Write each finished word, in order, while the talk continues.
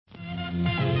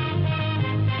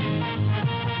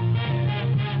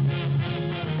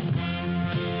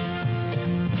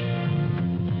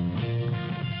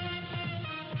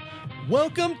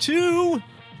Welcome to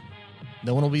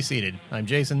No One Will Be Seated. I'm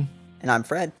Jason. And I'm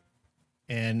Fred.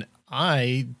 And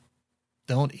I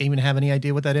don't even have any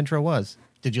idea what that intro was.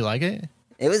 Did you like it?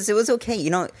 It was okay. You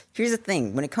know, here's the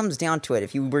thing. When it comes down to it,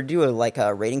 if you were to do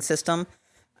a rating system,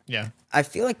 Yeah. I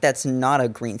feel like that's not a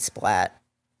green splat.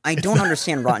 I don't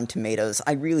understand Rotten Tomatoes.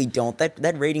 I really don't.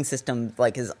 That rating system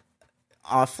is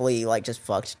awfully just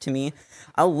fucked to me.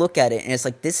 I'll look at it and it's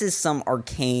like, this is some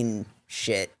arcane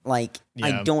shit. I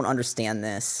don't understand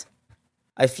this.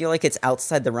 I feel like it's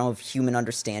outside the realm of human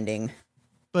understanding.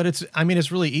 But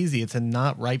it's really easy. It's a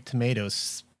not ripe tomato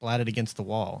splatted against the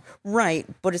wall. Right,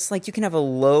 but it's like you can have a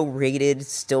low-rated,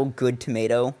 still good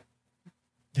tomato.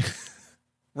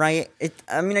 Right?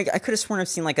 I could have sworn I've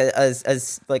seen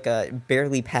a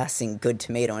barely passing good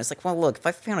tomato, and it's like, well, look, if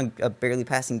I found a barely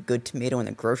passing good tomato in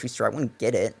the grocery store, I wouldn't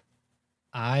get it.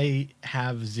 I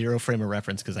have zero frame of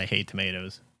reference because I hate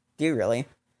tomatoes. Do you really?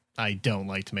 I don't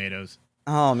like tomatoes.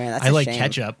 Oh man, that's I a like shame.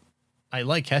 ketchup. I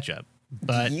like ketchup,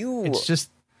 but it's just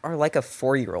are like a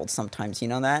 4-year-old sometimes. You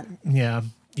know that?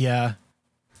 Yeah.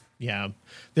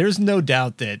 There's no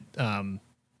doubt that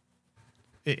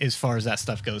as far as that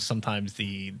stuff goes, sometimes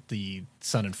the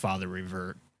son and father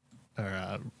reverse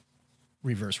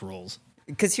roles.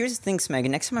 Because here's the thing, Smeg.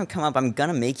 Next time I come up, I'm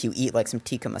gonna make you eat some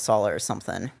tikka masala or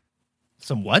something.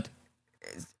 Some what?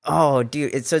 Oh,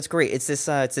 dude, it's great. It's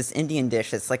this Indian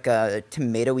dish. It's like a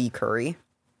tomatoey curry.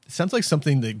 It sounds like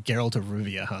something that Geralt of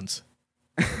Rivia hunts.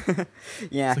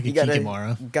 Yeah, like you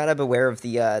gotta beware of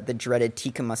the dreaded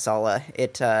tikka masala.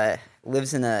 It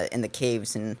lives in the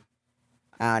caves and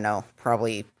I don't know,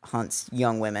 probably hunts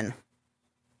young women.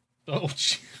 Oh,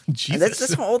 Jesus! And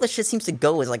that's how all this shit seems to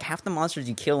go. Is half the monsters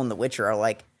you kill in The Witcher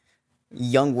are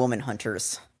young woman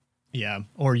hunters. Yeah,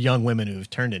 or young women who've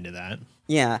turned into that.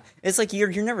 Yeah, it's like you're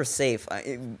never safe.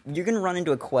 You're gonna run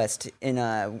into a quest in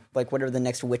whatever the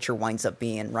next Witcher winds up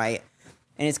being, right?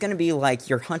 And it's gonna be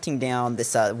you're hunting down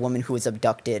this woman who was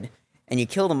abducted, and you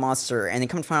kill the monster, and then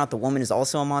come to find out the woman is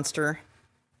also a monster.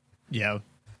 Yeah,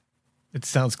 it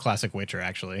sounds classic Witcher,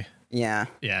 actually. Yeah.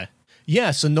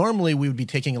 Yeah. So normally we would be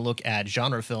taking a look at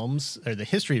genre films or the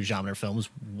history of genre films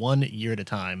 1 year at a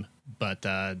time, but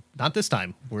not this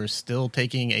time. We're still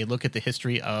taking a look at the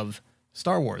history of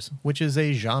Star Wars, which is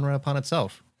a genre upon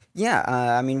itself.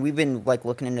 Yeah, we've been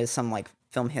looking into some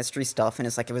film history stuff, and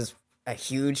it's it was a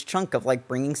huge chunk of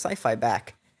bringing sci-fi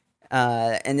back.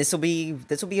 And this will be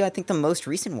I think the most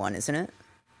recent one, isn't it?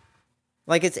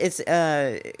 It's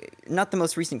not the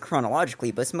most recent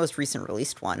chronologically, but it's the most recent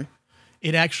released one.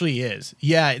 It actually is.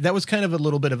 Yeah, that was kind of a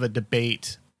little bit of a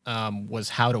debate. Was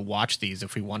how to watch these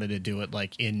if we wanted to do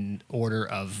it in order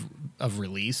of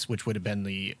release, which would have been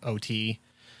the OT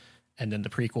and then the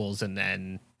prequels and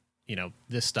then,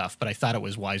 this stuff. But I thought it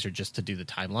was wiser just to do the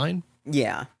timeline.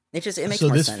 Yeah. It makes more sense. So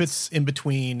this fits in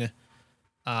between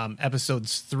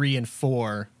episodes 3 and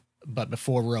 4, but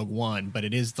before Rogue One, but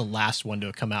it is the last one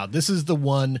to come out. This is the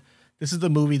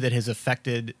movie that has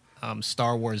affected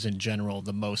Star Wars in general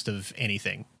the most of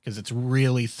anything, because it's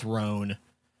really thrown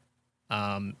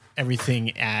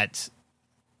everything at,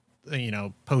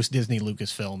 post-Disney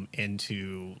Lucasfilm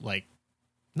into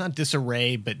not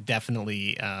disarray, but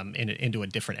definitely into a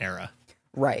different era.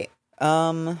 Right.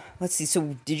 Let's see.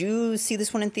 So did you see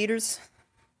this one in theaters?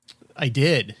 I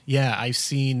did. Yeah, I've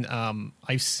seen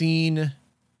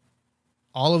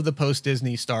all of the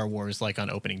post-Disney Star Wars on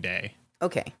opening day.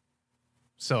 Okay.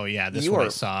 So yeah, this you one are I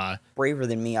saw. Braver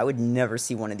than me. I would never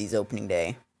see one of these opening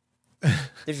day.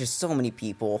 There's just so many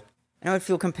people. And I would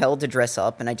feel compelled to dress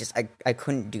up, and I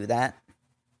couldn't do that.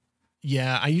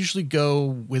 Yeah, I usually go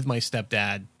with my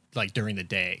stepdad during the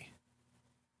day.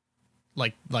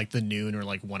 Like the noon or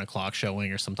 1 o'clock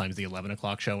showing, or sometimes the 11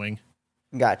 o'clock showing.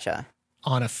 Gotcha.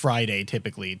 On a Friday,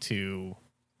 typically, to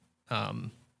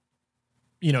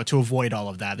to avoid all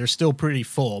of that. They're still pretty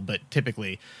full, but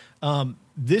typically.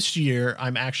 This year,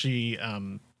 I'm actually,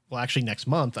 actually next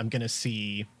month, I'm going to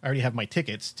see, I already have my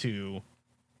tickets to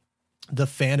the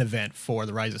fan event for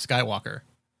The Rise of Skywalker.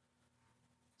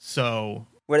 So.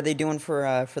 What are they doing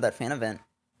for that fan event?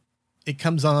 It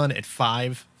comes on at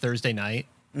 5 Thursday night.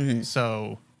 Mm-hmm.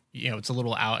 So, it's a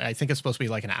little out. I think it's supposed to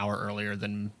be an hour earlier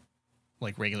than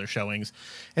regular showings.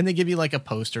 And they give you a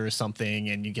poster or something,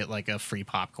 and you get a free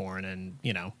popcorn and,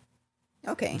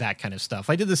 okay, that kind of stuff.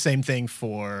 I did the same thing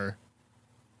for,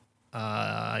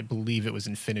 I believe it was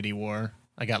Infinity War.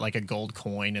 I got a gold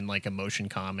coin and a motion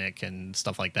comic and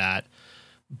stuff like that.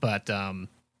 But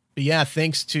yeah,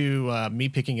 thanks to me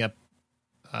picking up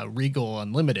Regal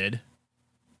Unlimited,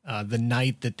 the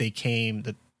night that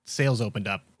the sales opened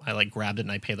up, I grabbed it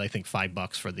and I paid I think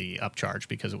 $5 for the upcharge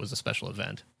because it was a special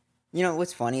event. You know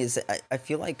what's funny is I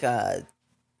feel like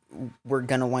we're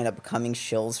gonna wind up becoming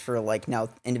shills for like now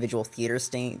individual theater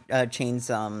chains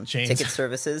Chains. ticket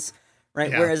services,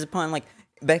 right? Yeah. Whereas upon like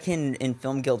back in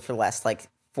Film Guild for the last like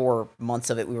 4 months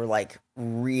of it, we were like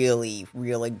really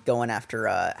going after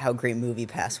how great Movie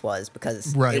Pass was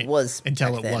because Right. it was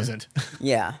Until back it then. wasn't.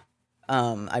 Yeah.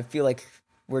 I feel like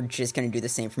we're just gonna do the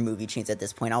same for movie chains at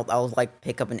this point. I'll like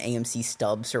pick up an AMC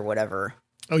Stubs or whatever.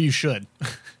 Oh, you should.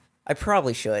 I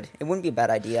probably should. It wouldn't be a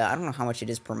bad idea. I don't know how much it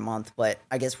is per month, but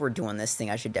I guess we're doing this thing.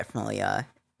 I should definitely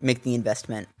make the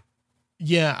investment.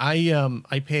 Yeah,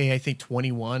 I pay I think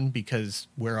 21 because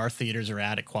where our theaters are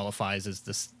at, it qualifies as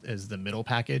the middle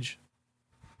package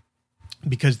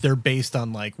because they're based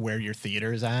on like where your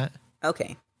theater is at.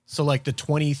 Okay. So like the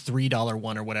 $23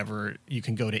 one or whatever, you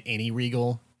can go to any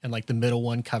Regal, and like the middle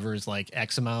one covers like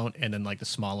X amount, and then like the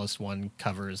smallest one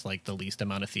covers like the least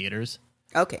amount of theaters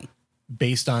Okay.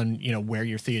 based on, you know, where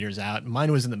your theater's at.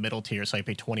 Mine was in the middle tier, so I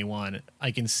pay 21.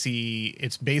 I can see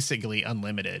it's basically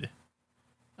unlimited.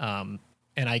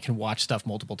 And I can watch stuff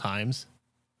multiple times.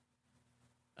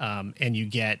 And you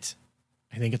get,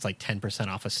 I think it's like 10%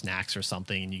 off of snacks or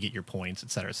something, and you get your points,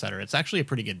 et cetera, et cetera. It's actually a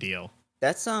pretty good deal.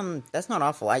 That's not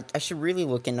awful. I should really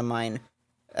look into mine,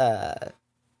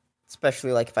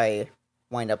 especially like if I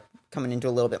wind up coming into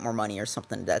a little bit more money or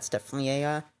something. That's definitely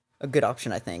a good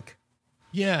option, I think.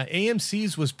 Yeah,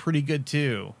 AMC's was pretty good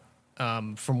too.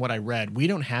 From what I read, we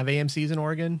don't have AMC's in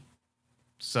Oregon,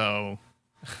 so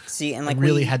See, and I like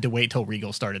really had to wait till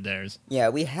Regal started theirs. yeah,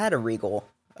 we had a Regal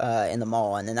in the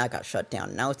mall, and then that got shut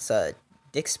down. Now it's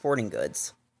Dick's Sporting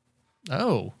Goods.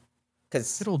 Oh,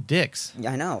 Because good old Dick's.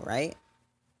 I know, right?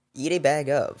 Eat a bag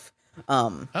of.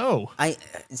 Oh, I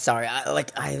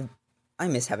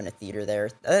miss having a theater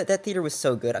there. That theater was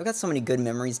so good. I've got so many good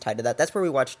memories tied to that. That's where we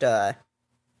watched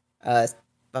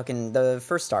fucking the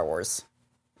first Star Wars,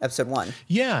 Episode 1.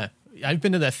 yeah. I've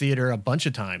been to that theater a bunch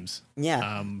of times.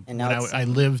 Yeah, And and now I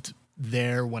lived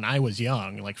there when I was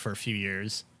young, like for a few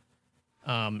years.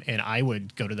 And I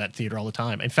would go to that theater all the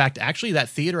time. In fact, actually, that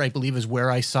theater, I believe, is where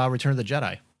I saw Return of the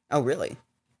Jedi. Oh, really?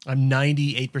 I'm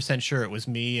 98% sure it was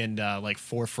me and like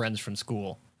 4 friends from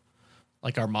school.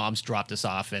 Like our moms dropped us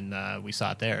off and we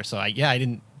saw it there. So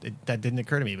that didn't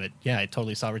occur to me, but yeah, I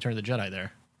totally saw Return of the Jedi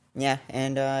there. Yeah,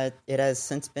 and it has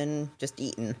since been just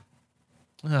eaten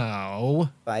Oh,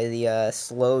 by the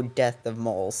slow death of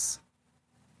moles.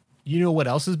 you know what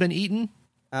else has been eaten?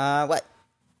 What?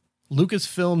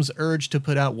 Lucasfilm's urge to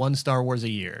put out 1 Star Wars a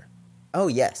year. Oh,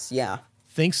 yes, yeah.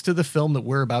 Thanks to the film that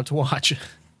we're about to watch,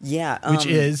 Yeah. which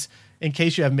is, in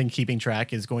case you haven't been keeping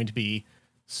track, is going to be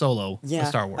Solo, yeah, a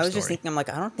Star Wars I was story. just thinking, I'm like,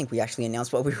 I don't think we actually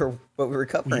announced what we were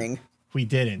covering. We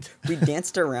didn't. We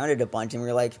danced around it a bunch, and we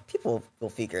were like, people will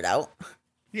figure it out.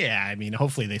 Yeah, I mean,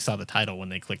 hopefully they saw the title when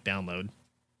they clicked download.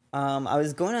 I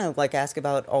was going to like ask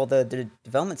about all the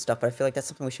development stuff, but I feel like that's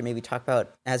something we should maybe talk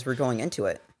about as we're going into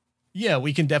it. Yeah,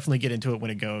 we can definitely get into it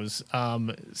when it goes.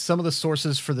 Some of the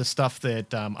sources for the stuff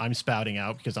that I'm spouting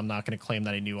out, because I'm not going to claim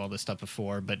that I knew all this stuff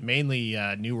before, but mainly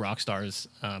New Rockstar's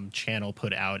channel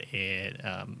put out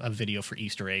a video for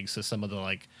Easter eggs. So some of the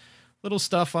like little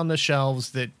stuff on the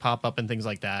shelves that pop up and things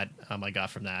like that, I got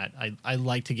from that. I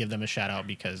like to give them a shout out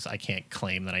because I can't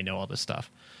claim that I know all this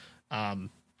stuff.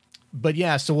 But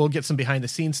yeah, so we'll get some behind the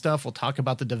scenes stuff. We'll talk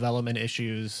about the development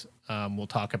issues. We'll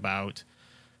talk about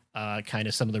kind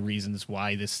of some of the reasons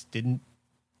why this didn't,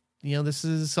 this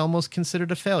is almost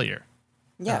considered a failure.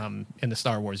 Yeah. In the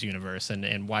Star Wars universe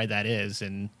and why that is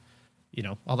and,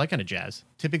 all that kind of jazz.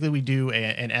 Typically we do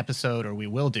an episode, or we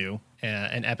will do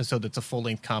an episode that's a full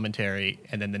length commentary.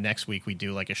 And then the next week we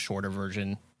do like a shorter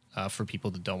version for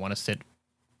people that don't want to sit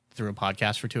through a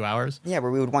podcast for 2 hours. Yeah,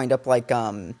 where we would wind up like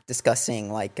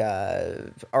discussing like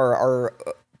our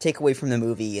takeaway from the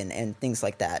movie and things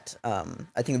like that.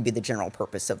 I think would be the general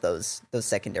purpose of those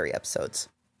secondary episodes.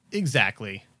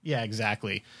 Exactly. Yeah,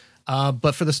 exactly.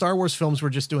 But for the Star Wars films, we're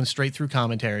just doing straight through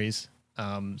commentaries.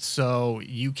 So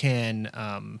you can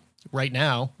right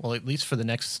now, well, at least for the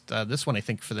next this one, I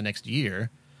think for the next year.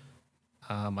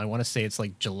 I want to say it's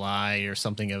like July or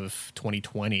something of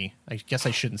 2020. I guess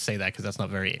I shouldn't say that because that's not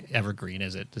very evergreen,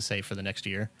 is it, to say for the next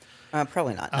year?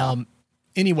 Probably not. No.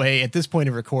 Anyway, at this point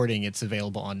of recording, it's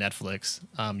available on Netflix.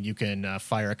 You can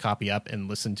fire a copy up and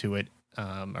listen to it,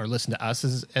 or listen to us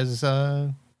as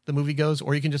the movie goes,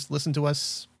 or you can just listen to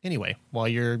us anyway while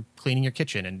you're cleaning your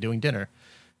kitchen and doing dinner.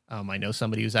 I know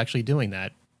somebody who's actually doing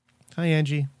that. Hi,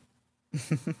 Angie.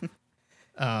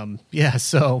 Yeah,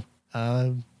 so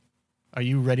are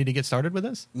you ready to get started with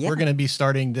this? Yeah. We're going to be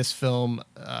starting this film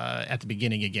at the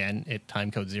beginning again at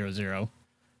timecode 00.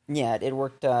 Yeah, it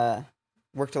worked a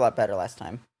lot better last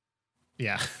time.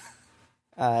 Yeah.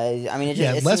 I mean,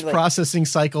 Yeah, it less seems like, processing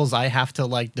cycles I have to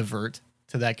like divert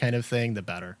to that kind of thing, the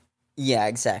better. yeah,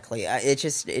 exactly.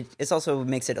 It's also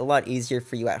makes it a lot easier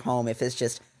for you at home if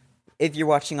you're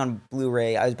watching on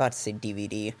Blu-ray. I was about to say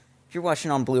DVD. If you're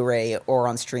watching on Blu-ray or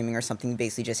on streaming or something,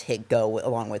 basically just hit go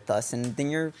along with us, and then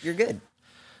you're good.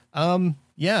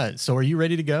 Yeah, so are you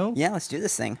ready to go? Yeah, let's do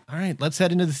this thing. All right, let's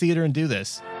head into the theater and do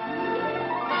this.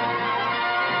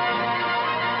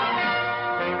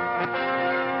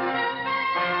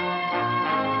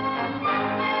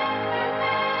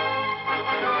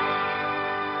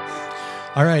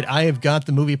 All right, I have got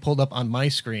the movie pulled up on my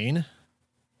screen.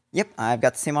 Yep, I've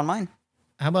got the same on mine.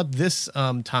 How about this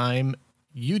time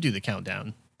you do the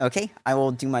countdown? Okay, I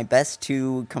will do my best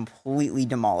to completely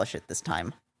demolish it this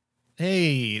time.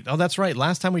 Hey, oh, that's right.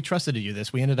 Last time we trusted you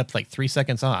this, we ended up like 3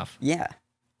 seconds off. Yeah,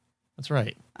 That's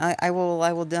right. I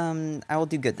will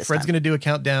do good this Fred's time. going to do a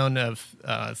countdown of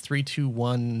 3, 2,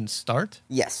 1, start.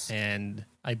 Yes, And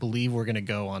I believe we're going to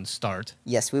go on start.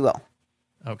 yes, we will.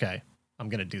 Okay. I'm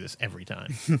going to do this every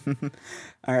time.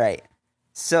 All right,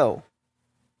 so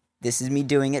this is me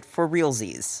doing it for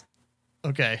realsies.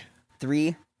 Okay.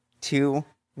 3, 2,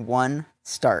 1,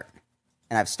 start.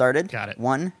 And I've started. Got it.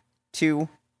 1, 2,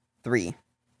 3.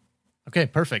 Okay,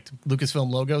 perfect.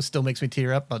 Lucasfilm logo still makes me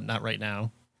tear up, but not right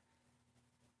now.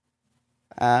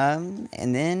 And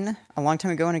then a long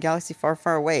time ago in a galaxy far,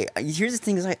 far away. Here's the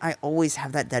thing: is I always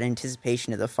have that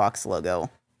anticipation of the Fox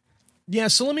logo. Yeah,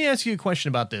 so let me ask you a question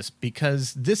about this,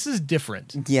 because this is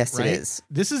different. Yes, right? it is.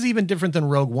 This is even different than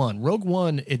Rogue One. Rogue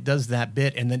One, it does that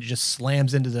bit and then it just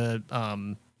slams into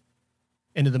the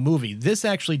movie. This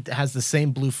actually has the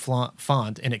same blue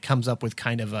font, and it comes up with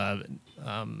kind of a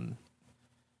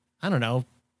I don't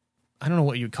know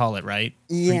what you'd call it, right?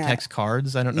 Yeah. Free text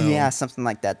cards. I don't know. Yeah, something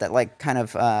like that. That like kind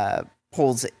of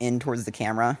pulls in towards the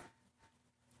camera.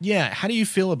 Yeah. How do you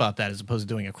feel about that as opposed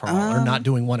to doing a crawl or not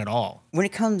doing one at all? When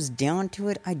it comes down to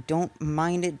it, I don't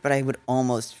mind it, but I would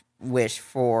almost wish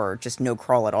for just no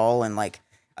crawl at all. And like,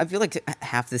 I feel like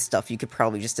half this stuff you could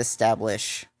probably just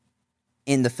establish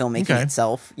in the filmmaking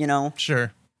itself, you know?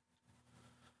 Sure.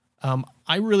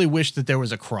 I really wish that there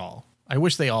was a crawl. I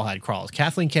wish they all had crawls.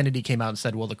 Kathleen Kennedy came out and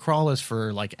said, well, the crawl is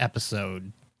for like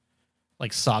episode,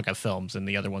 like saga films, and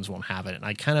the other ones won't have it. And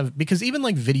I kind of, because even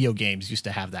like video games used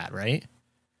to have that, right?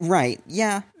 Right.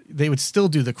 Yeah. They would still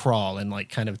do the crawl and like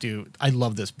kind of do, I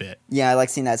love this bit. Yeah, I like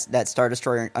seeing that Star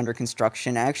Destroyer under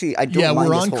construction. Actually, I don't mind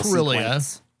we're this on whole Corellia,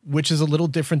 sequence. which is a little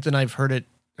different than I've heard it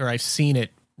or I've seen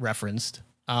it referenced.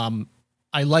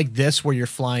 I like this where you're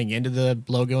flying into the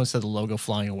logo instead of the logo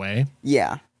flying away.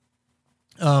 Yeah.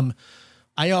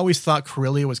 I always thought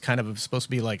Corellia was kind of supposed to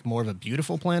be like more of a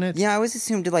beautiful planet. Yeah, I always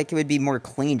assumed like it would be more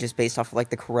clean just based off of like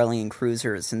the Corellian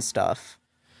cruisers and stuff.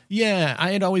 Yeah,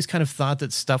 I had always kind of thought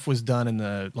that stuff was done in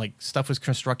the like stuff was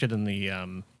constructed in the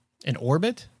in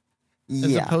orbit as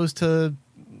Yeah. opposed to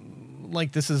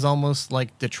like this is almost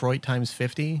like Detroit times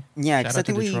 50. Yeah, Shout because I out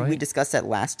to think we Detroit. discussed that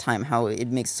last time, how it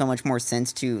makes so much more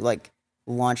sense to like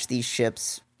launch these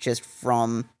ships just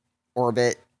from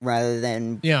orbit rather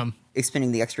than Yeah.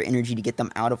 expending the extra energy to get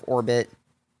them out of orbit.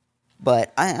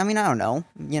 But I mean, I don't know.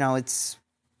 You know, it's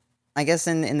I guess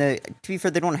in the to be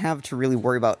fair, they don't have to really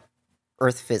worry about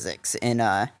Earth physics in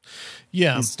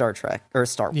Star Trek or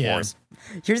Star Yeah. Wars.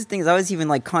 Here's the thing: is I was even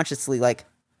like consciously like,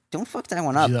 don't fuck that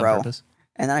one Did up, you do that on bro. purpose?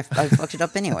 And then I fucked it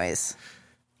up anyways.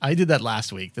 I did that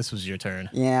last week. This was your turn.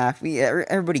 Yeah,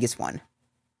 everybody gets one.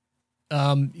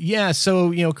 Yeah,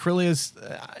 so Corellia's.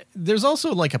 There's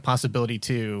also like a possibility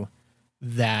too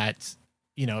that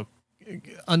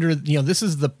under this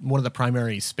is one of the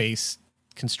primary space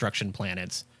construction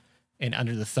planets, and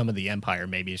under the thumb of the Empire,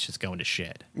 maybe it's just going to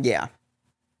shit. Yeah.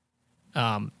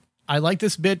 I like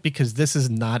this bit because this is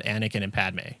not Anakin and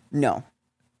Padme. No.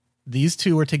 These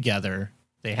two are together.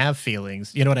 They have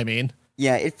feelings. You know what I mean?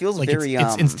 Yeah, it feels Like very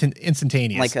it's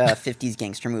instantaneous. like a 50s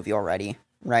gangster movie already,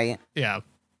 right? Yeah.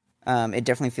 It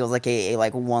definitely feels like a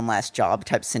like one last job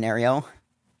type scenario.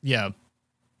 Yeah.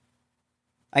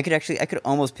 I could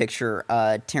almost picture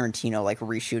Tarantino like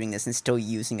reshooting this and still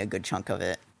using a good chunk of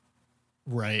it.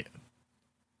 Right.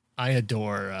 I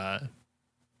adore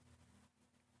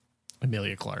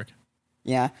Emilia Clarke.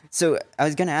 Yeah. So I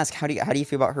was gonna ask, how do you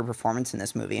feel about her performance in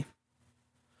this movie?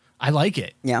 I like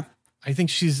it. Yeah. I think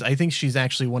she's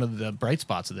actually one of the bright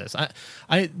spots of this.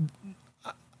 I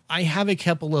have a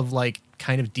couple of like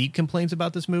kind of deep complaints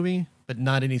about this movie, but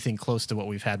not anything close to what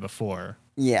we've had before.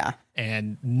 Yeah.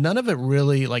 And none of it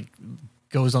really like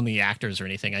goes on the actors or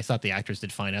anything. I thought the actors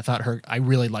did fine. I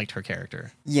really liked her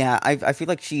character. Yeah, I feel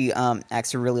like she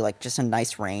acts a really like just a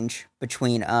nice range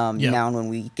between now and when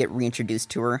we get reintroduced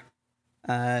to her.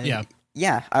 Yeah.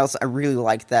 Yeah, I really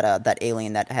liked that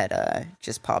alien that had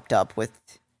just popped up with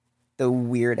the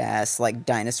weird ass like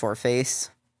dinosaur face.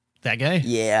 That guy?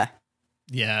 Yeah,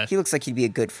 Yeah. he looks like he'd be a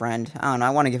good friend. I don't know. I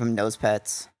want to give him nose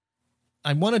pets.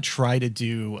 I want to try to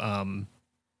do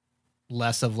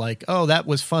less of like, oh, that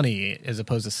was funny, as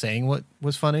opposed to saying what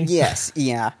was funny. Yes,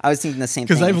 yeah. I was thinking the same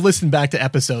thing. Because I've listened back to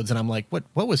episodes and I'm like,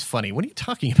 what was funny? What are you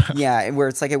talking about? Yeah, where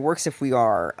it's like it works if we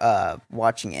are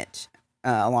watching it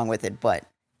along with it, but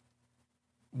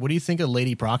What do you think of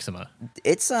Lady Proxima?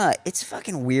 it's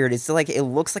fucking weird. It's like it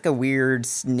looks like a weird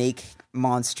snake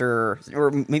monster,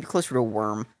 or maybe closer to a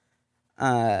worm,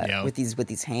 Yeah. with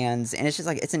these hands, and it's just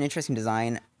like it's an interesting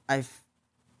design. I've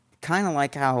kind of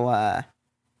like how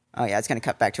oh yeah, it's gonna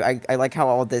cut back to I like how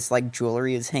all this like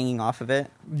jewelry is hanging off of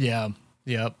it. Yeah.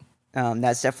 Yep.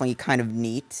 That's definitely kind of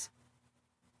neat.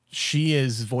 She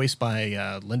is voiced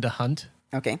by Linda Hunt,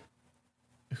 Okay.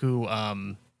 who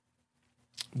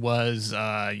was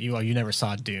you never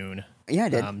saw Dune. Yeah, I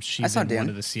did. She's I saw in Dune. one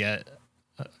of the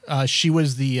she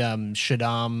was the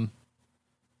Shaddam.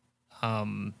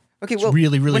 Okay, well,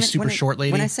 really when super when short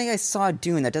lady. When I say I saw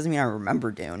Dune, that doesn't mean I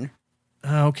remember Dune.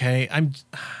 Okay,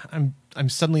 I'm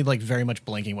suddenly like very much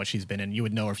blanking what she's been in. You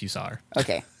would know her if you saw her.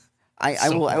 Okay, I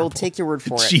So will horrible. take your word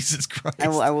for it. Jesus Christ!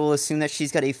 I will assume that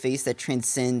she's got a face that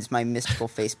transcends my mystical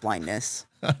face blindness.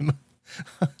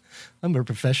 I'm a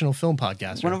professional film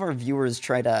podcaster. One of our viewers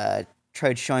tried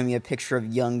showing me a picture of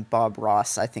young Bob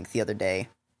Ross, I think, the other day.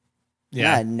 I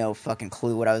yeah, had no fucking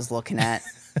clue what I was looking at.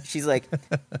 She's like,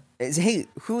 "Hey,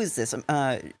 who is this?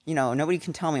 Nobody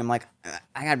can tell me." I'm like,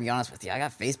 "I gotta be honest with you. I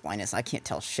got face blindness. I can't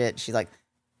tell shit." She's like,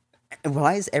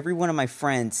 "Why is every one of my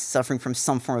friends suffering from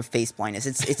some form of face blindness?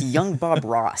 It's young Bob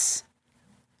Ross."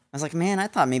 I was like, "Man, I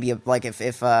thought maybe if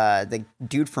the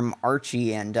dude from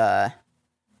Archie and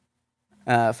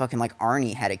fucking like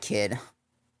Arnie had a kid,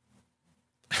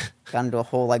 got into a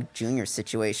whole like junior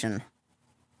situation."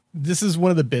 this is one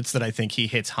of the bits that I think he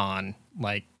hits Han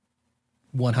like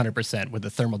 100% with the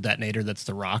thermal detonator. That's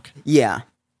the Rock, Yeah.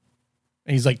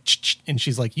 and he's like, "Ch-ch," and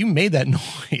she's like, "You made that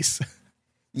noise."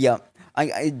 Yep.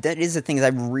 I that is the thing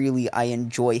is I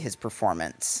enjoy his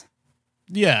performance.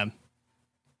 Yeah.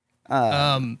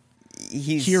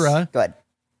 He's Kira. Good.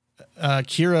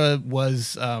 Kira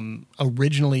was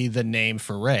originally the name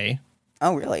for Rey.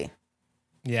 Oh, really?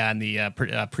 Yeah, and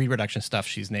the pre-production stuff,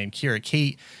 she's named Kira.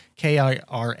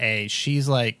 Kira. She's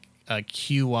like a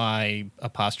QI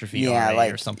apostrophe RA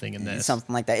like or something in this.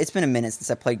 something like that. It's been a minute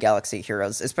since I played Galaxy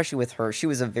Heroes, especially with her. She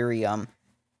was a very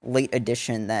late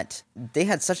addition that they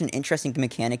had such an interesting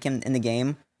mechanic in the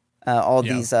game. All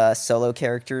Yeah. these solo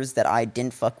characters that I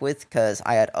didn't fuck with because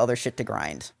I had other shit to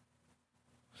grind.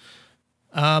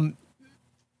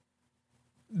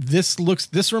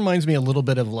 This reminds me a little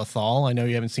bit of Lothal. I know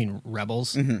you haven't seen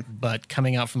Rebels, Mm-hmm. but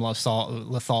coming out from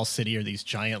Lothal City are these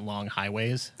giant long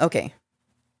highways. Okay.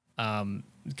 Kind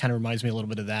of reminds me a little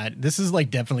bit of that. This is like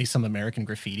definitely some American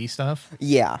Graffiti stuff.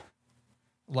 Yeah.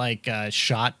 Like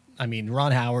shot. I mean,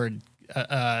 Ron Howard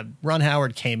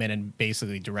came in and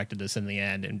basically directed this in the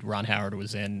end, and Ron Howard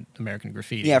was in American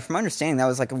Graffiti. Yeah, from my understanding, that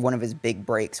was like one of his big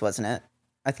breaks, wasn't it?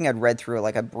 I think I'd read through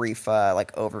like a brief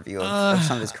like overview of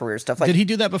some of his career stuff. Like, did he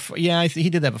do that before? Yeah, he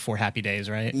did that before Happy Days,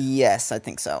 right? yes, I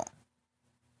think so.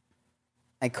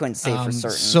 I couldn't say for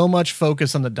certain. So much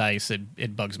focus on the dice,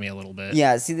 it bugs me a little bit.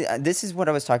 Yeah, see, this is what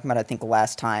I was talking about, I think,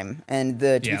 last time. And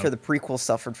to be Yeah. fair, the prequel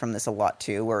suffered from this a lot,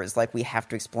 too, where it's like we have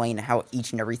to explain how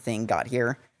each and everything got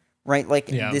here, right? Like,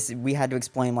 Yeah. we had to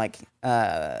explain, like,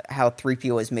 how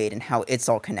 3PO is made and how it's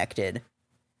all connected.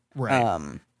 Right.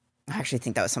 I actually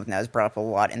think that was something that was brought up a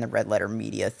lot in the Red Letter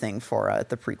Media thing for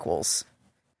the prequels.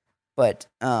 But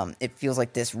it feels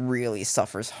like this really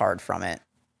suffers hard from it.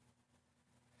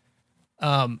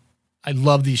 I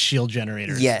love these shield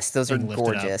generators. Yes, those are being lifted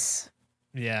up. gorgeous.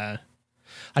 Yeah.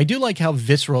 I do like how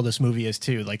visceral this movie is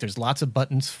too. Like there's lots of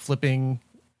buttons flipping,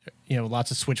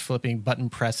 lots of switch flipping, button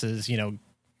presses,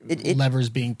 levers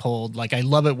being pulled. Like I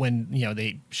love it when,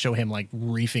 they show him like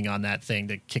reefing on that thing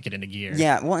to kick it into gear.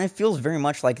 Yeah, well, it feels very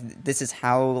much like this is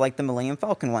how like the Millennium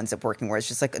Falcon winds up working, where it's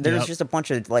just like there's Yep. just a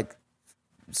bunch of like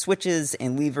switches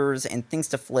and levers and things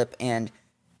to flip, and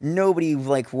nobody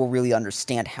like will really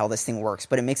understand how this thing works,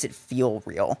 but it makes it feel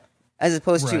real. As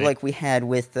opposed to Right. like we had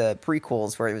with the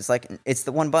prequels, where it was like it's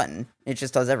the one button, it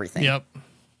just does everything. Yep.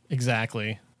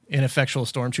 Exactly. Ineffectual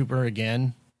stormtrooper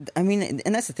again. I mean,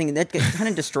 and that's the thing that kind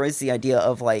of destroys the idea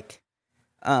of like,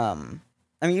 I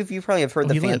mean, you probably have heard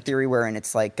the he fan lived. theory wherein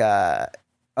it's like,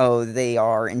 they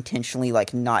are intentionally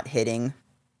like not hitting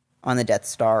on the Death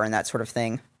Star and that sort of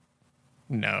thing.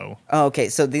 No. Oh, okay,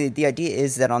 so the idea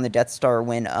is that on the Death Star,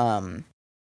 when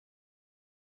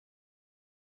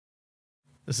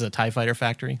This is a TIE fighter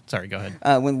factory. Sorry, go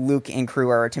ahead. When Luke and crew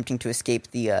are attempting to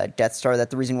escape the Death Star, that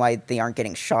the reason why they aren't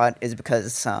getting shot is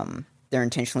because they're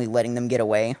intentionally letting them get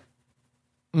away,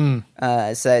 so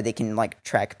that they can like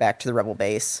track back to the Rebel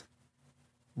base.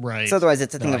 Right. So otherwise,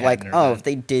 it's a thing No, of I like, hadn't heard oh, that. if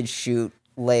they did shoot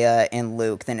Leia and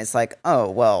Luke, then it's like, oh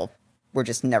well, we're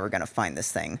just never gonna find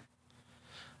this thing.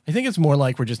 I think it's more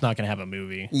like we're just not going to have a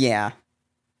movie. Yeah,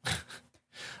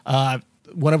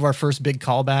 One of our first big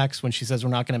callbacks when she says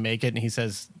we're not going to make it, and he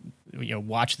says,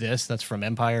 watch this. That's from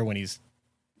Empire when he's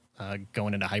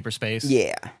going into hyperspace.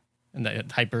 yeah. And the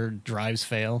hyper drives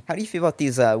fail. How do you feel about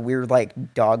these weird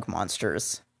like dog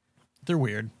monsters? They're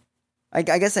weird. I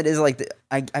guess that is like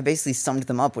I basically summed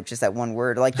them up with just that one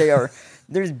word. Like they're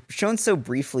shown so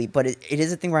briefly, but it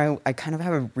is a thing where I kind of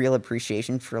have a real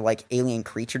appreciation for like alien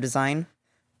creature design.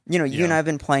 You and I have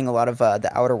been playing a lot of the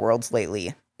Outer Worlds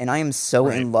lately, and I am so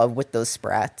in love with those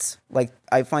sprats. Like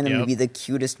I find them to be the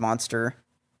cutest monster,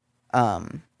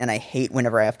 and I hate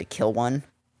whenever I have to kill one.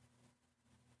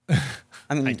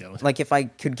 I mean, I don't. like if I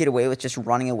could get away with just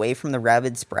running away from the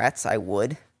rabid sprats, I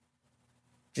would.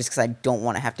 Just because I don't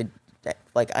want to have to,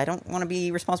 like, I don't want to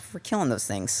be responsible for killing those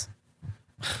things.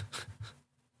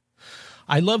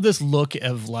 I love this look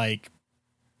of like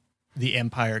the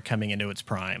Empire coming into its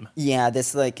prime. Yeah,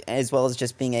 this like as well as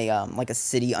just being a like a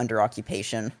city under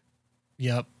occupation.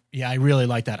 Yep. Yeah, I really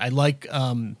like that. I like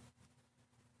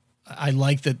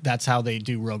that that's how they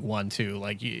do Rogue One too.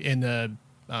 Like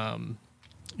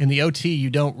in the OT, you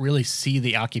don't really see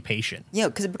the occupation. Yeah,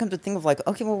 because it becomes a thing of like,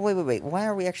 okay, well, wait. Why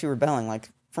are we actually rebelling? Like,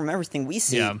 from everything we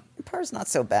see, Empire's not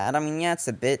so bad. I mean, yeah, it's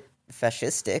a bit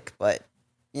fascistic, but,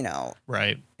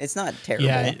 Right. It's not terrible.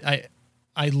 Yeah,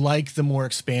 I like the more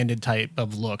expanded type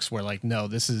of looks where like, no,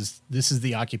 this is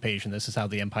the occupation. This is how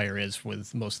the Empire is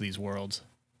with most of these worlds.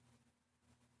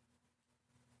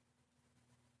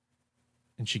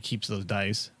 And she keeps those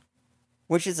dice.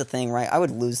 Which is the thing, right? I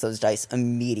would lose those dice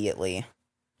immediately.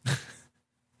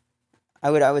 I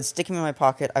would stick them in my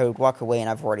pocket, I would walk away, and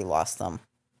I've already lost them.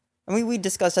 I mean, we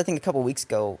discussed, I think, a couple weeks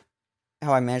ago,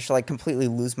 how I managed to, like, completely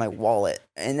lose my wallet.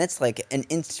 And that's, like, an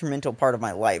instrumental part of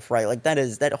my life, right? Like,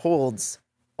 that holds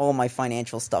all my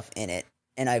financial stuff in it,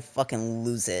 and I fucking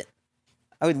lose it.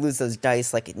 I would lose those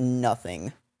dice like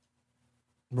nothing.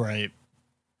 Right.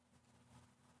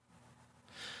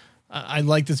 I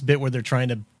like this bit where they're trying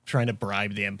to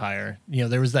bribe the Empire.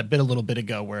 There was that bit a little bit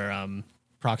ago where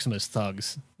Proximus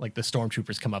thugs, like the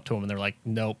stormtroopers, come up to him and they're like,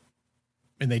 "Nope,"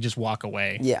 and they just walk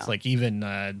away. Yeah. It's like even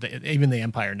the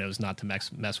Empire knows not to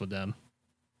mess with them.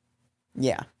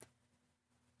 Yeah.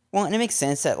 Well, and it makes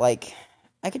sense that like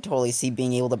I could totally see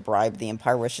being able to bribe the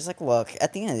Empire, where it's just like, look,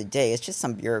 at the end of the day, it's just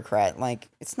some bureaucrat. Like,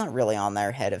 it's not really on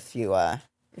their head if you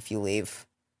leave,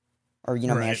 or Right.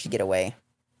 manage to get away.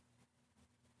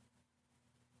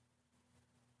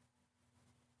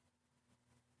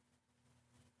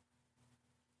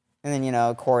 And then,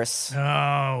 of course,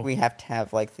 Oh, we have to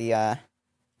have, like, the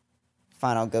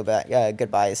final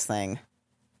goodbyes thing.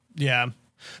 yeah.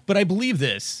 But I believe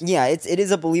this. Yeah, it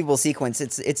is a believable sequence.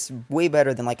 It's way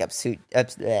better than, like, episode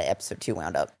 2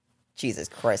 wound up. Jesus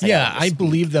Christ. Yeah, I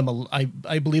believe them. I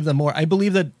believe them more. I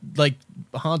believe that, like,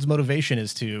 Han's motivation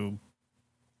is to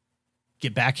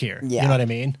get back here. Yeah. You know what I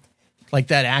mean? Like,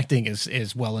 that acting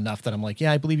is well enough that I'm like,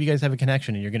 yeah, I believe you guys have a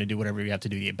connection and you're going to do whatever you have to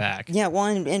do to get back. Yeah, well,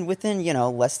 and within,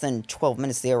 less than 12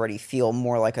 minutes, they already feel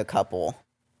more like a couple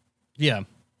Yeah.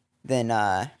 than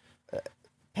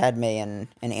Padme and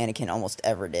Anakin almost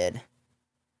ever did.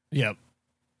 Yep.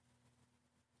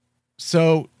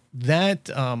 So that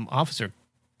officer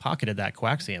pocketed that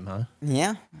coaxium, huh?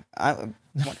 Yeah, I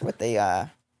wonder what they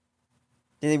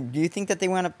do you think that they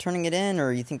wound up turning it in,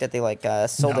 or you think that they like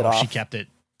sold it off? She kept it.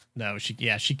 No, she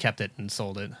kept it and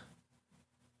sold it.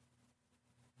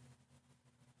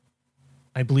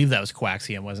 I believe that was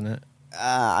coaxium, wasn't it?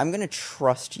 I'm gonna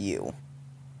trust you.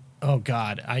 Oh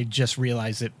God, I just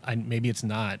realized it. Maybe it's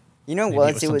not. You know Maybe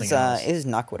what? It was something else. it was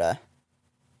Naquadah.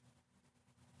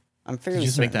 I'm Did fairly you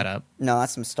just make certain. that up? No,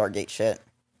 that's some Stargate shit.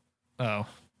 Oh,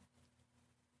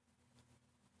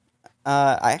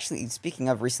 I actually, speaking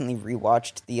of, recently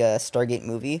rewatched the Stargate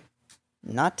movie.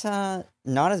 Not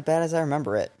as bad as I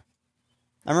remember it.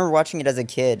 I remember watching it as a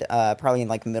kid, probably in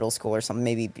like middle school or something,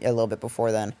 maybe a little bit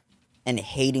before then, and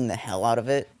hating the hell out of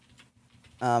it.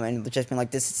 And just being like,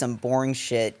 this is some boring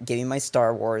shit. Give me my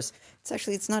Star Wars.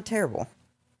 It's not terrible.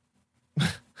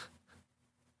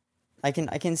 I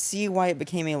can see why it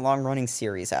became a long running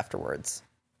series afterwards.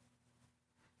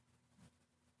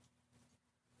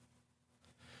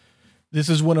 this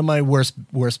is one of my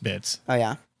worst bits. Oh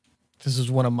yeah. This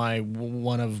is one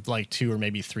of like 2 or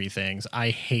maybe 3 things. I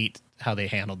hate how they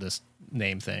handled this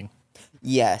name thing.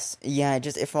 Yes. Yeah,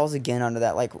 it falls again under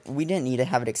that. Like, we didn't need to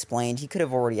have it explained. He could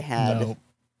have already had No.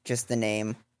 just the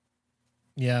name.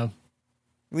 Yeah.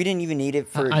 We didn't even need it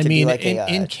I to be mean, like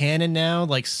in canon now,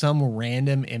 like some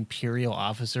random Imperial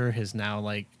officer has now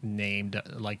like named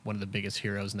like one of the biggest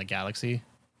heroes in the galaxy.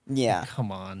 Yeah. Come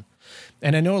on.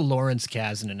 And I know Lawrence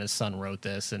Kasdan and his son wrote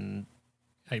this, and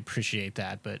I appreciate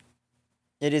that, but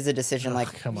It is a decision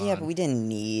like, come yeah, on. but we didn't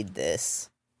need this.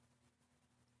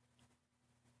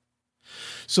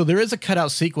 So there is a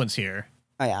cutout sequence here.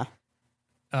 Oh,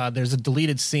 yeah. There's a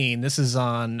deleted scene. This is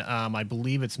on, I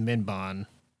believe it's Minbon,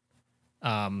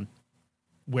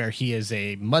 where he is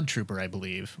a mud trooper, I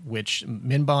believe, which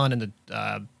Minbon and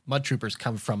the mud troopers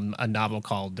come from a novel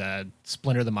called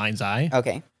Splinter the Mind's Eye,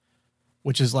 Okay.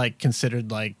 which is like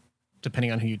considered like,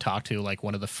 depending on who you talk to, like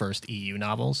one of the first EU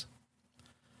novels.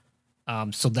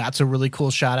 So that's a really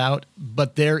cool shout out.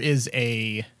 But there's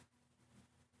a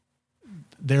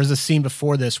scene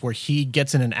before this where he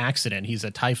gets in an accident. He's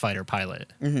a TIE fighter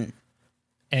pilot. Mm-hmm.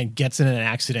 And gets in an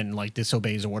accident and like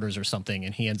disobeys orders or something,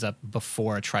 and he ends up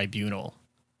before a tribunal,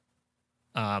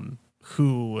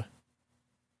 who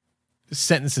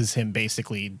sentences him,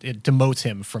 basically it demotes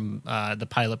him from the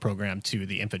pilot program to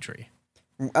the infantry.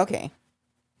 Okay.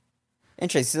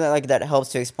 Interesting. So that helps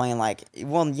to explain, like,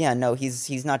 well, yeah, no,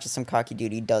 he's not just some cocky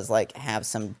dude. He does like have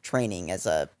some training as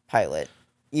a pilot,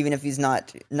 even if he's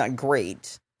not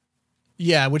great.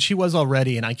 Yeah, which he was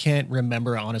already, and I can't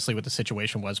remember honestly what the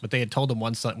situation was, but they had told him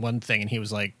one thing, and he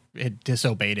was like, it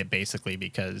disobeyed it basically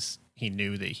because he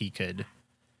knew that he could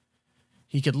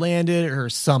land it or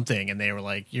something, and they were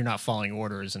like, you're not following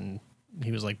orders, and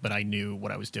he was like, but I knew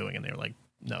what I was doing, and they were like,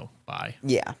 no, bye.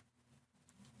 Yeah.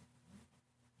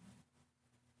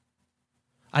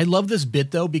 I love this bit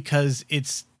though because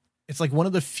it's like one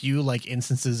of the few like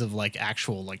instances of like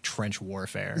actual like trench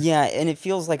warfare. Yeah, and it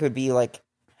feels like it would be like,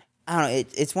 I don't know,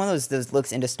 it's one of those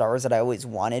looks into Star Wars that I always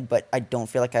wanted, but I don't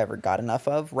feel like I ever got enough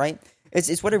of, right?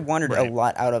 It's what I wanted a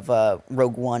lot out of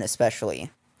Rogue One,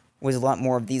 especially. Was a lot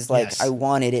more of these, like, yes. I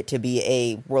wanted it to be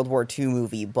a World War II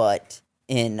movie, but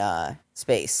in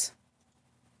space.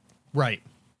 Right.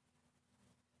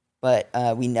 But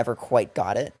we never quite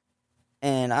got it.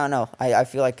 And I don't know, I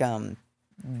feel like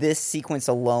this sequence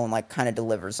alone, like, kind of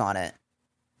delivers on it.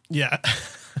 Yeah.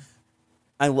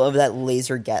 I love that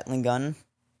laser Gatling gun.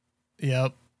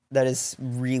 Yep. That is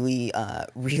really,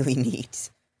 really neat.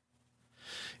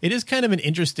 It is kind of an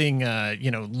interesting,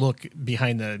 look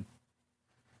behind the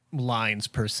lines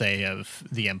per se of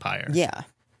the Empire. Yeah.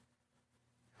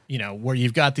 You know, where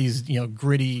you've got these,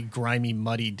 gritty, grimy,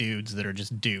 muddy dudes that are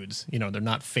just dudes. You know, they're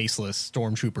not faceless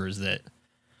stormtroopers that,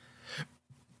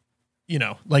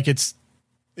 like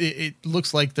it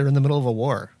looks like they're in the middle of a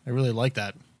war. I really like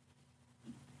that.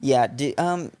 Yeah.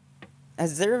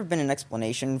 Has there ever been an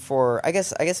explanation for, I guess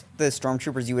the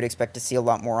stormtroopers you would expect to see a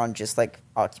lot more on just like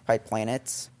occupied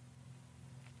planets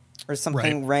or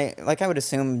something, right? Like I would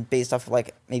assume based off of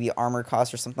like maybe armor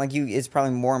cost or something, like it's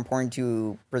probably more important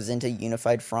to present a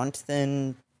unified front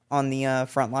than on the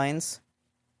front lines.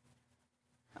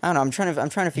 I don't know. I'm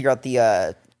trying to figure out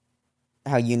the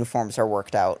how uniforms are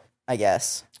worked out, I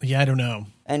guess. Yeah, I don't know.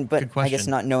 But I guess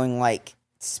not knowing like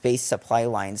space supply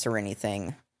lines or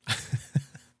anything.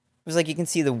 It was like you can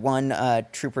see the one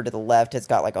trooper to the left has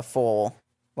got like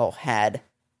had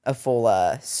a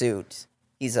full suit.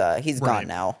 He's gone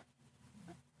now.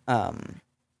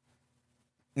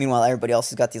 Meanwhile, everybody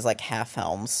else has got these like half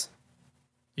helms.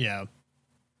 Yeah.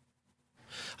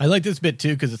 I like this bit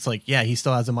too because it's like, yeah, he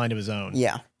still has a mind of his own.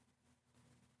 Yeah.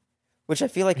 Which I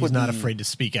feel like he's not afraid to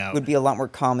speak out. Would be a lot more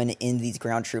common in these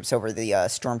ground troops over the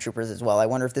stormtroopers as well. I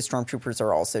wonder if the stormtroopers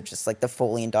are also just like the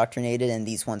fully indoctrinated, and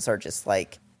these ones are just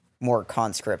like more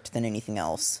conscript than anything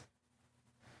else.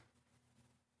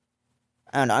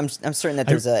 I don't know. I'm certain that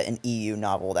there's an EU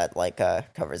novel that like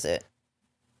covers it.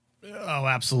 Oh,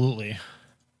 absolutely.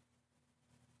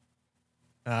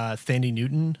 Thandie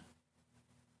Newton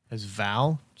as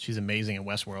Val. She's amazing in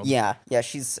Westworld. Yeah,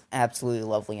 she's absolutely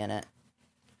lovely in it.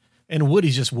 And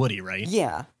Woody's just Woody, right?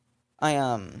 Yeah.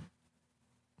 I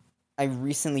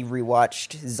recently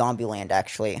rewatched Zombieland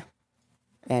actually.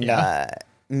 And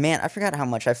man, I forgot how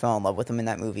much I fell in love with him in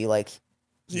that movie. Like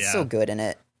he's so good in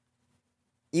it.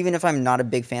 Even if I'm not a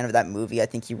big fan of that movie, I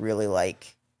think he really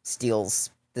like steals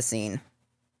the scene.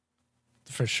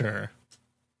 For sure.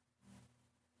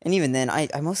 And even then, I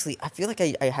feel like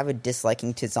I have a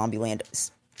disliking to Zombieland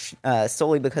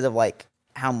solely because of like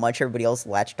how much everybody else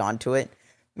latched onto it,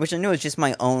 which I know is just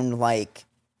my own like,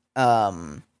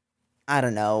 I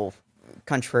don't know,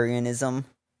 contrarianism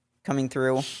coming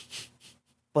through.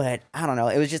 But I don't know.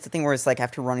 It was just a thing where it's like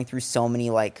after running through so many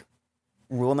like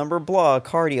rule number blah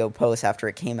cardio post after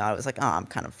it came out. It was like, oh, I'm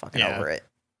kind of fucking Yeah. over it.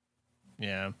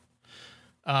 Yeah.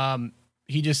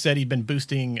 He just said he'd been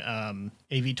boosting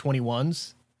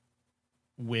AV-21s,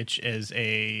 which is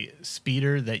a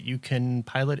speeder that you can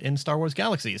pilot in Star Wars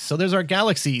Galaxies. So there's our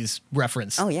Galaxies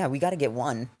reference. Oh yeah, we got to get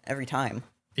one every time.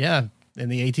 Yeah,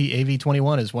 and the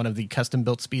AV-21 is one of the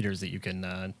custom-built speeders that you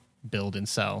can build and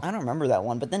sell. I don't remember that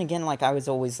one, but then again, like I was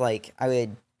always like, I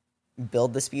would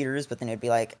build the speeders, but then it'd be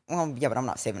like, well, yeah, but I'm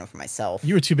not saving them for myself.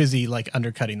 You were too busy like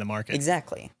undercutting the market.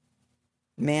 Exactly.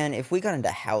 Man, if we got into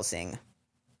housing,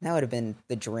 that would have been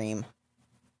the dream.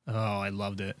 Oh, I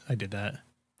loved it. I did that.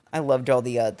 I loved all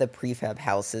the prefab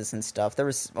houses and stuff. There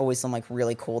was always some like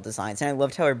really cool designs, and I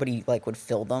loved how everybody like would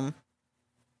fill them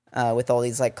with all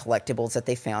these like collectibles that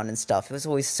they found and stuff. It was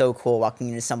always so cool walking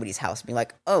into somebody's house and being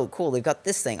like, "Oh, cool, they've got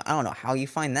this thing. I don't know how you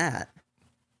find that."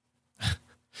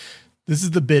 This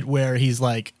is the bit where he's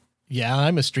like, "Yeah,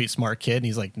 I'm a street smart kid," and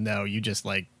he's like, "No, you just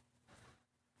like."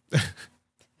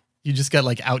 You just got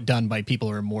like outdone by people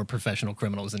who are more professional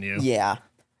criminals than you. Yeah.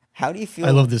 How do you feel? I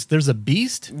love this. There's a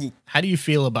beast. How do you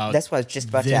feel about That's what I was just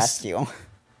about to ask you.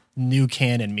 New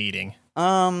canon meeting?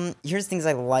 Here's things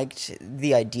I liked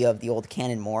the idea of the old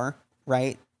canon more,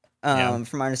 right? From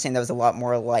my understanding, that was a lot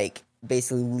more like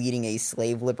basically leading a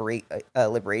slave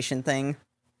liberation thing.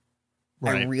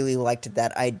 Right. I really liked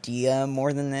that idea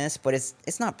more than this, but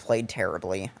it's not played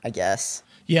terribly, I guess.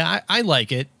 Yeah, I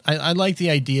like it. I like the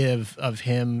idea of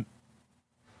him,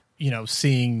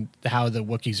 seeing how the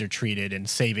Wookiees are treated and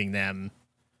saving them.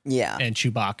 Yeah. And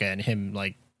Chewbacca and him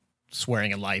like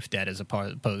swearing a life debt as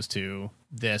opposed to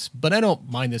this. But I don't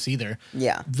mind this either.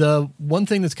 Yeah. The one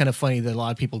thing that's kind of funny that a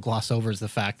lot of people gloss over is the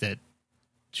fact that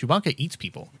Chewbacca eats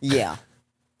people. Yeah.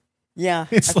 Yeah.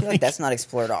 It's I feel like that's not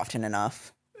explored often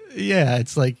enough. Yeah,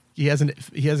 it's like he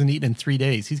hasn't eaten in 3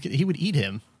 days. He would eat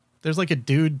him. There's like a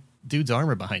dude's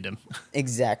armor behind him.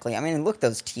 Exactly. I mean, look,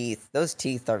 those teeth. Those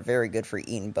teeth are very good for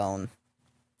eating bone.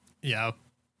 Yeah.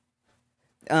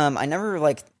 I never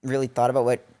like really thought about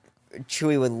what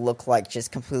Chewie would look like,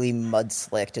 just completely mud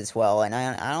slicked as well, and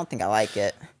I don't think I like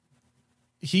it.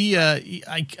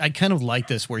 I kind of like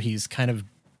this where he's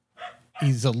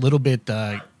a little bit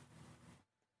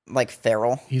like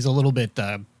feral. He's a little bit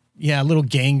a little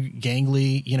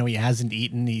gangly. He hasn't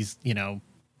eaten. He's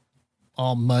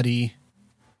all muddy.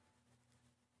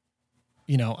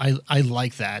 I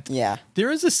like that. Yeah.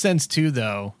 There is a sense too,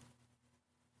 though.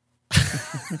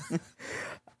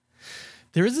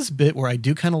 There is this bit where I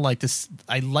do kind of like this.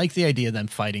 I like the idea of them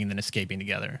fighting and then escaping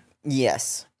together.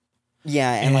 Yes.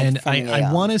 Yeah, and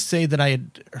I want to say that I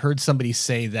had heard somebody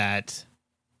say that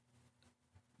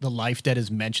the life debt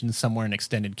is mentioned somewhere in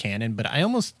extended canon, but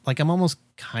I'm almost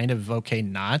kind of okay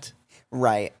not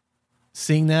right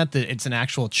seeing that it's an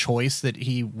actual choice that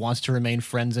he wants to remain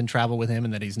friends and travel with him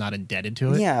and that he's not indebted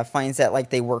to it. Yeah, finds that like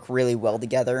they work really well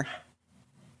together.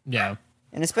 Yeah.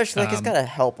 And especially like it's got to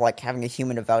help like having a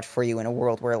human to vouch for you in a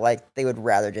world where like they would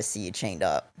rather just see you chained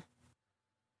up.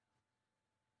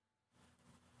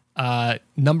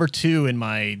 Number 2 in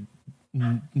my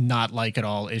not like at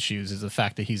all issues is the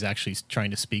fact that he's actually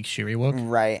trying to speak Shiriwook.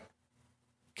 Right.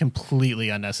 Completely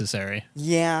unnecessary.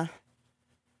 Yeah.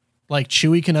 Like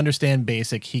Chewie can understand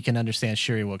basic, he can understand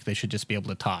Shiriwook. They should just be able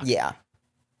to talk. Yeah.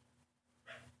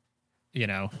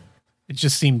 It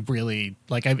just seemed really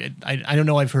like I don't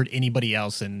know. I've heard anybody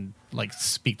else and like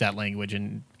speak that language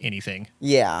in anything.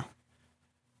 Yeah.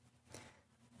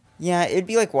 Yeah, it'd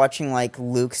be like watching like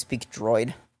Luke speak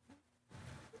droid.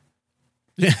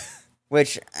 Yeah.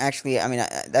 Which actually, I mean,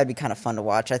 that'd be kind of fun to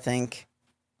watch, I think.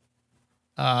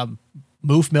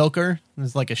 Moof Milker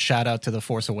is like a shout out to The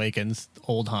Force Awakens.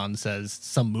 Old Han says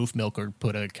some Moof Milker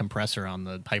put a compressor on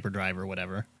the hyperdrive or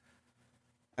whatever.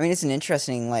 I mean, it's an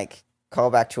interesting like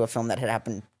callback to a film that had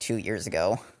happened 2 years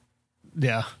ago.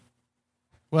 Yeah.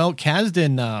 Well,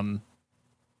 Kasdan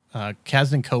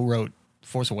co-wrote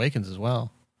Force Awakens as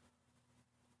well.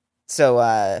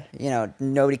 So,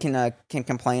 nobody can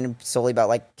complain solely about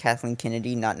like Kathleen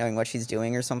Kennedy not knowing what she's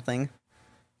doing or something.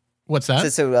 What's that?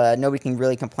 So nobody can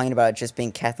really complain about it just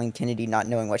being Kathleen Kennedy not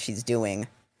knowing what she's doing.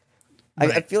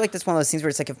 Right. I feel like that's one of those things where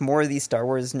it's like if more of these Star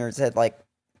Wars nerds had like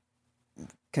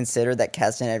considered that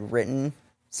Kasdan had written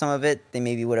some of it, they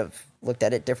maybe would have looked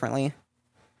at it differently.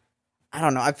 I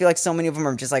don't know. I feel like so many of them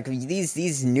are just like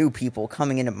these new people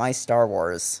coming into my Star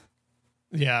Wars.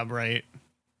 Yeah, right.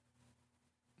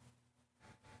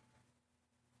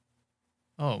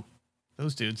 Oh,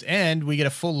 those dudes. And we get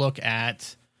a full look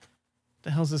at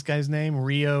the hell's this guy's name?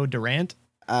 Rio Durant?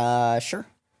 Sure.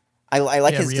 I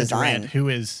like his Rio design. Durant, who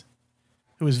is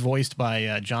voiced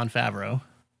by Jon Favreau.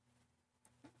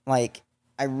 Like,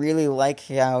 I really like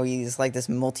how he's like this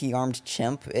multi-armed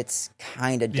chimp. It's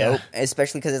kind of dope,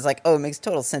 especially because it's like, oh, it makes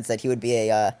total sense that he would be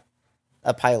a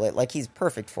pilot. Like, he's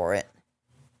perfect for it.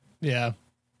 Yeah.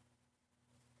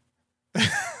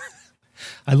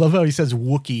 I love how he says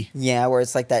Wookiee. Yeah, where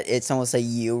it's like that. It's almost a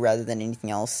U rather than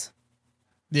anything else.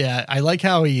 Yeah, I like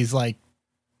how he's like,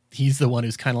 he's the one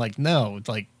who's kind of like, no, it's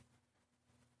like.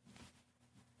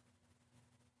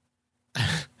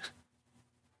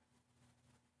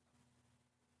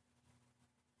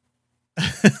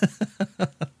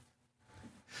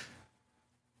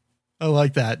 I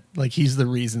like that. Like, he's the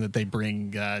reason that they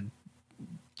bring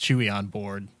Chewie on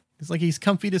board. It's like he's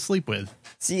comfy to sleep with.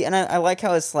 See, and I like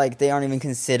how it's like they aren't even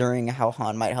considering how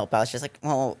Han might help out. It's just like,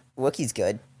 well, Wookiee's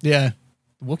good. Yeah.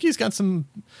 Wookiee's got some.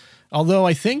 Although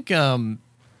I think I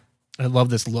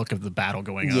love this look of the battle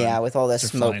going on. Yeah, with all that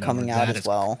smoke coming out as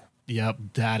well. Yep,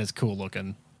 that is cool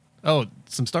looking. Oh,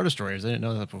 some Star Destroyers. I didn't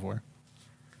know that before.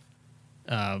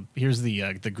 Here's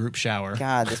the group shower.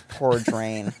 God, this poor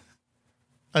drain.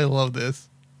 I love this.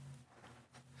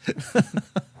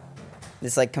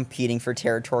 It's like competing for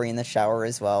territory in the shower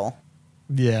as well.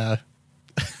 Yeah.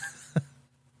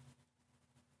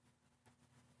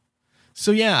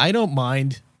 So yeah, I don't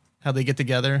mind how they get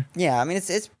together. Yeah, I mean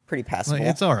it's pretty passable. Like,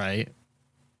 it's all right.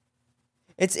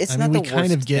 It's not the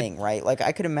worst thing, right? Like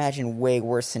I could imagine way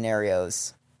worse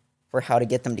scenarios for how to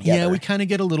get them together. Yeah, we kind of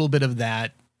get a little bit of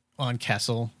that on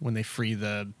Kessel when they free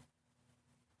the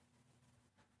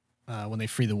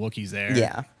Wookiees there.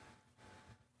 Yeah.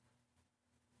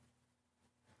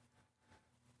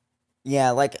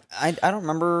 Yeah, like I don't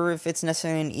remember if it's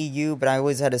necessarily an EU, but I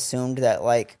always had assumed that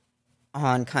like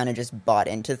Han kind of just bought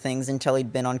into things until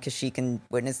he'd been on Kashyyyk and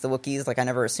witnessed the Wookiees. Like I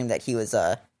never assumed that he was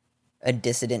a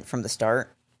dissident from the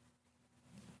start.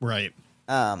 Right.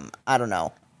 I don't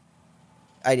know.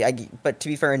 But to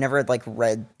be fair, I never like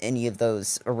read any of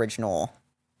those original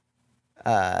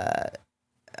I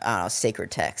don't know, sacred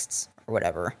texts or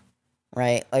whatever.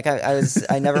 Right? Like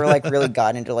I never like really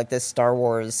got into like this Star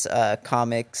Wars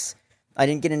comics. I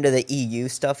didn't get into the EU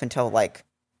stuff until like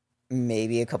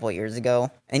maybe a couple of years ago.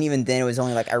 And even then it was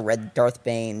only like I read Darth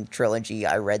Bane trilogy,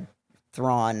 I read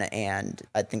Thrawn, and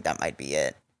I think that might be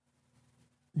it.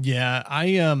 Yeah,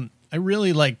 I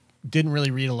really like didn't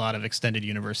really read a lot of extended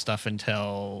universe stuff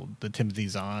until the Timothy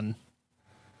Zahn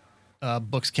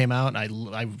books came out.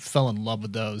 I fell in love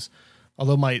with those.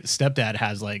 Although my stepdad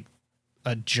has like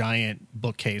a giant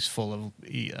bookcase full of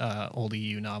old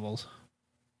EU novels.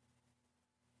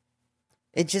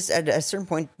 It just at a certain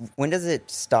point, when does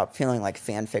it stop feeling like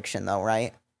fan fiction though,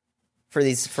 right? For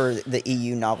the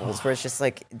EU novels, where it's just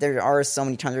like there are so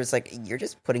many times where it's like you're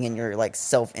just putting in your like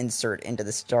self-insert into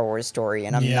the Star Wars story,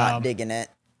 and I'm not digging it.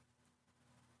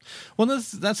 Well,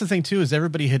 that's the thing too, is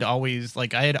everybody had always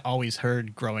like I had always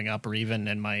heard growing up, or even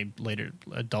in my later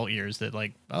adult years, that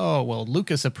like, oh well,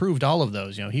 Lucas approved all of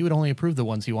those. You know, he would only approve the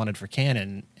ones he wanted for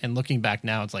canon. And looking back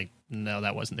now, it's like no,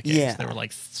 that wasn't the case. Yeah. There were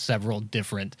like several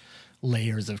different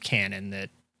layers of canon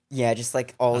that. Yeah, just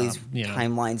like all these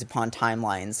timelines upon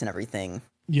timelines and everything.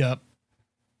 Yep.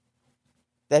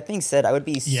 That being said, I would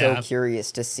be so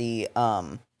curious to see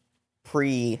prequel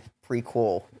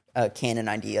canon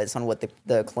ideas on what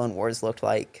the Clone Wars looked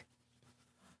like.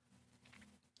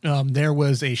 There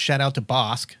was a shout out to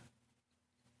Bosk,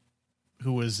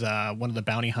 who was one of the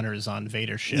bounty hunters on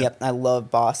Vader's ship. Yep, I love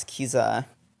Bosk. He's a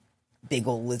big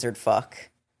old lizard fuck.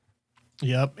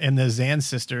 Yep, and the Zan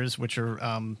sisters, which are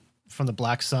from the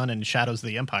Black Sun and Shadows of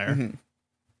the Empire. Mm-hmm.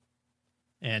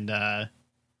 And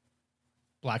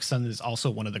Black Sun is also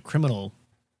one of the criminal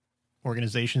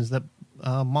organizations that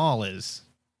Maul is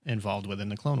involved with in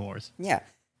the Clone Wars. Yeah.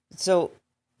 So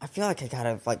I feel like I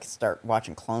gotta like start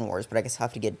watching Clone Wars, but I guess I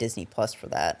have to get Disney Plus for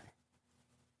that.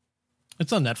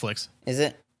 It's on Netflix. Is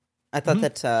it? I thought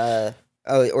that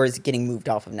or is it getting moved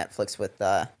off of Netflix with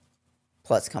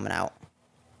Plus coming out?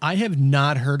 I have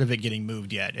not heard of it getting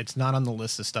moved yet. It's not on the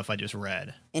list of stuff I just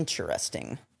read.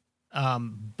 Interesting.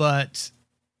 But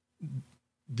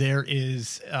there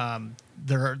is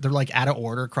they're like out of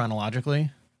order chronologically.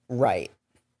 Right.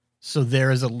 So there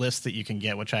is a list that you can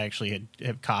get, which I actually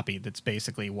have copied. That's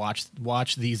basically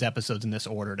watch these episodes in this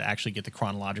order to actually get the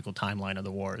chronological timeline of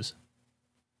the wars.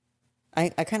 I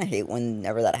kind of hate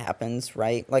whenever that happens,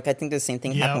 right? Like, I think the same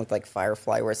thing happened with, like,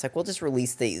 Firefly, where it's like, we'll just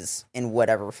release these in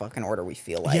whatever fucking order we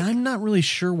feel like. Yeah, I'm not really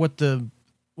sure what the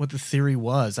theory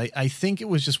was. I think it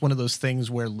was just one of those things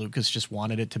where Lucas just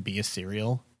wanted it to be a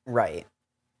serial. Right.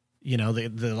 You know,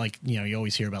 the like, you know, you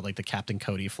always hear about, like, the Captain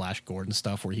Cody, Flash Gordon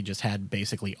stuff where he just had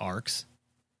basically arcs.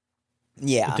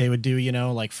 Yeah. But they would do, you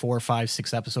know, like 4, 5,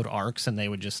 6 episode arcs, and they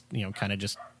would just, you know, kind of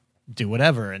just do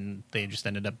whatever, and they just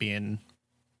ended up being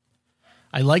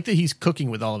I like that he's cooking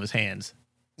with all of his hands.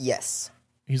 Yes.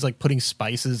 He's like putting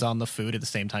spices on the food at the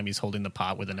same time he's holding the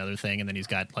pot with another thing, and then he's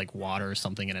got like water or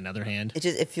something in another hand.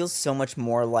 It feels so much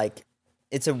more like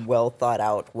it's a well thought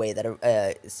out way that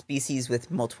a species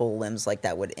with multiple limbs like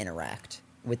that would interact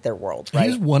with their world, right?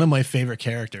 He's one of my favorite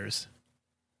characters.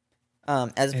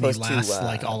 As And opposed he lasts to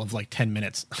like all of like 10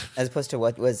 minutes. as opposed to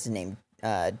what was his name,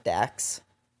 Dax,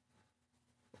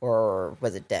 or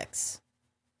was it Dex?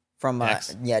 From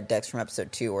Dex. Dex from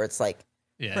episode 2, where it's like for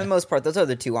the Yeah. most part those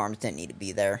other two arms didn't need to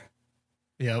be there.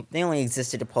 Yep. They only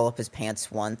existed to pull up his pants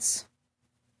once.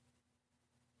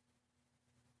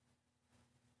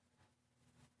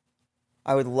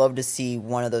 I would love to see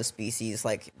one of those species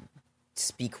like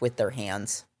speak with their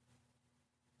hands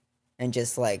and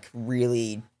just like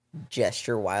really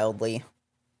gesture wildly.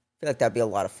 I feel like that'd be a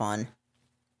lot of fun.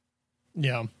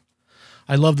 Yeah.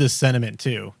 I love this sentiment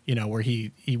too, you know, where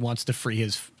he wants to free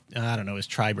his, I don't know, his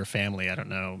tribe or family. I don't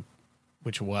know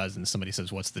which it was. And somebody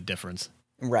says, what's the difference?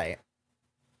 Right.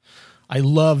 I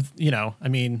love, you know, I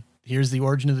mean, here's the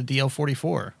origin of the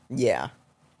DL-44. Yeah.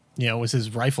 You know, it was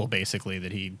his rifle basically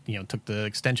that he, you know, took the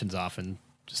extensions off and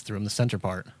just threw him the center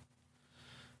part.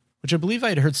 Which I believe I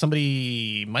had heard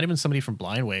somebody, might have been somebody from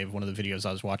Blind Wave, one of the videos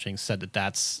I was watching, said that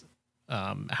that's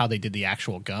how they did the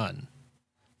actual gun.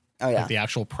 Oh yeah. Like the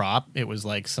actual prop, it was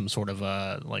like some sort of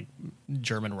a like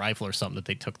German rifle or something that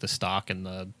they took the stock and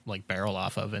the like barrel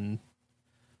off of and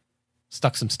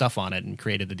stuck some stuff on it and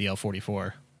created the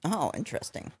DL-44. Oh,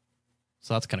 interesting.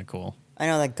 So that's kind of cool. I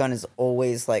know that gun is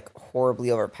always like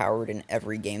horribly overpowered in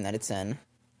every game that it's in.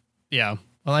 Yeah.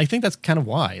 Well, I think that's kind of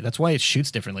why. That's why it shoots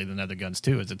differently than other guns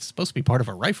too, is it's supposed to be part of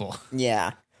a rifle.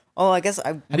 Yeah. Oh, I guess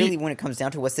do you- when it comes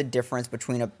down to what's the difference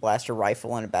between a blaster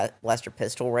rifle and a blaster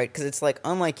pistol, right? Because it's like,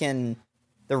 unlike in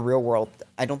the real world,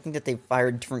 I don't think that they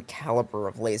fired different caliber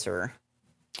of laser.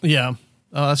 Yeah.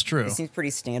 Oh, that's true. It seems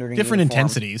pretty standard and Different uniform.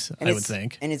 intensities, And I would it's-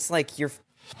 think. And it's like you're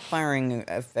firing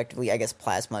effectively, I guess,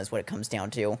 plasma is what it comes down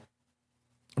to.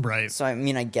 Right. So, I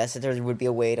mean, I guess that there would be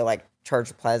a way to, like, charge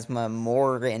the plasma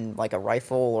more in, like, a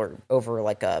rifle or over,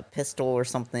 like, a pistol or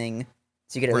something.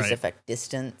 So you could at least Right. affect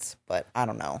distance, but I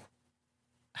don't know.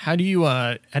 How do you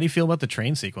feel about the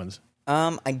train sequence?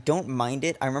 I don't mind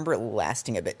it. I remember it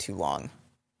lasting a bit too long.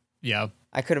 Yeah.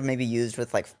 I could have maybe used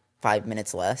with, like, 5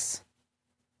 minutes less.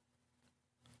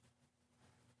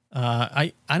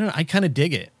 I don't know. I kind of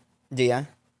dig it. Do ya?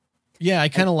 Yeah, I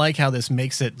kind of like how this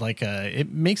makes it like a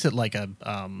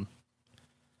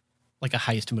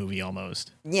heist movie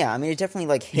almost. Yeah, I mean, it definitely,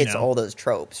 like, hits know. all those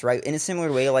tropes, right? In a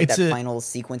similar way, like, It's that a- final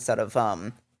sequence out of,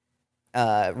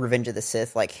 Revenge of the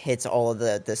Sith, like, hits all of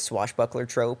the swashbuckler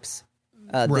tropes.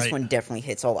 This Right. one definitely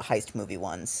hits all the heist movie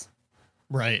ones.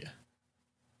 Right.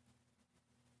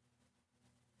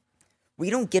 We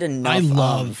don't get enough I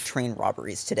love- train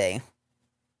robberies today.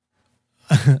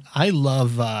 I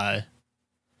love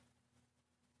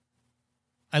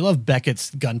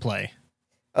Beckett's gunplay.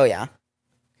 Oh, yeah?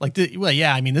 Like,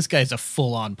 I mean, this guy's a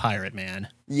full-on pirate, man.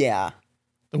 Yeah.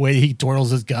 The way he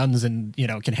twirls his guns and, you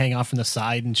know, can hang off from the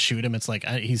side and shoot him, it's like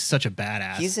he's such a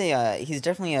badass. He's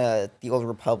definitely the Old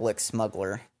Republic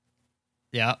smuggler.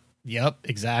 Yeah. Yep.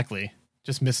 Exactly.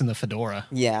 Just missing the fedora.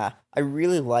 Yeah. I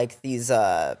really like these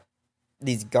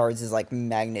guards as, like,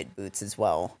 magnet boots as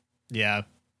well. Yeah.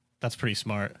 That's pretty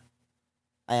smart.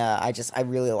 I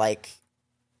really like...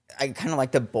 I kind of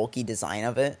like the bulky design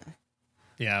of it.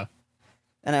 Yeah.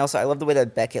 And I love the way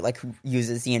that Beckett, like,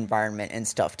 uses the environment and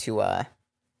stuff to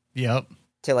Yep.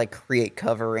 like, create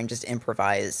cover and just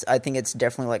improvise. I think it's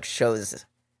definitely, like, shows,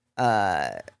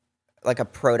 like, a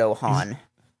proto-Han.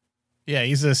 Yeah.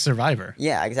 He's a survivor.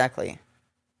 Yeah, exactly.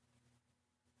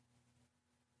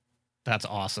 That's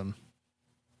awesome.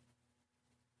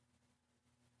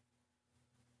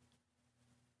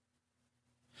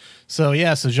 So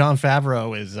Jon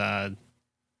Favreau is the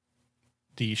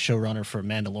showrunner for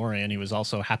Mandalorian. He was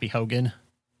also Happy Hogan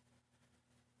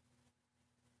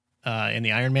in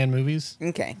the Iron Man movies.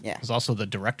 Okay, yeah. He was also the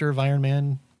director of Iron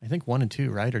Man. I think 1 and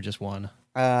 2, right? Or just 1?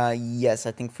 Yes,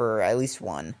 I think for at least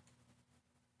 1.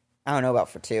 I don't know about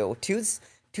for 2. Two's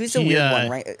a He, weird one,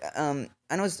 right? I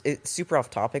know it's super off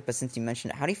topic, but since you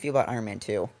mentioned it, how do you feel about Iron Man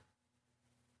 2?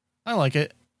 I like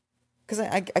it. Because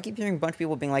I keep hearing a bunch of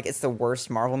people being like, it's the worst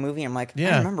Marvel movie. I'm like, I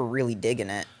Yeah. remember really digging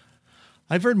it.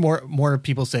 I've heard more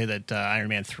people say that Iron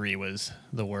Man 3 was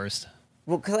the worst.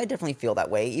 Well, because I definitely feel that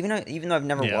way. Even though I've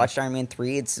never Yeah. watched Iron Man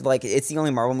 3, it's the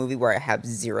only Marvel movie where I have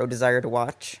zero desire to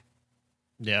watch.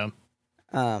 Yeah.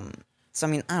 So I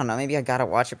mean, I don't know. Maybe I gotta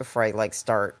watch it before I like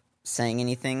start saying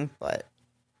anything. But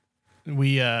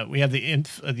We have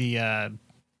the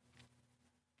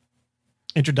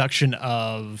introduction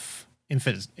of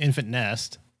Infant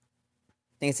Nest.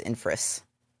 I think it's Infris.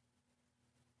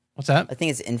 What's that? I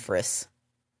think it's Infris.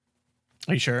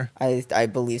 Are you sure? I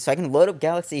believe so. I can load up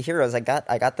Galaxy Heroes. I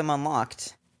got them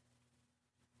unlocked.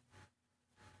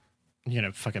 You're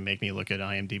gonna fucking make me look at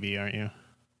IMDb, aren't you?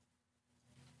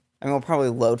 I mean, we'll probably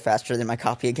load faster than my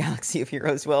copy of Galaxy of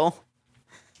Heroes will.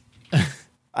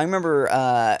 I remember,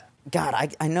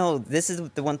 God, I know this is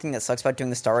the one thing that sucks about doing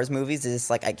the Star Wars movies is,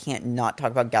 like, I can't not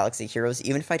talk about Galaxy Heroes,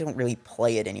 even if I don't really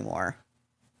play it anymore.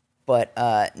 But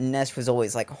Nest was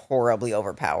always, like, horribly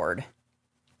overpowered.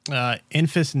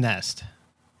 Infant Nest.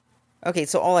 Okay,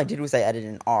 so all I did was I added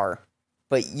an R,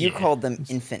 but you called them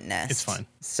Infant Nest. It's fine.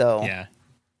 So, yeah.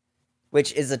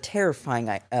 Which is a terrifying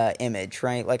image,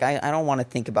 right? Like, I don't want to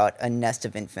think about a nest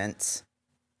of infants.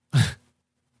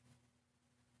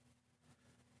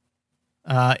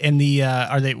 And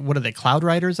what are they? Cloud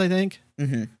Riders, I think?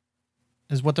 Mm-hmm.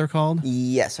 Is what they're called?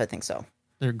 Yes, I think so.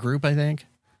 Their group, I think.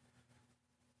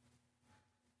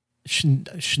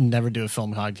 Should never do a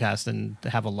film podcast and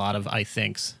have a lot of I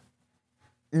thinks.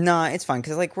 No, it's fine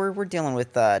because like we're dealing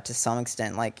with to some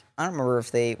extent. Like I don't remember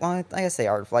if they. Well, I guess they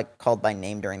are like called by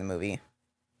name during the movie.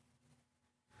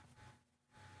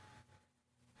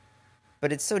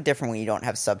 But it's so different when you don't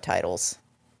have subtitles.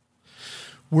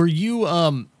 Were you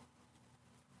how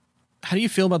do you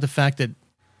feel about the fact that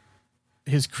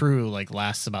his crew like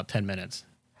lasts about 10 minutes?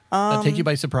 That take you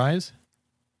by surprise?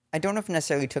 I don't know if it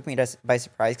necessarily took me by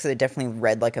surprise because it definitely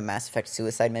read like a Mass Effect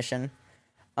suicide mission.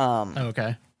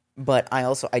 Okay. But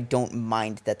I don't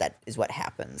mind that is what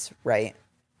happens, right?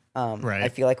 Right. I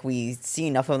feel like we see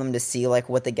enough of them to see like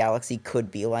what the galaxy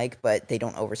could be like, but they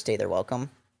don't overstay their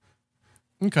welcome.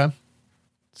 Okay.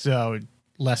 So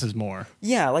less is more.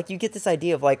 Yeah, like you get this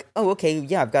idea of like, oh, okay,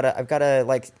 yeah, I've got a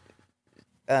like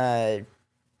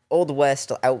Old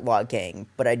West outlaw gang,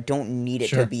 but I don't need it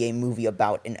to be a movie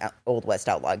about an Old West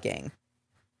outlaw gang.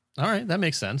 All right, that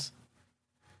makes sense.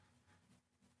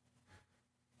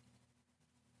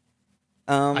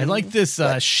 I like this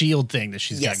shield thing that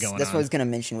she's got going on. That's what I was going to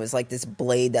mention was like this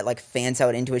blade that like fans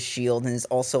out into a shield and is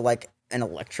also like an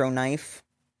electro knife.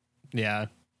 Yeah.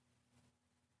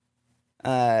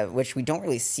 Which we don't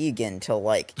really see again until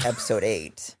like episode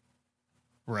 8.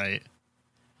 Right.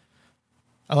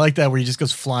 I like that where he just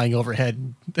goes flying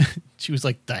overhead. She was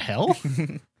like, the hell?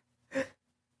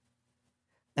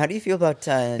 How do you feel about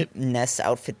Nest's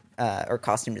outfit or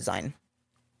costume design?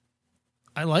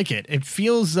 I like it. It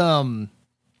feels a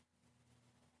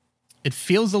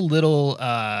little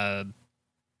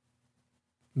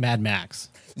Mad Max.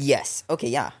 Yes. Okay,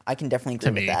 yeah. I can definitely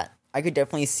agree with that. I could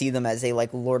definitely see them as a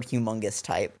like Lord Humongous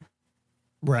type.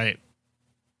 Right.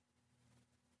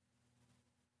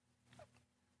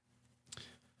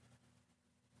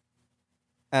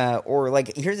 Or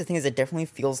like here's the thing is it definitely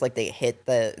feels like they hit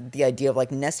the idea of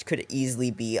like Nest could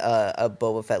easily be a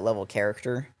Boba Fett level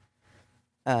character.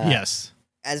 Yes.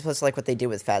 As opposed to like what they did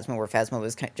with Phasma, where Phasma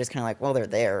was just kind of like, well, they're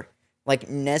there. Like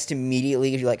Nest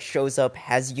immediately like shows up,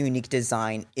 has unique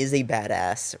design, is a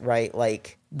badass, right?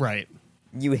 Like, right.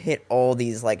 You hit all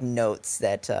these like notes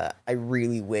that I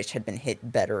really wish had been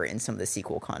hit better in some of the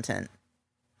sequel content.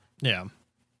 Yeah.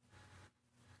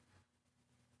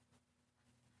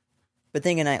 But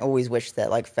then again, I always wish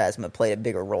that like Phasma played a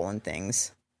bigger role in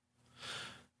things.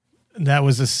 That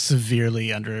was a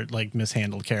severely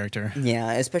mishandled character.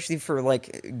 Yeah, especially for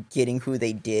like getting who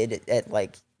they did at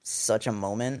like such a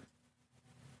moment.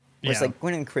 Whereas like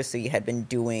Gwen and Chrissy had been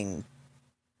doing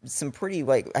some pretty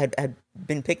like had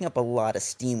been picking up a lot of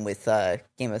steam with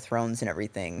Game of Thrones and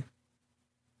everything.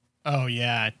 Oh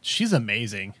yeah, she's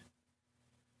amazing.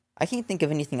 I can't think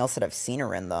of anything else that I've seen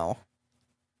her in though.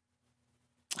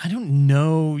 I don't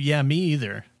know. Yeah, me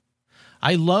either.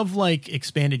 I love like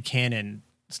expanded canon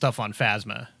stuff on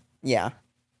Phasma. Yeah.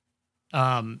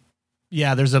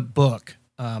 Yeah, there's a book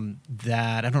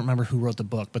that I don't remember who wrote the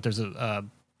book, but there's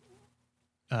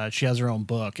she has her own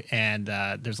book, and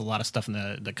there's a lot of stuff in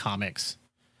the comics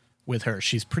with her.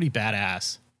 She's pretty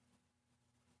badass.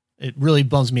 It really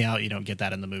bums me out you don't get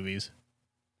that in the movies.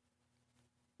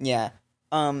 Yeah.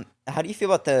 How do you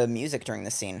feel about the music during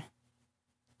the scene?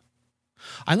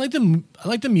 I like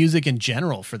the music in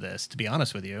general for this, to be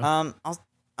honest with you.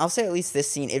 I'll say at least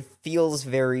this scene, it feels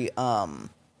very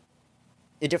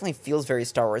it definitely feels very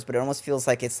Star Wars, but it almost feels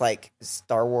like it's like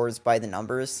Star Wars by the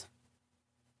numbers.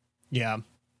 Yeah.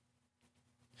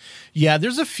 Yeah,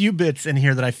 there's a few bits in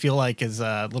here that I feel like is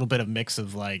a little bit of mix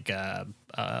of like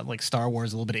Star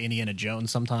Wars, a little bit of Indiana Jones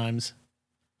sometimes.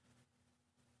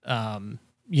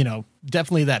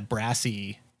 Definitely that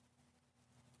brassy,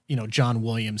 John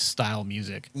Williams style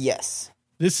music. Yes.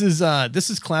 This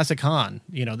is classic Han.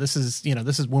 This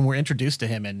is when we're introduced to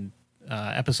him in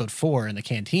episode 4 in the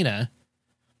cantina.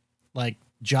 Like,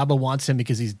 Jabba wants him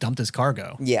because he's dumped his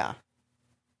cargo. Yeah.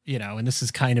 And this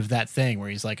is kind of that thing where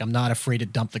he's like, I'm not afraid to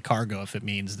dump the cargo if it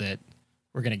means that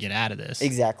we're going to get out of this.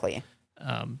 Exactly.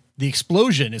 The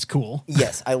explosion is cool.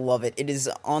 Yes, I love it. It is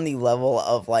on the level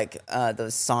of like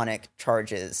those Sonic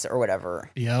charges or whatever.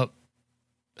 Yep.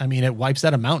 I mean, it wipes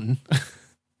out a mountain.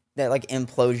 That like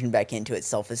implosion back into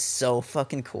itself is so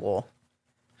fucking cool.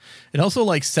 It also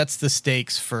like sets the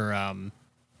stakes for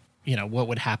what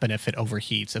would happen if it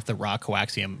overheats, if the raw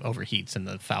coaxium overheats in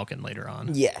the Falcon later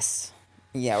on. Yes.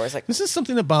 Yeah, where it's like, this is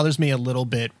something that bothers me a little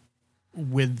bit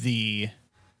with the...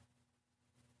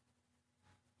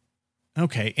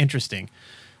 Okay, interesting.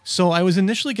 So I was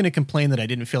initially going to complain that I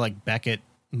didn't feel like Beckett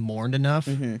mourned enough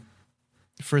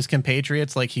for his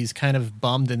compatriots. Like, he's kind of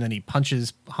bummed, and then he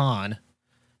punches Han,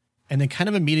 and then kind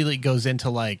of immediately goes into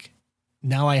like,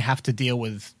 now I have to deal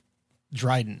with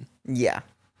Dryden. Yeah.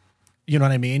 You know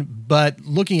what I mean? But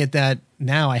looking at that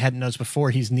now, I hadn't noticed before,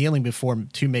 he's kneeling before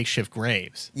 2 makeshift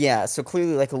graves. Yeah, so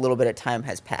clearly like a little bit of time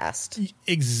has passed.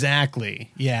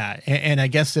 Exactly. Yeah. And I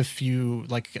guess if you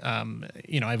like,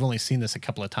 I've only seen this a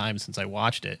couple of times since I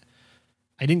watched it.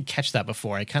 I didn't catch that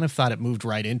before. I kind of thought it moved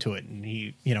right into it. And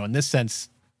he, in this sense,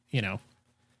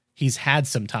 he's had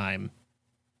some time,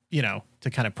 to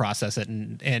kind of process it.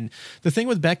 And the thing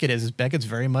with Beckett is Beckett's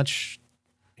very much...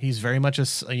 He's very much a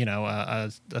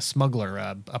smuggler,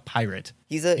 a pirate.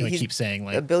 He keeps saying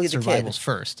like Billy the survival's Kid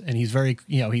first, and he's very,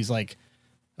 he's like,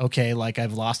 okay, like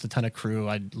I've lost a ton of crew,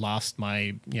 I lost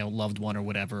my loved one or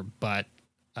whatever, but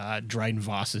Dryden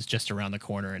Voss is just around the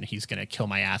corner, and he's gonna kill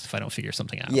my ass if I don't figure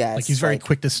something out. Yeah, like he's very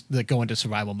quick to go into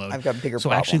survival mode. I've got bigger so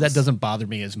problems. Actually, that doesn't bother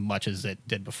me as much as it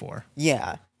did before.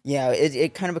 Yeah.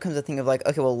 It kind of becomes a thing of like,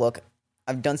 okay, well, look,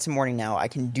 I've done some mourning now. I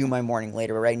can do my mourning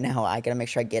later, but right now I gotta make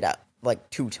sure I get up.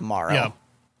 Like 2 tomorrow. Yeah.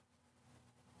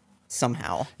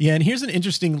 Somehow. Yeah, and here's an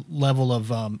interesting level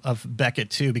of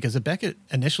Beckett too, because Beckett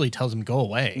initially tells him go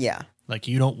away. Yeah. Like,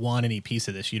 you don't want any piece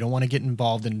of this. You don't want to get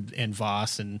involved in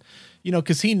Voss, and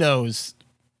because he knows,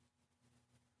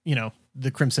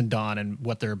 the Crimson Dawn and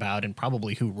what they're about, and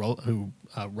probably who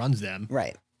runs them.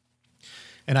 Right.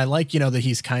 And I like that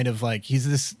he's kind of like he's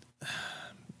this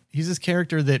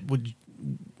character that would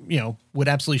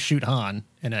absolutely shoot Han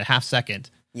in a half second.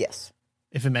 Yes.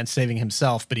 If it meant saving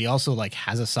himself, but he also like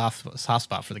has a soft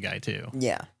spot for the guy too.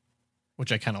 Yeah.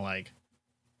 Which I kind of like.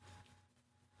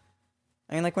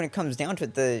 I mean, like when it comes down to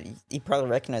it, he probably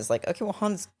recognized like, okay, well,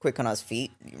 Han's quick on his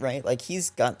feet, right? Like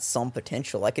he's got some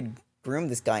potential. I could groom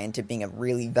this guy into being a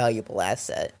really valuable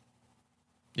asset.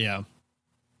 Yeah.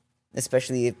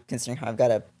 Especially considering how I've got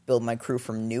to build my crew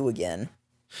from new again.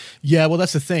 Yeah, well,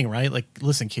 that's the thing, right? Like,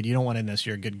 listen, kid, you don't want in this.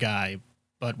 You're a good guy.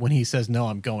 But when he says, no,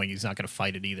 I'm going, he's not going to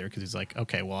fight it either, because he's like,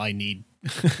 okay, well, I need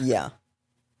yeah,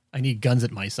 I need guns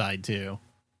at my side, too.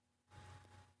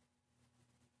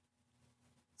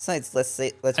 Besides, let's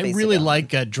face I really like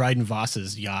Dryden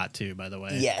Voss's yacht, too, by the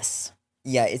way. Yes.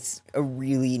 Yeah, it's a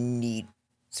really neat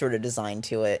sort of design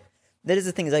to it. That is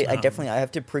the thing, is I definitely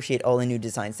have to appreciate all the new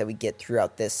designs that we get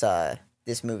throughout this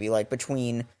this movie. Like,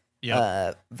 between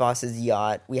Voss's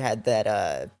yacht, we had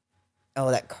that...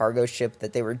 that cargo ship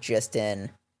that they were just in.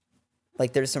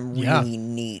 Like, there's some really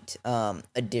neat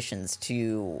additions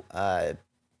to, I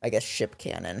guess, ship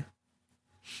canon.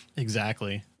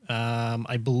 Exactly.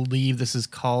 I believe this is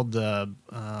called the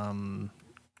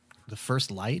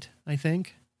First Light, I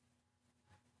think,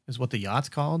 is what the yacht's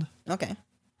called. Okay.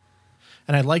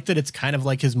 And I like that it's kind of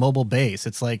like his mobile base.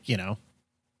 It's like,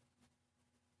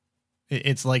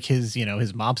 it's like his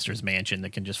mobster's mansion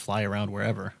that can just fly around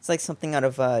wherever. It's like something out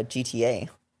of GTA.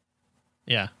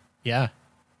 Yeah. Yeah.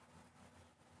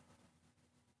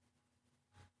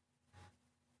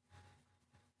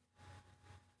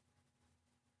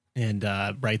 And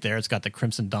right there, it's got the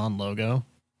Crimson Dawn logo.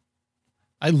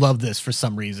 I love this for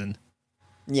some reason.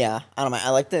 Yeah, I don't know.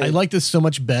 I like this so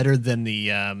much better than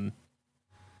the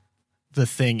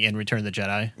thing in Return of the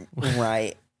Jedi.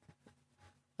 Right.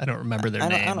 I don't remember their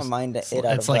names. I don't mind it.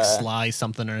 It's like Sly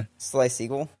something or Sly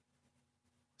Siegel,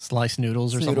 Sly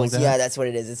Snoodles or something like that. Yeah, that's what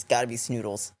it is. It's got to be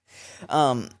Snoodles.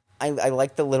 I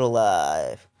like the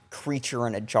little creature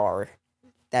in a jar.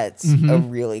 That's a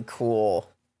really cool.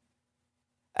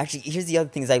 Actually, here's the other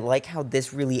thing: is I like how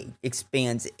this really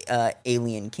expands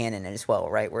alien canon as well,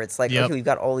 right? Where it's like, okay, we've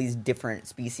got all these different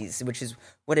species, which is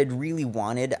what I'd really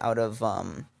wanted out of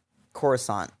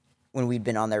Coruscant when we'd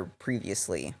been on there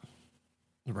previously.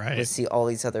 Right. To see all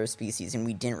these other species, and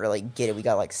we didn't really get it. We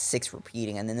got like 6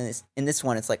 repeating, and then in this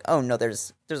one, it's like, oh no,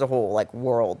 there's a whole like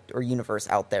world or universe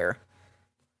out there.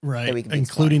 Right, we can be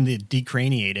including the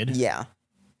decraniated, Yeah.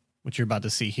 which you're about to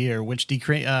see here, which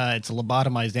it's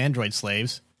lobotomized android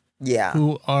slaves Yeah.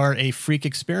 who are a freak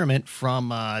experiment from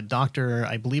Dr.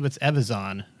 I believe it's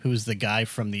Evazan, who's the guy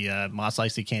from the Mos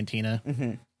Eisley Cantina.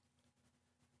 Mm-hmm.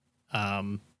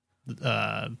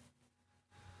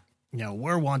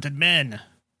 We're wanted men.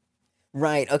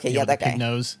 Right. Okay. You know, Yeah, that the pig guy.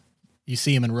 nose. You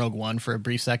see him in Rogue One for a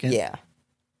brief second. Yeah.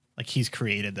 Like he's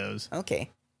created those. Okay.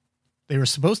 They were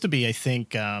supposed to be, I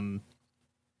think, they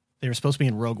were supposed to be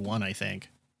in Rogue One, I think,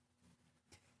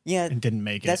 Yeah. and didn't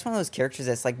make it. That's one of those characters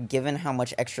that's like, given how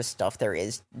much extra stuff there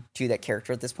is to that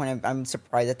character at this point, I'm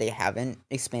surprised that they haven't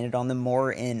expanded on them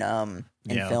more in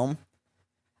film.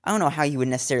 I don't know how you would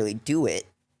necessarily do it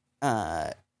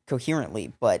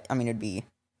coherently, but I mean,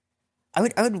 I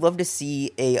would love to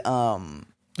see a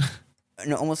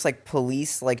an almost like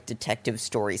police like detective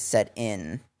story set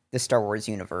in the Star Wars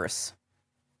universe.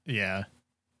 Yeah.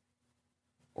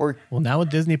 Or Well, now with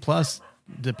Disney Plus,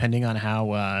 depending on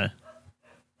how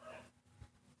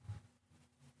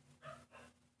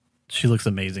she looks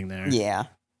amazing there. yeah.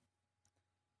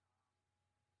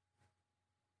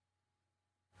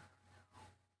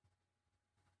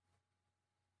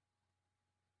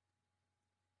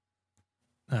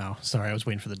 Oh, sorry, I was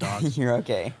waiting for the dog. You're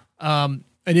okay.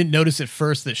 I didn't notice at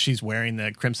first that she's wearing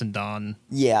the Crimson Dawn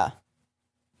Yeah.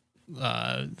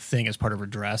 thing as part of her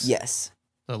dress. Yes.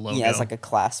 The logo. Yeah, it's like a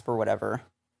clasp or whatever.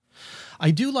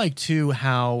 I do like too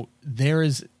how there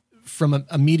is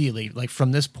immediately, like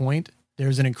from this point,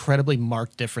 there's an incredibly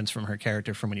marked difference from her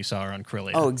character from when you saw her on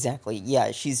Corellia. Oh, exactly.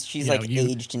 Yeah, she's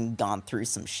aged and gone through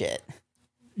some shit.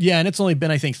 Yeah, and it's only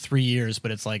been I think 3 years, but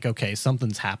it's like okay,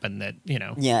 something's happened that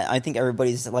Yeah, I think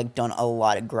everybody's like done a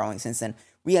lot of growing since then.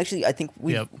 I think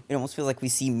it almost feels like we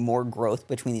see more growth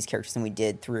between these characters than we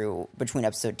did between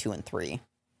episode 2 and 3.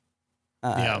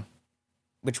 Yeah.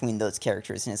 Between those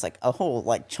characters, and it's like a whole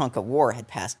like chunk of war had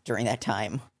passed during that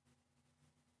time.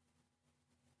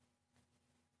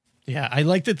 Yeah, I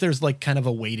like that there's like kind of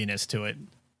a weightiness to it.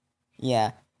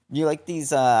 Yeah, you like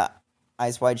these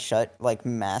eyes wide shut like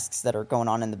masks that are going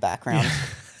on in the background.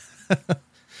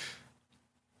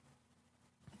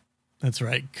 That's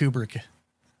right. Kubrick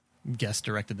guest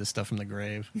directed this stuff from the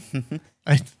grave.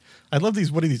 I love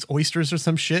these. What are these, oysters or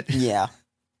some shit? Yeah.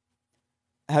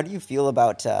 How do you feel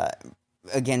about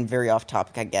again, very off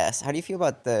topic, I guess. How do you feel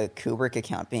about the Kubrick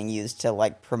account being used to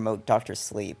like promote Dr.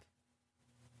 Sleep?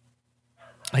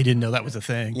 I didn't know that was a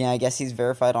thing. Yeah, I guess he's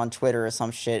verified on Twitter or some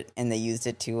shit, and they used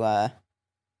it to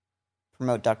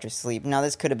promote Dr. Sleep. Now,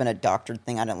 this could have been a doctored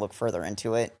thing. I didn't look further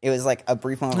into it. It was like a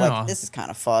brief moment, like, this is kind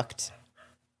of fucked.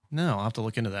 No, I'll have to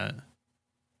look into that.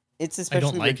 It's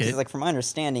especially like because, it. like, from my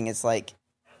understanding, it's like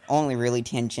only really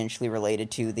tangentially related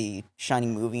to the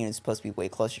Shining movie, and it's supposed to be way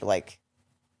closer to like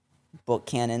book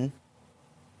canon.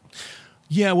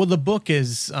 Yeah, well, the book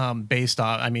is based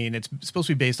off. I mean, it's supposed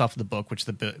to be based off of the book, which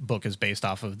the book is based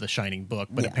off of the Shining book.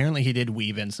 But apparently, he did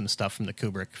weave in some stuff from the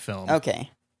Kubrick film. Okay.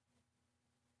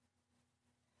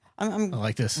 I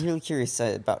like this. really curious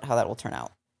about how that will turn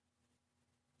out.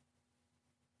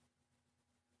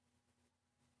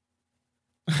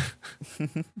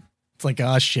 It's like,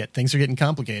 oh shit, things are getting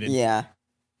complicated. Yeah.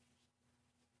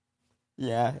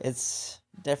 Yeah, it's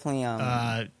definitely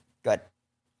good.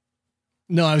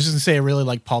 No, I was just gonna say I really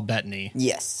like Paul Bettany.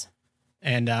 Yes.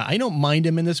 And I don't mind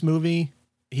him in this movie.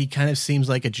 He kind of seems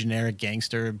like a generic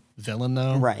gangster villain,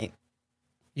 though. Right.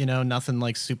 You know, nothing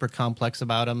like super complex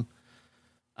about him.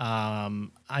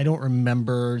 I don't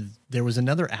remember. There was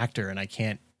another actor, and I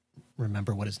can't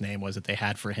remember what his name was that they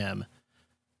had for him.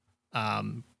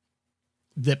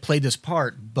 That played this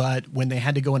part, but when they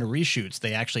had to go into reshoots,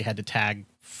 they actually had to tag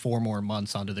 4 more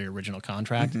months onto their original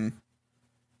contract. Mm-hmm.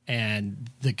 And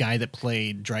the guy that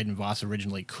played Dryden Voss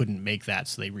originally couldn't make that,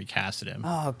 so they recasted him.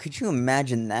 Oh, could you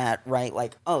imagine that, right?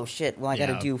 Like, oh shit, well, I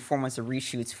gotta do 4 months of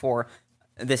reshoots for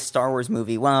this Star Wars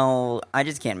movie. Well, I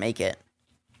just can't make it.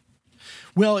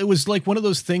 Well, it was like one of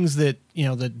those things that, you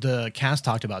know, the cast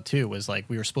talked about too, was like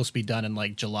we were supposed to be done in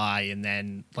like July, and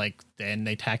then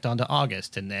they tacked on to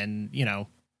August, and then, you know,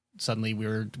 suddenly we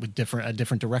were with a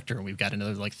different director, and we've got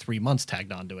another like 3 months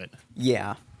tagged onto it.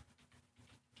 Yeah.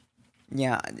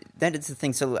 Yeah, that is the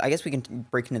thing. So I guess we can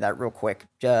break into that real quick.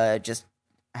 Just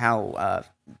how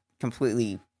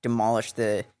completely demolished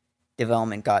the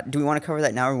development got. Do we want to cover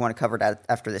that now, or we want to cover it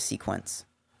after the sequence?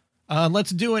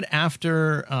 Let's do it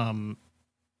after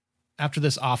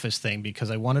this office thing, because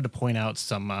I wanted to point out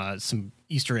some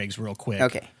Easter eggs real quick.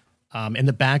 Okay. In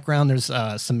the background, there's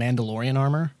some Mandalorian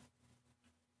armor,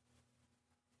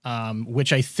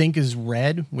 which I think is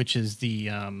red, which is the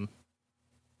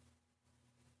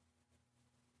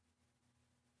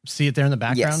See it there in the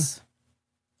background? Yes.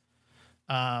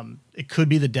 It could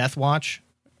be the Death Watch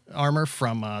armor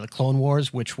from the Clone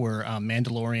Wars, which were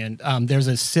Mandalorian. There's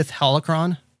a Sith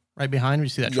holocron right behind. You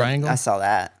see that triangle? I saw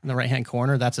that. In the right-hand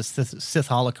corner. That's a Sith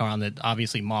holocron that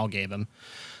obviously Maul gave him.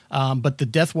 But the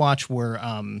Death Watch were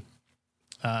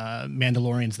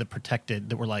Mandalorians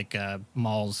that were like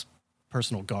Maul's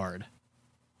personal guard.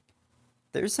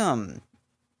 There's a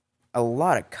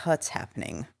lot of cuts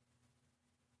happening.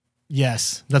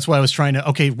 Yes, that's why I was trying to.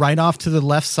 Okay, right off to the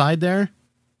left side there,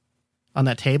 on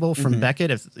that table from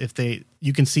Beckett.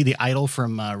 You can see the idol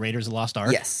from Raiders of the Lost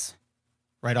Ark. Yes,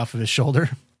 right off of his shoulder.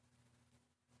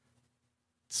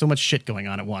 So much shit going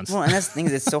on at once. Well, and that's the thing,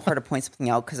 is it's so hard to point something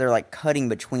out because they're like cutting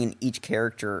between each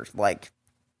character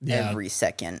every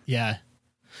second. Yeah.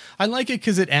 I like it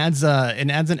because it adds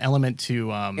an element to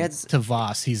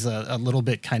Voss. He's a little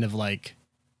bit kind of like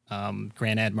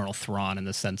Grand Admiral Thrawn in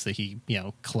the sense that he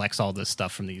collects all this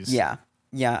stuff from these. Yeah.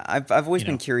 I've always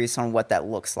been curious on what that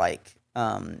looks like.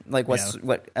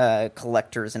 What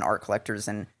collectors and art collectors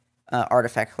and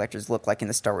artifact collectors look like in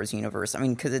the Star Wars universe. I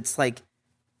mean, because it's like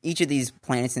each of these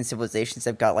planets and civilizations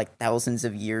have got like thousands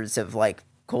of years of like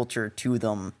culture to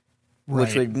them,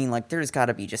 which would mean like there's got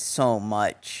to be just so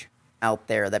much out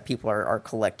there that people are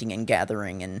collecting and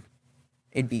gathering, and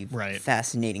it'd be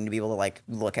fascinating to be able to like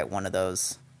look at one of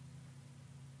those.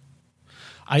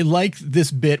 I like this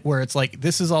bit where it's like,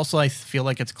 this is also, I feel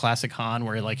like it's classic Han,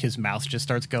 where like his mouth just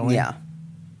starts going. Yeah.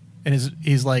 And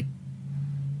he's like,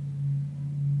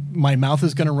 my mouth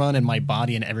is going to run and my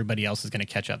body and everybody else is going to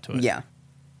catch up to it. Yeah.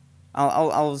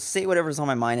 I'll say whatever's on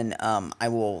my mind, and I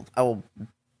will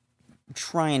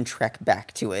try and trek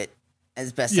back to it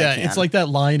as best I can. Yeah, it's like that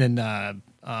line in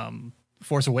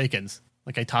Force Awakens.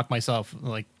 Like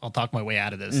I'll talk my way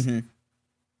out of this. Mm-hmm.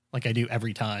 Like I do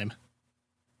every time.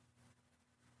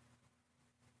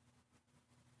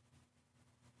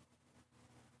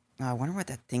 I wonder what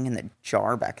that thing in the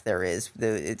jar back there is.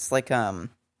 It's like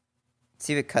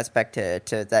see if it cuts back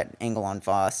to that angle on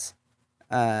Voss,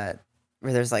 where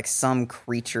there's like some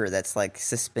creature that's like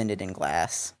suspended in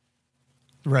glass.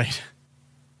 Right.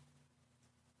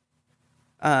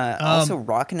 Also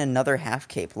rocking another half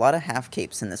cape. A lot of half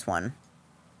capes in this one.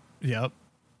 Yep.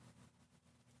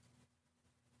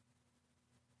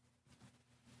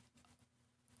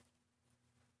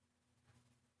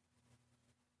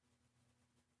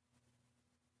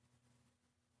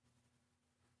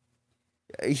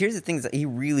 Here's the thing, is that he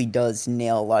really does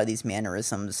nail a lot of these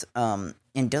mannerisms, and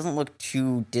doesn't look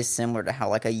too dissimilar to how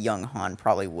like a young Han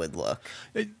probably would look.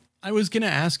 I was going to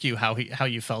ask you how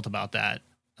you felt about that.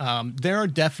 There are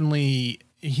definitely,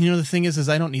 the thing is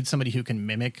I don't need somebody who can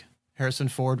mimic Harrison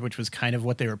Ford, which was kind of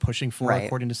what they were pushing for,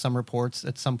 according to some reports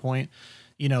at some point.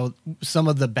 Some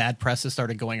of the bad press that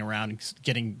started going around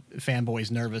getting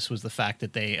fanboys nervous was the fact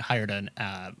that they hired an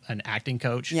acting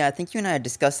coach. Yeah, I think you and I had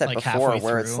discussed that before,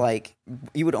 where it's like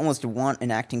you would almost want an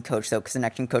acting coach, though, because an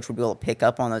acting coach would be able to pick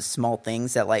up on those small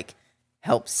things that like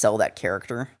help sell that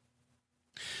character.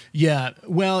 Yeah,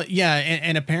 well, yeah,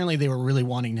 and apparently they were really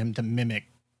wanting him to mimic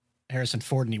Harrison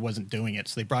Ford, and he wasn't doing it.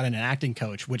 So they brought in an acting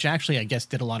coach, which actually I guess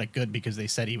did a lot of good, because they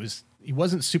said he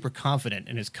wasn't super confident,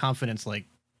 and his confidence like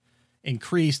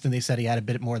increased, and they said he had a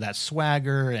bit more of that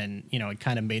swagger, and it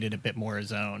kind of made it a bit more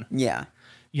his own. Yeah.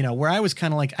 Where I was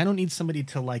kind of like, I don't need somebody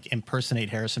to like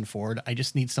impersonate Harrison Ford. I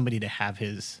just need somebody to have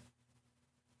his.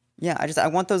 Yeah, I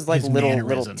want those like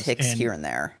little ticks here and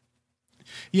there.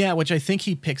 Yeah, which I think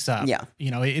he picks up. Yeah.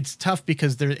 It's tough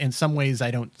because there, in some ways, I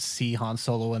don't see Han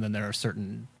Solo, and then there are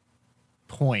certain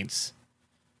points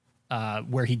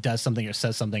where he does something or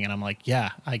says something, and I'm like,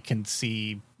 yeah, I can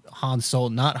see Han Solo,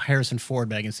 not Harrison Ford,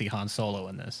 but I can see Han Solo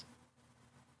in this.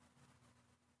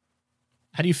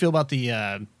 How do you feel about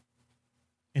the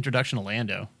introduction to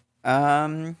Lando?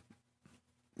 Do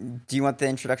you want the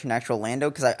introduction to actual Lando?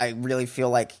 Because I really feel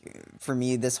like, for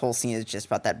me, this whole scene is just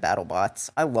about that battle bots.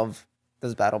 I love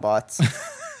those battle bots.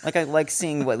 Like, I like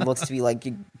seeing what looks to be like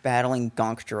battling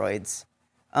gonk droids.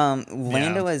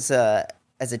 Lando as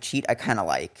a cheat, I kind of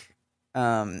like.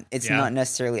 It's not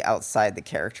necessarily outside the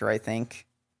character, I think.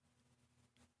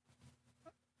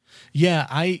 Yeah,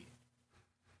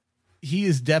 he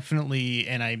is definitely,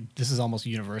 and this is almost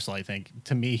universal, I think.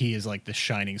 To me, he is like the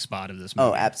shining spot of this movie.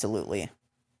 Oh, absolutely.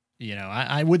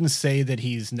 I wouldn't say that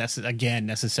he's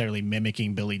necessarily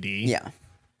mimicking Billy D. Yeah.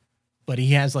 But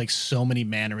he has like so many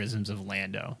mannerisms of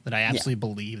Lando that I absolutely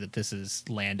believe that this is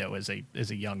Lando as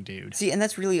a young dude. See, and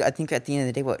that's really, I think, at the end of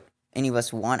the day, what any of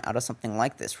us want out of something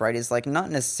like this, right? Is like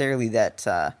not necessarily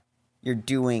that you're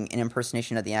doing an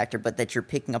impersonation of the actor, but that you're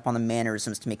picking up on the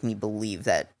mannerisms to make me believe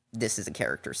that this is a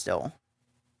character still.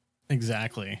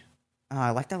 Exactly.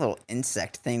 I like that little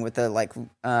insect thing with the like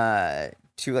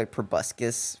two like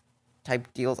proboscis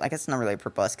type deals. I guess it's not really a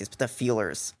proboscis, but the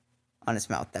feelers on his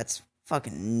mouth. That's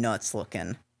fucking nuts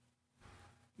looking.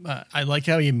 I like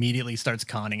how he immediately starts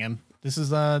conning him. This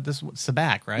is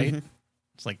Sabak, right? Mm-hmm.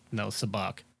 It's like, no,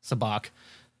 Sabak.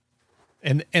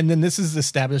 And then this is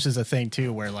established as a thing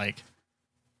too, where like,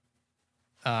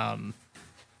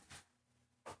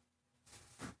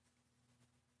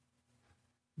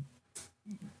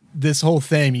 this whole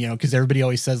thing, you know, because everybody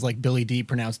always says like Billy D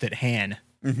pronounced it Han.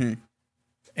 Mm-hmm.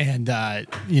 And,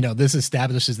 you know, this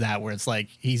establishes that where it's like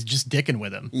he's just dicking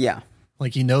with him. Yeah.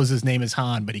 Like he knows his name is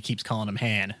Han, but he keeps calling him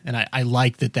Han. And I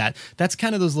like that's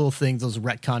kind of those little things, those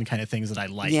retcon kind of things that I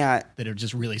like. Yeah. That are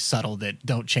just really subtle, that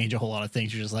don't change a whole lot of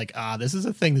things. You're just like, this is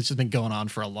a thing that's just been going on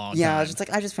for a long time. Yeah,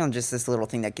 I just found just this little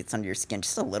thing that gets under your skin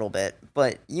just a little bit.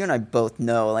 But you and I both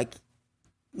know, like,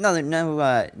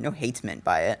 no hate's meant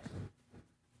by it.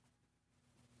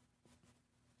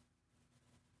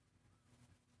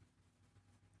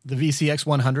 The VCX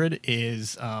 100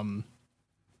 is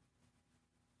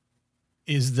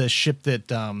the ship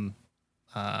that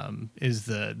is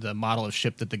the model of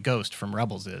ship that the Ghost from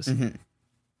Rebels is. Mm-hmm.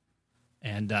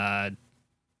 And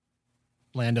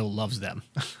Lando loves them.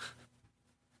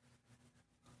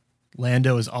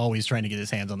 Lando is always trying to get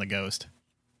his hands on the Ghost.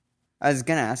 I was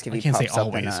gonna ask if he can't say pops up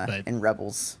always, but in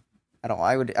Rebels at all.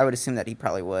 I would assume that he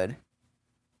probably would.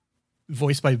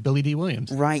 Voiced by Billy D.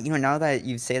 Williams. Right. You know, now that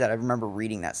you say that, I remember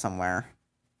reading that somewhere.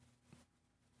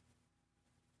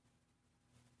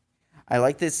 I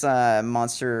like this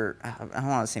monster. I don't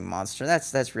want to say monster.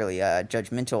 That's really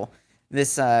judgmental.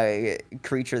 This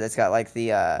creature that's got like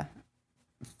the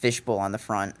fishbowl on the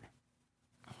front.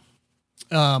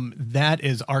 That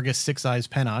is Argus Six Eyes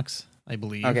Pennox, I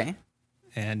believe. Okay.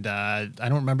 And I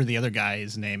don't remember the other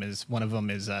guy's name. Is one of them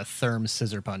is Therm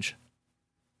Scissor Punch.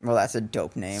 Well, that's a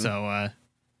dope name. So,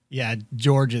 yeah,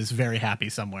 George is very happy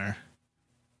somewhere.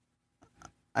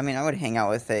 I mean, I would hang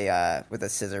out with a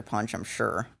scissor punch, I'm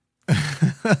sure.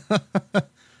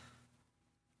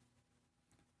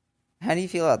 How do you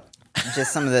feel about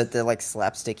just some of the like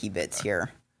slapsticky bits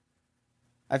here?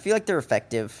 I feel like they're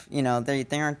effective. You know, they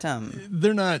aren't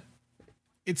They're not.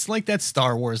 It's like that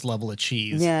Star Wars level of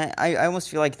cheese. Yeah, I almost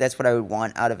feel like that's what I would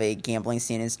want out of a gambling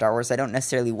scene in Star Wars. I don't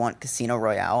necessarily want Casino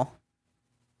Royale.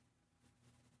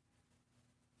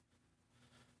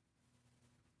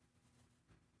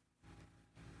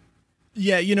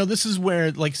 Yeah, you know, this is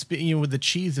where, like, you know, with the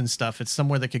cheese and stuff, it's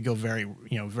somewhere that could go very,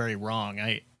 you know, very wrong.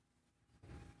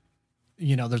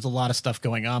 You know, there's a lot of stuff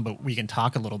going on, but we can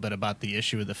talk a little bit about the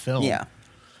issue of the film. Yeah.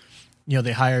 You know,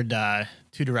 they hired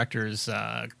two directors,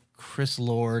 Chris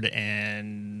Lord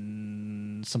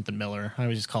and something Miller. I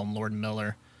always just call him Lord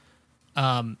Miller,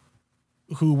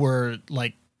 who were,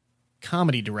 like,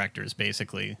 comedy directors,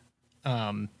 basically.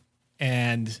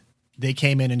 And they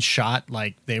came in and shot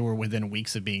like they were within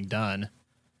weeks of being done.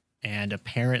 And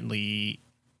apparently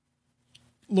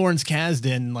Lawrence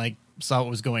Kasdan like saw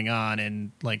what was going on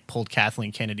and like pulled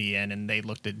Kathleen Kennedy in, and they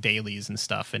looked at dailies and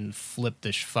stuff and flipped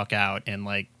this fuck out and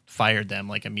like fired them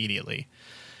like immediately.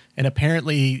 And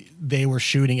apparently they were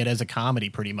shooting it as a comedy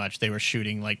pretty much. They were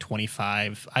shooting like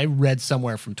 25. I read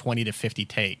somewhere from 20 to 50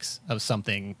 takes of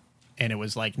something, and it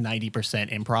was like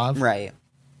 90% improv. Right.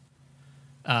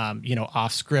 You know,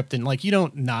 off script, and like you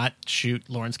don't not shoot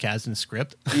Lawrence Kasdan's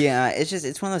script. Yeah,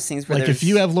 it's one of those things where like if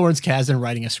you have Lawrence Kasdan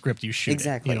writing a script, you shoot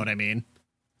exactly. it. You know what I mean?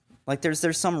 Like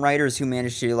there's some writers who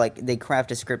manage to like they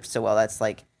craft a script so well that's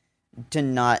like to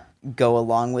not go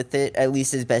along with it at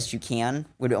least as best you can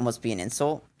would almost be an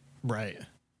insult. Right.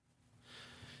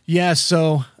 Yeah.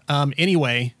 So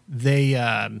anyway, they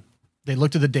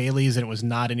looked at the dailies and it was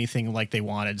not anything like they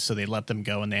wanted, so they let them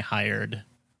go and they hired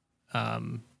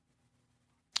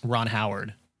Ron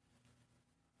Howard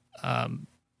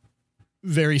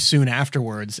very soon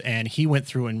afterwards, and he went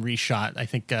through and reshot. I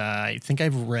think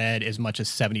I've read as much as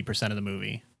 70% of the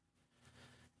movie,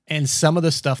 and some of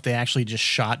the stuff they actually just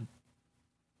shot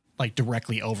like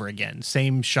directly over again,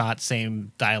 same shot,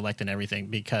 same dialect and everything,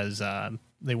 because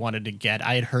they wanted to get.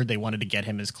 I had heard they wanted to get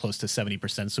him as close to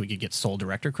 70% so he could get sole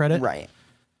director credit, right?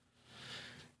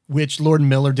 Which Lord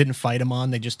Miller didn't fight him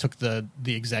on. They just took the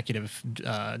executive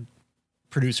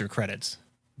producer credits,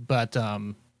 but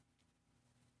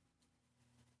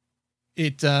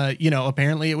it you know,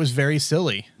 apparently it was very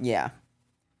silly. Yeah.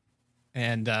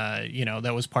 And you know,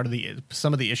 that was part of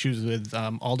some of the issues with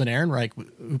Alden Ehrenreich,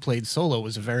 who played Solo,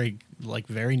 was a very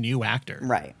new actor,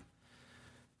 right?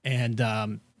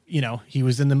 And you know, he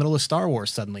was in the middle of Star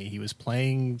Wars suddenly. He was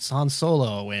playing Han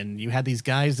Solo, and you had these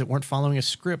guys that weren't following a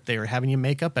script. They were having you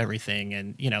make up everything,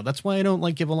 and you know, that's why I don't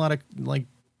like give a lot of like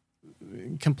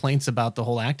complaints about the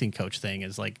whole acting coach thing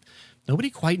is like nobody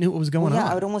quite knew what was going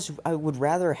Yeah, on. I would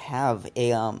rather have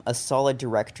a solid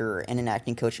director and an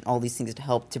acting coach and all these things to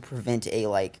help to prevent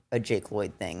a Jake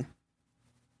Lloyd thing,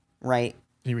 right?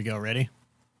 Here we go. Ready?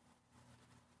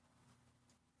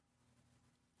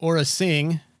 Aura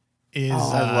Singh is I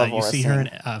love you Aura see her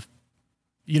Singh. in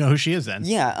you know who she is then?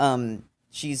 Yeah,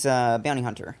 she's a bounty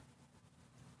hunter.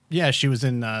 Yeah, she was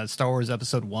in Star Wars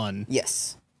Episode 1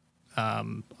 Yes.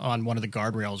 on one of the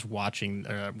guardrails watching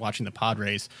the pod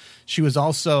race. She was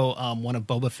also one of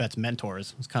Boba Fett's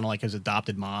mentors. It's kind of like his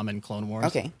adopted mom in Clone Wars.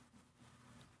 Okay.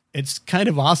 It's kind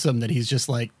of awesome that he's just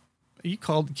like, you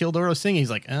killed Aura Singh. He's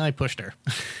like, I pushed her.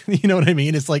 You know what I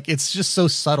mean? It's like, it's just so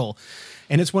subtle.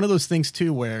 And it's one of those things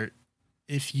too, where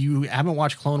if you haven't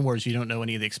watched Clone Wars, you don't know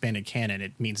any of the expanded canon.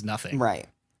 It means nothing. Right.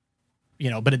 You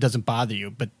know, but it doesn't bother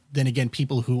you. But then again,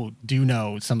 people who do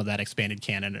know some of that expanded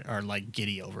canon are like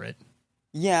giddy over it.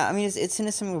 Yeah, I mean, it's in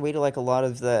a similar way to like a lot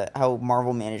of how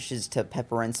Marvel manages to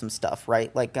pepper in some stuff,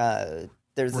 right? Like, there's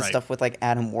the Right. stuff with like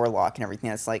Adam Warlock and everything.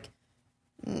 That's like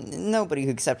nobody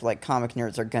who except like comic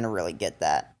nerds are gonna really get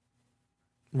that.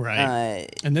 Right.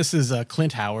 And this is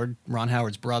Clint Howard, Ron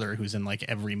Howard's brother, who's in like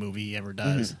every movie he ever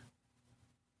does. Mm-hmm.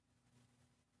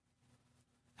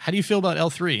 How do you feel about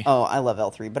L3? Oh, I love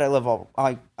L3, but I love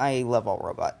all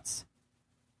robots.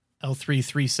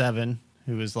 L337,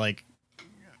 who is like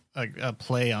a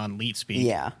play on Leet Speak.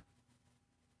 Yeah.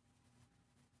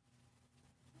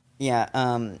 Yeah,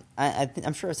 I'm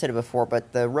sure I've said it before,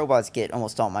 but the robots get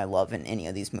almost all my love in any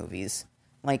of these movies.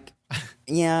 Like,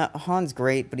 yeah, Han's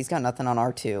great, but he's got nothing on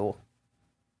R2.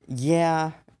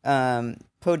 Yeah, Poe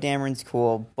Dameron's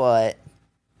cool, but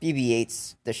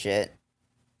BB-8's the shit.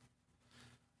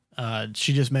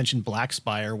 She just mentioned Black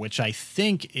Spire, which I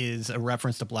think is a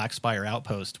reference to Black Spire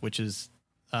Outpost, which is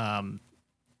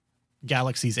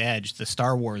Galaxy's Edge, the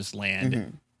Star Wars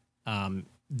land. Mm-hmm.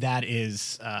 That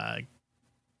is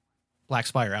Black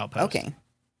Spire Outpost. Okay.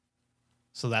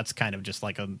 So that's kind of just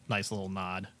like a nice little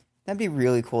nod. That'd be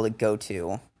really cool to go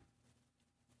to.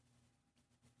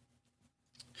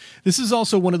 This is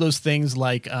also one of those things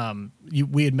like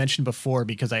we had mentioned before,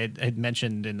 because I had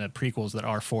mentioned in the prequels that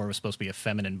R4 was supposed to be a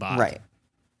feminine bot. Right.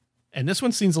 And this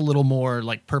one seems a little more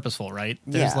like purposeful, right?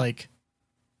 There's like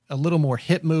a little more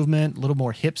hip movement, a little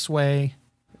more hip sway.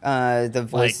 The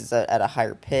voice is at a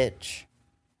higher pitch.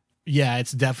 Yeah,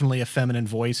 it's definitely a feminine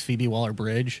voice, Phoebe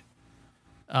Waller-Bridge.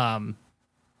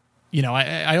 You know,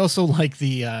 I also like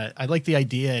the I like the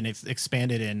idea, and it's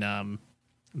expanded in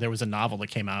there was a novel that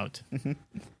came out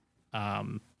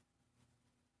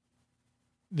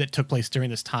that took place during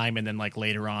this time, and then like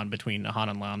later on between Han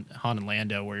and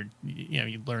Lando, where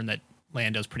you learn that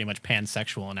Lando's pretty much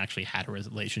pansexual and actually had a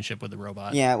relationship with the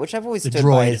robot. Yeah, which I've always The stood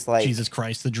droid, by as like Jesus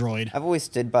Christ, the droid. I've always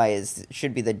stood by as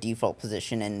should be the default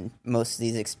position in most of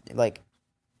these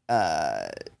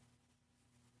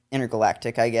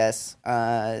intergalactic, I guess,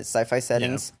 sci-fi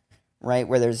settings, right?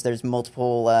 Where there's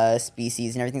multiple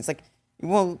species and everything. It's like,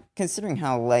 well, considering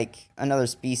how like another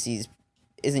species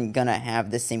isn't gonna have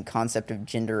the same concept of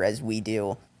gender as we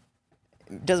do,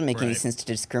 it doesn't make any sense to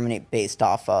discriminate based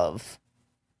off of.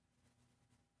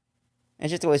 It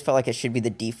just always felt like it should be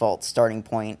the default starting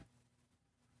point,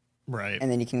 right? And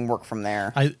then you can work from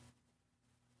there.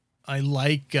 I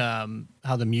like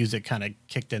how the music kind of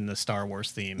kicked in the Star Wars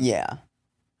theme. Yeah.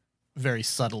 Very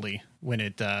subtly when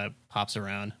it pops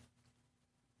around.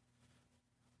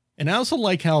 And I also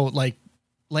like how like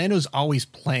Lando's always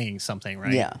playing something,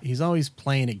 right? Yeah. He's always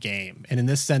playing a game. And in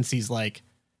this sense, he's like,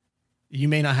 you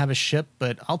may not have a ship,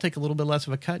 but I'll take a little bit less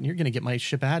of a cut and you're going to get my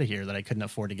ship out of here that I couldn't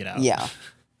afford to get out. Yeah.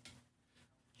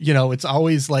 It's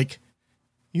always like,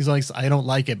 he's like, I don't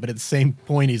like it. But at the same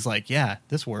point, he's like, yeah,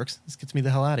 this works. This gets me the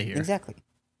hell out of here. Exactly.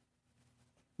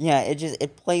 Yeah,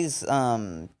 it plays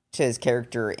to his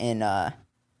character in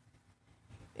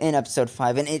episode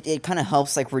 5, and it kind of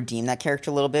helps like redeem that character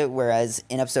a little bit, whereas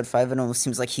in episode 5 it almost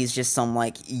seems like he's just some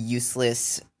like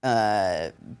useless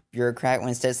bureaucrat, when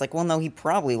instead it's like, well, no, he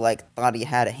probably like thought he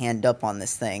had a hand up on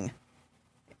this thing.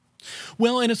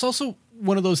 Well, and it's also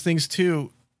one of those things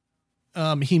too.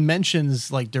 He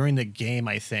mentions like during the game,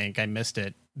 I think I missed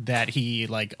it, that he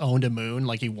like owned a moon,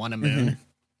 like he won a moon,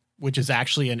 which is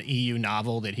actually an EU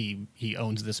novel that he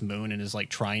owns this moon and is like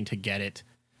trying to get it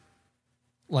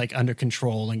like under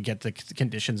control and get the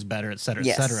conditions better, et cetera,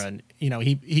 et cetera. And,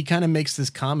 he kind of makes this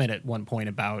comment at one point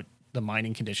about the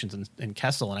mining conditions in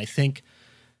Kessel. And I think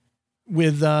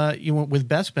with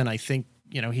Bespin, I think,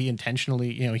 he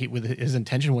intentionally, his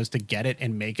intention was to get it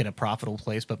and make it a profitable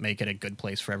place, but make it a good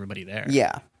place for everybody there.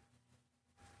 Yeah.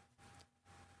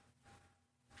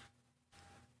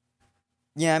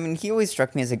 Yeah, I mean, he always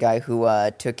struck me as a guy who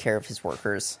took care of his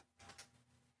workers,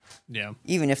 Yeah.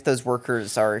 even if those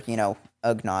workers are,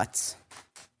 Ugnaughts.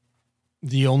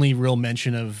 The only real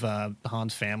mention of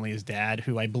Han's family is dad,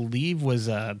 who I believe was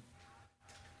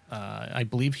I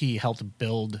believe he helped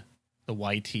build the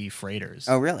YT freighters.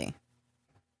 Oh, really?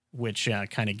 Which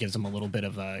kind of gives him a little bit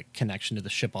of a connection to the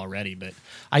ship already. But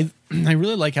I I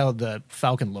really like how the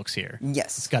Falcon looks here.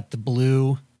 Yes. It's got the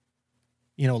blue,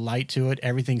 light to it.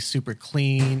 Everything's super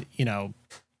clean.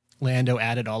 Lando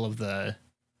added all of the,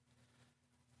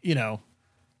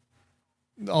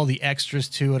 all the extras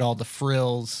to it, all the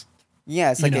frills.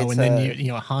 Yeah, it's like it's and then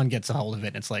Han gets a hold of it,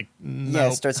 and it's like, nope. Yeah,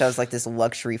 it starts out as like this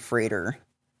luxury freighter.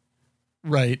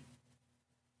 Right.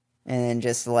 And then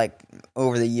just like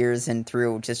over the years and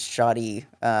through just shoddy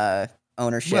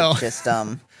ownership,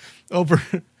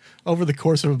 over the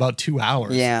course of about 2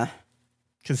 hours. Yeah.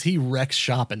 Because he wrecks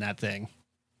shop in that thing.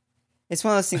 It's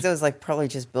one of those things that was like probably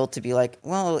just built to be like,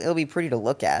 well, it'll be pretty to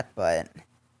look at, but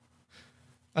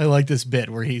I like this bit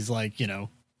where he's like,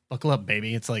 buckle up,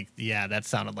 baby. It's like, yeah, that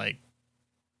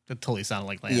totally sounded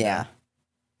like Lando. Yeah.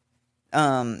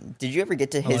 Did you ever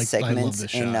get to his segments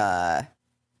in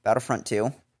Battlefront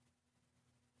 2?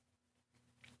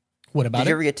 What about it? Did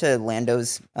you ever get to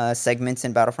Lando's segments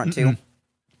in Battlefront 2?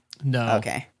 No.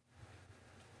 Okay.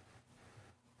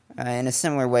 In a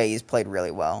similar way, he's played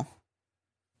really well.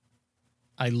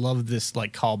 I love this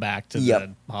like callback to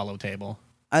the holo table.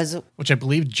 Which I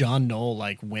believe John Knoll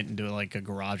like went into like a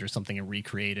garage or something and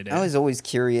recreated it. I was always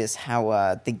curious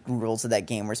how the rules of that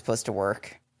game were supposed to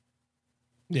work.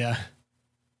 Yeah.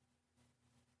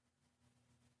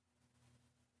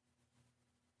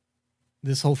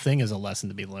 This whole thing is a lesson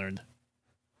to be learned.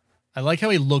 I like how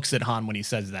he looks at Han when he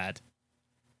says that.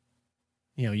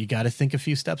 You got to think a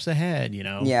few steps ahead,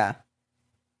 Yeah.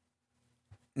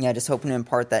 Yeah, just hoping to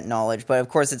impart that knowledge. But of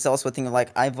course, it's also a thing of like,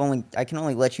 I can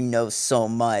only let you know so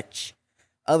much.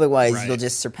 Otherwise, you'll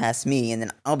just surpass me, and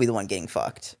then I'll be the one getting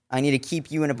fucked. I need to keep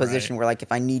you in a position where, like,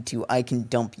 if I need to, I can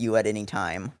dump you at any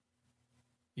time.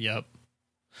 Yep.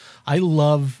 I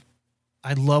love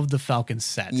the Falcon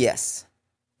set. Yes.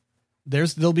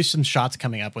 There'll be some shots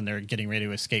coming up when they're getting ready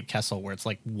to escape Kessel where it's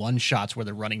like one shots where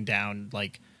they're running down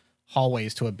like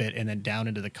hallways to a bit and then down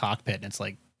into the cockpit, and it's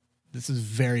like, this is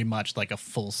very much like a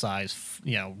full size,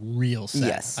 real set.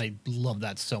 Yes. I love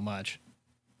that so much.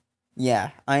 Yeah,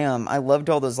 I loved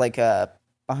all those like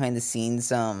behind the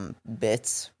scenes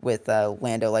bits with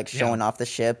Lando like showing off the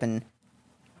ship and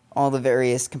all the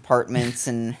various compartments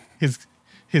and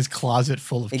his closet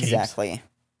full of capes. Exactly.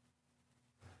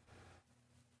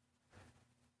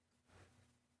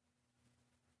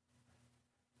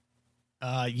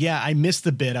 I missed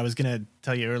the bit. I was gonna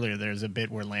tell you earlier. There's a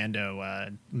bit where Lando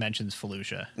mentions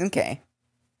Felucia. Okay.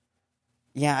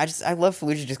 Yeah, I love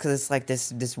Felucia just because it's like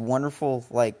this wonderful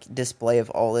like display of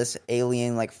all this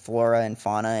alien like flora and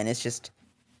fauna, and it's just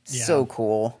so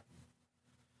cool.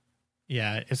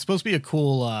 Yeah, it's supposed to be a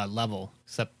cool level,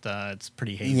 except it's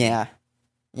pretty hazy. Yeah,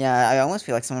 I almost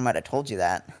feel like someone might have told you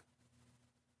that.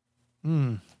 I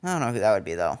don't know who that would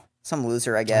be though. Some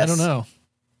loser, I guess. I don't know.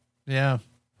 Yeah.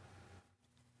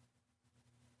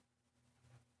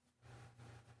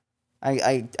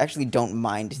 I actually don't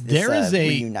mind this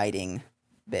reuniting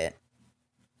bit.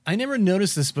 I never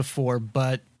noticed this before,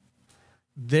 but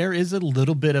there is a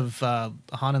little bit of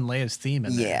Han and Leia's theme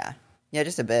in there. Yeah,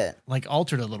 just a bit. Like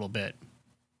altered a little bit.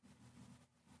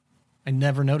 I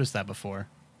never noticed that before.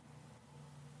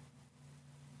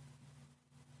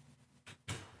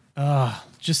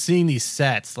 Just seeing these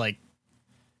sets, like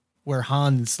where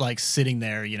Han's like sitting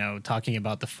there, talking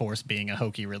about the Force being a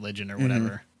hokey religion or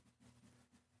whatever.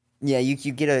 Yeah, you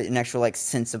get an actual like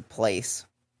sense of place.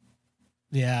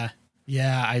 Yeah.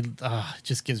 It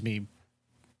just gives me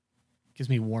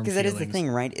warm feelings. Because that is the thing,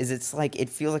 right? Is it's like it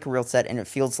feels like a real set, and it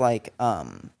feels like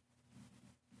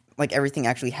everything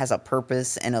actually has a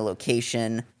purpose and a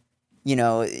location.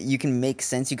 You can make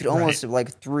sense. You could almost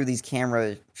like through these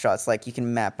camera shots, like you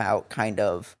can map out kind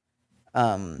of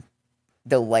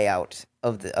the layout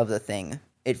of the thing.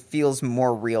 It feels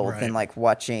more real than like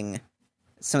watching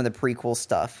some of the prequel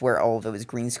stuff where all of it was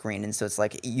green screen, and so it's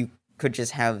like you could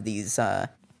just have these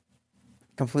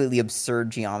completely absurd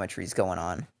geometries going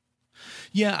on.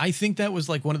 Yeah, I think that was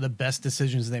like one of the best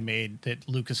decisions they made that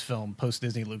Lucasfilm,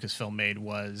 post-Disney Lucasfilm made,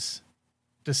 was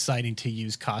deciding to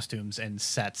use costumes and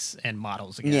sets and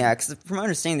models again. Yeah, because from my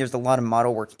understanding, there's a lot of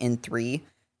model work in 3,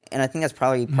 and I think that's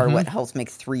probably part of what helps make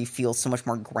 3 feel so much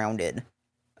more grounded.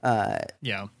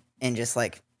 Yeah. And just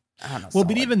like, I don't know. Well,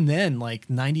 but even then, like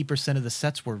 90% of the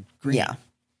sets were green. Yeah.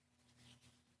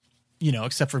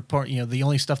 except for the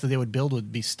only stuff that they would build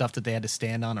would be stuff that they had to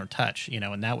stand on or touch,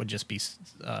 and that would just be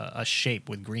a shape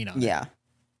with green on it. Yeah.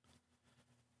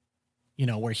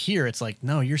 Where here it's like,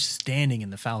 no, you're standing in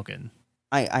the Falcon.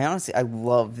 I honestly, I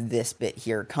love this bit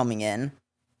here coming in.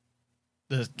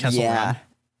 The Kessel Run,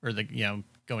 or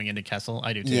going into Kessel.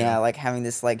 I do too. Yeah, like having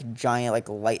this like giant like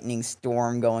lightning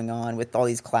storm going on with all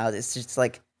these clouds. It's just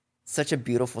like such a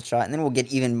beautiful shot. And then we'll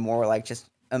get even more like just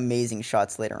amazing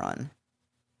shots later on.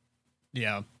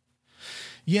 Yeah.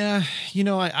 Yeah,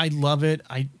 I love it.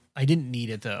 I didn't need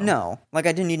it though. No, like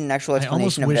I didn't need an actual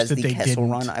explanation of it as the Kessel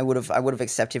Run. I would have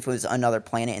accepted if it was another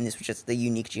planet and this was just the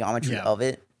unique geometry of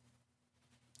it.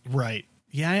 Right.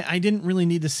 Yeah, I didn't really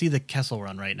need to see the Kessel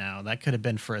Run right now. That could have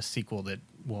been for a sequel that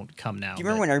won't come now. Do you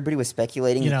remember when everybody was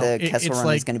speculating that the Kessel Run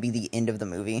was going to be the end of the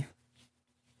movie?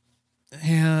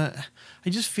 Yeah, I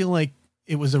just feel like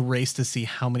it was a race to see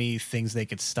how many things they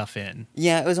could stuff in.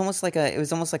 Yeah, it was almost like a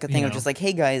thing of just like,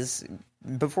 hey guys,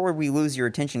 before we lose your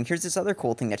attention, here's this other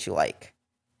cool thing that you like.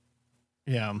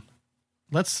 Yeah,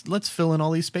 let's fill in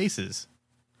all these spaces.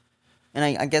 And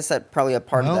I guess that probably a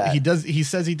part of that. He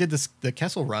says he did the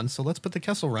Kessel Run, so let's put the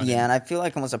Kessel Run. Yeah, in. And I feel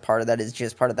like almost a part of that is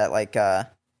just part of that like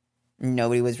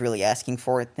nobody was really asking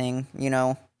for it thing,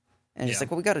 and just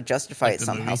like, well, we got to justify it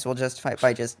somehow, movie. So we'll justify it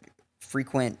by just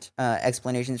frequent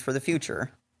explanations for the future.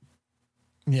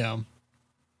 Yeah.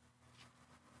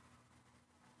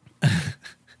 I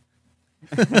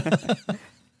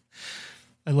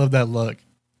love that look.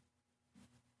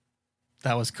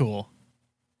 That was cool.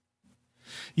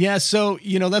 Yeah, so,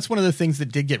 that's one of the things that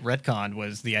did get retconned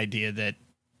was the idea that,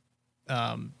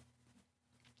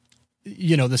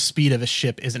 the speed of a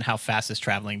ship isn't how fast it's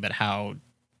traveling, but how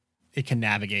it can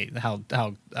navigate, how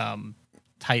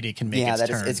tight it can make its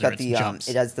turns. It's got the jumps.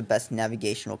 It has the best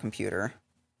navigational computer.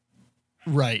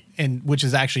 Right, and which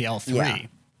is actually L3. Yeah.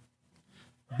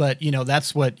 But,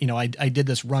 that's what, I did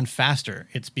this run faster.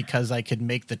 It's because I could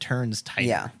make the turns tighter.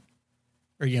 Yeah.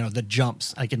 Or, the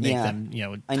jumps, I could make them,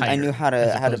 tighter. I knew how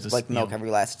to like milk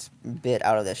every last bit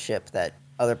out of this ship that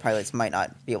other pilots might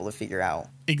not be able to figure out.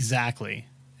 Exactly.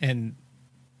 And,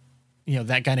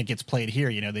 that kind of gets played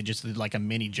here. They just did like a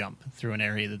mini jump through an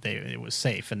area that it was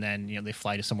safe. And then, they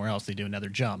fly to somewhere else. They do another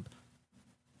jump.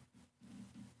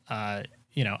 I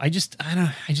just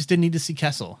didn't need to see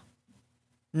Kessel.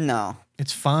 No.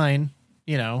 It's fine,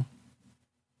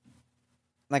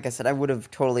 Like I said, I would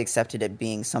have totally accepted it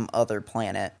being some other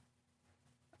planet.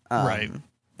 Right.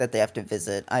 That they have to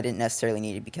visit. I didn't necessarily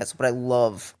need to be Kessel, but I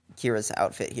love Kira's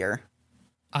outfit here.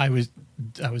 I was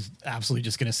absolutely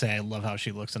just going to say I love how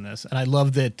she looks in this. And I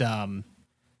love that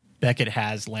Beckett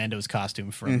has Lando's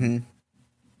costume from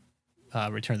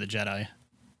Return of the Jedi.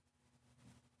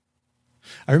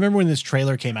 I remember when this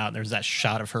trailer came out and there was that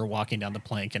shot of her walking down the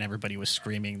plank and everybody was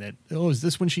screaming that, oh, is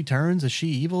this when she turns? Is she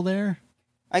evil there?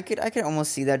 I could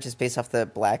almost see that just based off the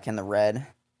black and the red.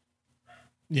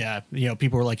 Yeah,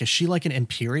 people were like, is she like an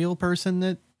Imperial person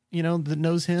that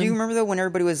knows him? Do you remember though when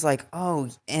everybody was like, oh,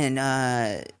 and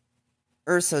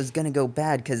Ursa's gonna go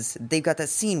bad because they've got that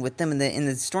scene with them in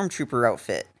the stormtrooper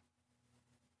outfit?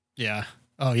 Yeah.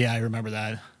 Oh yeah, I remember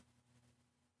that.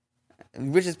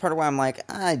 Which is part of why I'm like,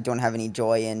 I don't have any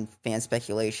joy in fan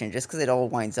speculation, just because it all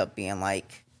winds up being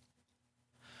like,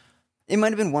 it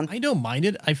might have been one. I don't mind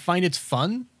it. I find it's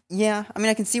fun. Yeah, I mean,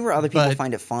 I can see where other people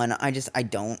find it fun. I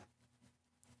don't.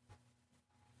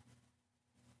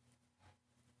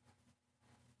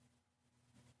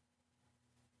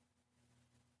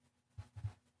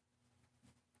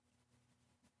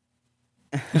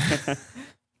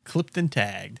 Clipped and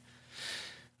tagged.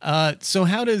 So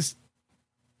how does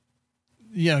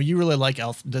you really like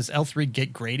does L3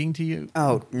 get grading to you?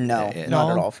 Oh no,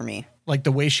 not at all for me. Like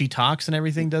the way she talks and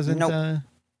everything doesn't. Nope.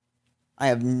 I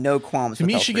have no qualms. To with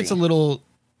me, L3. she gets a little.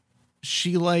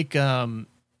 She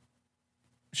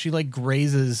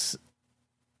grazes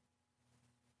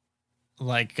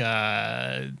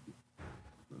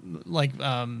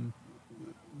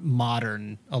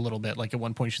modern a little bit. Like at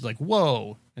one point she's like,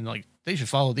 whoa, and like they should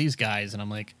follow these guys, and I'm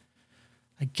like,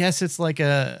 I guess it's like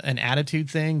an attitude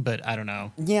thing, but I don't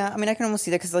know. Yeah, I mean, I can almost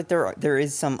see that because like there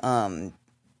is some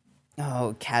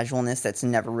casualness that's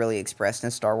never really expressed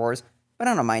in Star Wars, but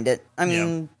I don't mind it. I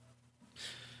mean,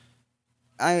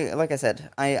 like I said,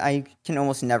 I can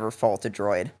almost never fault a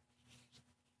droid.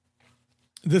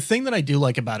 The thing that I do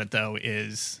like about it though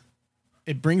is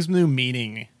it brings new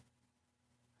meaning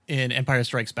in Empire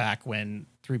Strikes Back when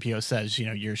 3PO says,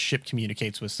 your ship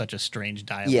communicates with such a strange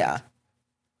dialect. Yeah.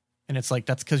 And it's like,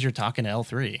 that's because you're talking to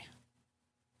L3.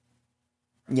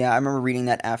 Yeah, I remember reading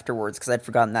that afterwards because I'd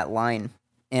forgotten that line.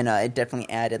 And it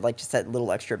definitely added, like, just that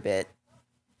little extra bit.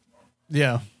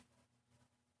 Yeah.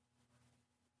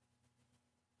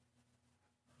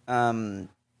 I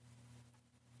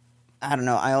don't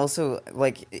know. I also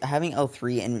like having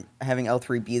L3 and having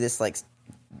L3 be this like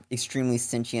extremely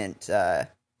sentient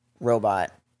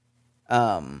robot.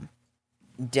 The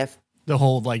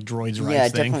whole like droids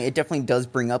rights thing. Definitely. It definitely does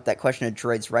bring up that question of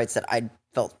droids' rights that I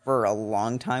felt for a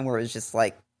long time, where it was just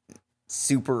like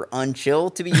super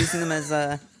unchill to be using them as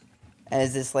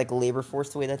this like labor force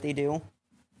the way that they do.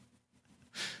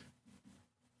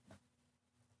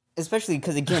 Especially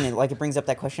because again, it brings up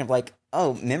that question of like,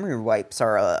 oh, memory wipes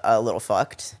are a little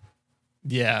fucked.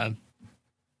 Yeah,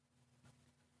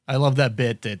 I love that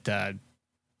bit that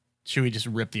Chewie just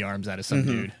ripped the arms out of some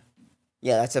dude.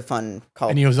 Yeah, that's a fun call.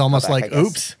 And he was almost callback, like,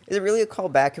 "Oops." Is it really a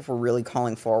callback if we're really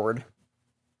calling forward?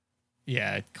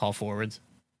 Yeah, call forwards.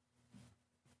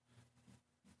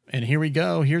 And here we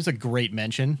go. Here's a great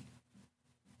mention.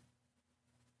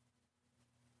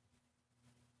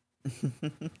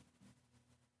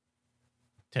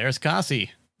 Teräs Käsi.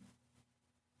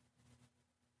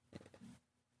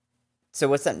 So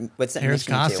what's that? Teräs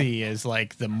Käsi is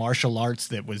like the martial arts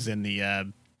that was in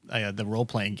the role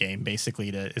playing game. Basically,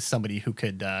 is somebody who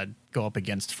could go up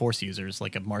against Force users,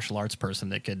 like a martial arts person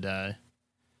that could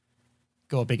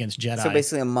go up against Jedi. So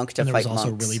basically, a monk to fight monks. There was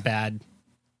also a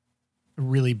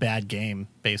really bad game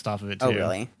based off of it too. Oh,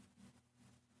 really?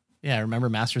 Yeah, remember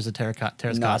Masters of Teräs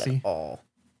Käsi? Not at all.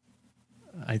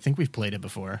 I think we've played it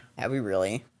before. Have we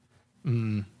really?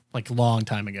 Like a long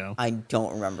time ago. I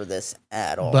don't remember this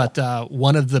at all. But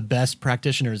one of the best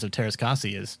practitioners of Teräs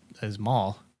Käsi is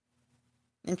Maul.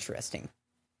 Interesting.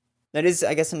 That is,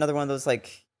 I guess, another one of those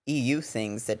like EU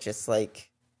things that just like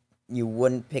you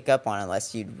wouldn't pick up on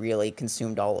unless you'd really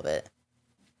consumed all of it.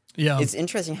 Yeah. It's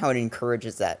interesting how it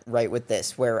encourages that, right, with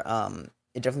this, where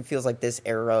it definitely feels like this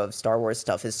era of Star Wars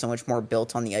stuff is so much more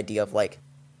built on the idea of like,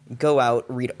 go out,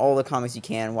 read all the comics you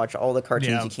can, watch all the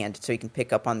cartoons you can, so you can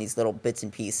pick up on these little bits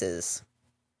and pieces.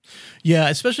 Yeah,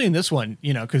 especially in this one,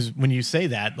 because when you say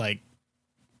that, like,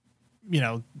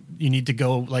 you need to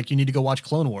go watch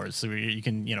Clone Wars so you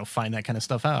can, find that kind of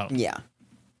stuff out. Yeah.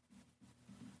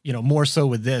 More so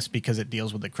with this because it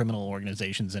deals with the criminal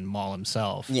organizations and Maul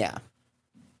himself. Yeah.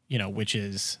 Which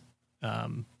is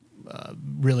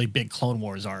really big Clone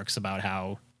Wars arcs about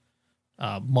how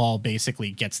Maul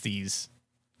basically gets these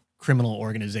criminal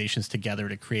organizations together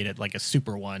to create it like a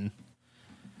super one.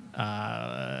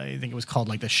 I think it was called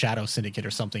like the Shadow Syndicate or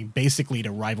something, basically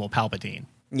to rival Palpatine.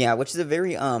 Yeah, which is a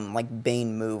very like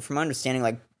Bane move. From my understanding,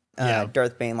 like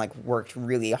Darth Bane like worked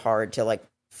really hard to like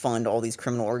fund all these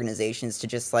criminal organizations to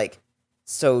just like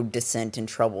sow dissent and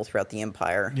trouble throughout the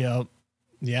Empire. Yep.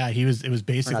 Yeah, it was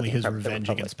basically his revenge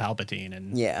against Palpatine,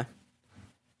 and yeah.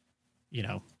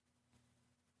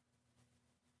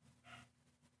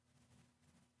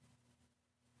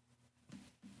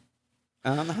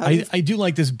 I do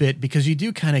like this bit because you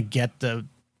do kind of get the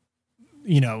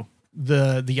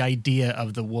idea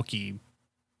of the Wookiee.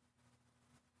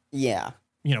 Yeah.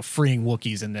 Freeing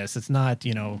Wookiees in this. It's not,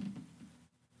 it's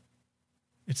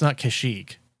not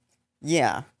Kashyyyk.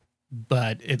 Yeah.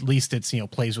 But at least it's,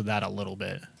 plays with that a little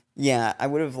bit. Yeah, I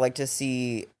would have liked to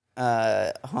see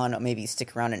Han maybe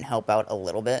stick around and help out a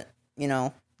little bit, Yeah.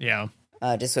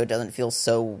 Just so it doesn't feel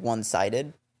so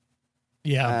one-sided.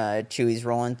 Yeah. Chewie's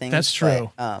rolling things. That's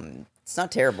true. But, it's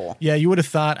not terrible. Yeah, you would have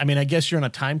thought, I guess you're on a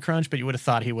time crunch, but you would have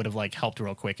thought he would have like helped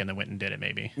real quick and then went and did it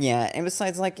maybe. Yeah, and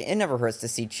besides, like, it never hurts to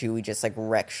see Chewie just like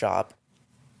wreck shop.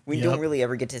 We don't really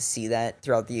ever get to see that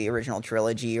throughout the original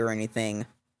trilogy or anything.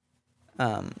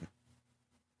 I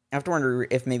have to wonder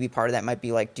if maybe part of that might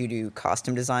be like due to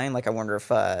costume design. Like, I wonder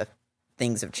if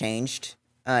things have changed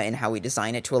in how we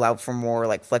design it to allow for more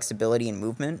like flexibility and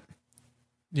movement.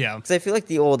 Yeah, because I feel like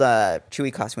the old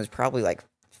Chewie costume was probably like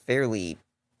fairly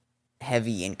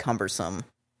heavy and cumbersome.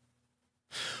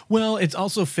 Well, it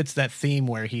also fits that theme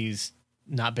where he's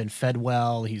not been fed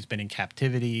well. He's been in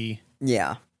captivity.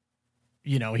 Yeah.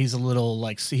 He's a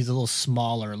little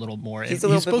smaller, a little more. He's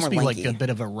supposed to be lanky. Like a bit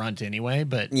of a runt anyway,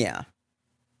 but yeah.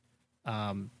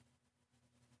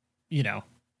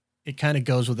 It kind of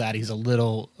goes with that. He's a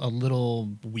little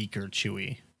weaker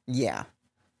Chewie. Yeah.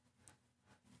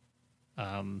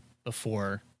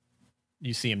 Before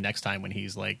you see him next time when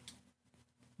he's like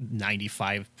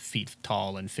 95 feet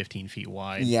tall and 15 feet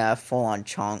wide. Yeah, full on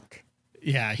chunk.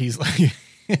 Yeah, he's like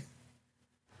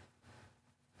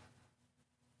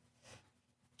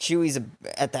Chewie's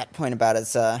at that point about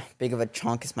as big of a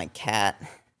chunk as my cat.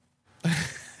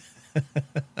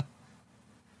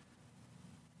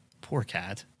 Poor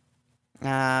cat.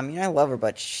 I love her,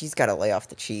 but she's got to lay off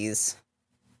the cheese.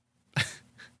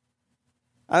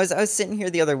 I was sitting here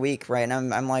the other week, right,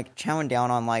 and I'm like chowing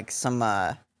down on like some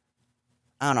I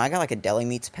I don't know. I got like a deli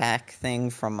meats pack thing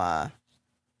from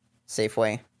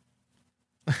Safeway.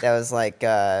 That was like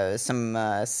some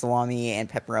salami and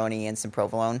pepperoni and some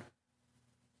provolone.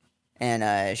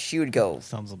 And she would go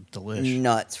Sounds delish.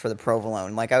 nuts for the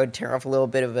provolone. Like I would tear off a little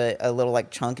bit of a little like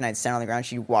chunk, and I'd stand on the ground.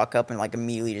 She'd walk up and like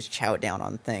immediately just chow it down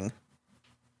on the thing.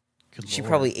 Good She Lord.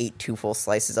 probably ate 2 full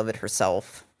slices of it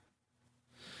herself.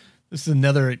 This is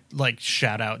another like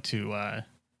shout out to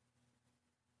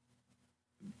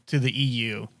the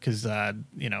EU because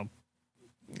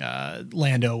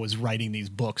Lando was writing these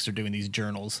books or doing these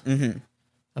journals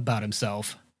about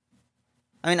himself.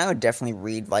 I mean, I would definitely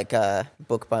read like a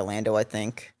book by Lando, I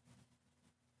think.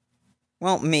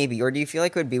 Well, maybe. Or do you feel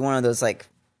like it would be one of those like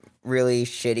really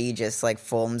shitty, just like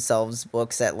full themselves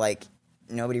books that like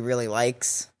nobody really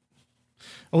likes?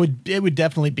 It would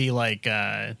definitely be like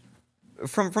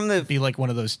From the be like one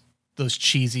of those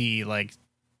cheesy like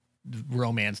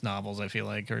romance novels. I feel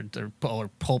like or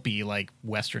pulpy like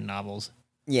Western novels.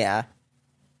 yeah,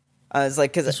 I was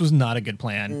like, because This was not a good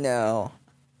plan. no,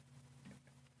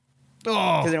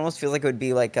 Oh, because it almost feels like it would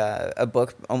be like a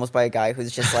book almost by a guy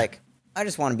who's just like, I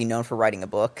just want to be known for writing a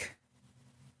book.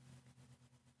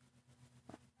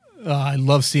 I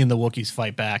love seeing the Wookiees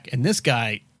fight back, and this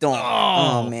guy. Don't.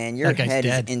 Oh, Oh man, your that guy's head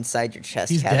dead. is inside your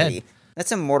chest He's cavity. dead.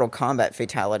 That's a Mortal Kombat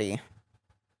fatality.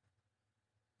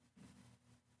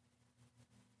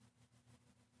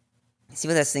 See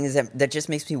what that thing is that just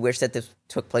makes me wish that this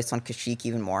took place on Kashyyyk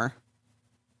even more.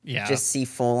 Yeah, Just see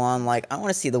full on like I want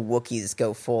to see the Wookiees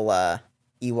go full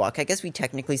Ewok. I guess we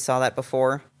technically saw that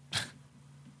before.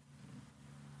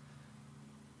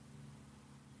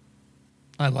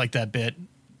 I like that bit.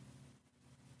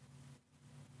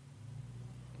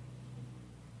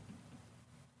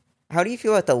 How do you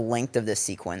feel about the length of this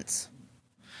sequence?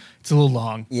 It's a little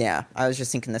long. Yeah, I was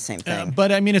just thinking the same thing.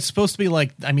 But I mean, it's supposed to be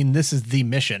like, I mean, this is the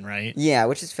mission, right? Yeah,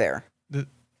 which is fair.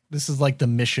 This is like the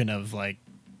mission of like,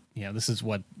 this is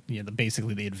what,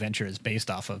 basically the adventure is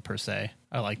based off of per se.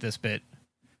 I like this bit.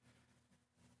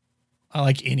 I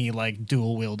like any like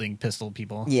dual wielding pistol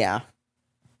people. Yeah,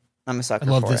 I'm a I sucker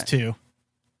love for this it. too.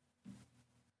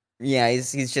 Yeah,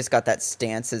 he's just got that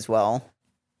stance as well.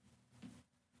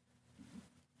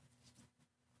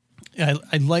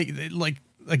 I like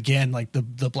again, like the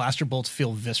blaster bolts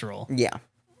feel visceral. Yeah.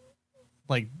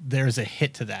 Like there's a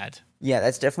hit to that. Yeah,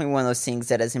 that's definitely one of those things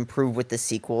that has improved with the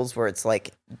sequels, where it's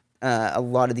like a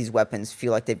lot of these weapons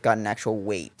feel like they've got an actual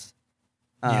weight.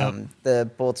 Yep. The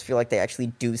bolts feel like they actually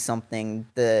do something.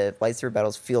 The lightsaber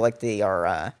battles feel like they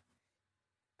are,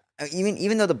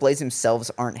 even though the blades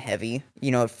themselves aren't heavy,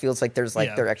 it feels like there's like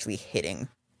Yeah. they're actually hitting,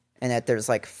 and that there's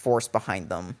like force behind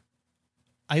them.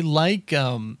 I like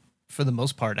for the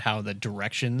most part how the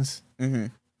directions. Mm-hmm.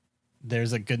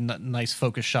 There's a good, nice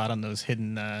focus shot on those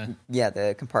hidden Yeah,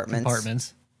 the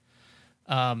compartments.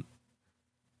 I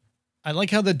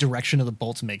like how the direction of the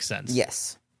bolts makes sense.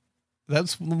 Yes.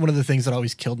 That's one of the things that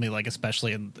always killed me, like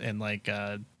especially in like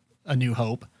A New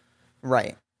Hope.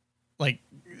 Right. Like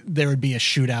there would be a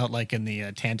shootout like in the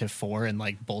Tantive 4, and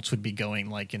like bolts would be going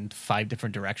like in 5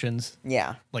 different directions,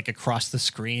 Yeah. like across the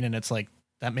screen, and it's like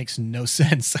that makes no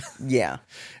sense. Yeah.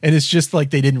 And it's just like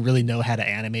they didn't really know how to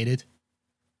animate it.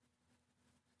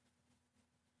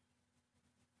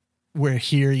 Where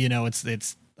here,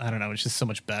 it's I don't know, it's just so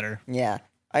much better. Yeah.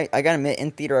 I gotta admit,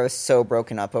 in theater, I was so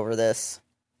broken up over this.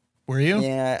 Were you?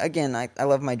 Yeah, again, I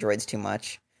love my droids too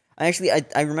much. I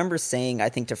remember saying, I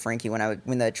think, to Frankie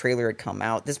when the trailer had come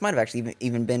out. This might have actually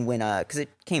even been when because it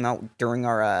came out during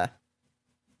our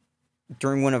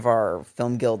during one of our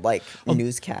Film Guild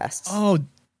newscasts. Oh,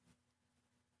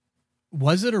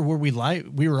 was it, or were we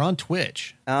live? We were on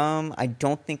Twitch. I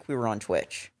don't think we were on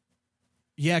Twitch.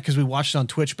 Yeah, because we watched it on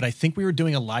Twitch, but I think we were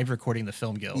doing a live recording of the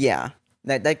Film Guild. Yeah,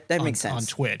 that makes sense On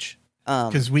Twitch.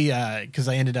 Because Because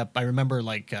I ended up, I remember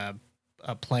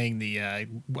playing the. I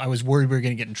was worried we were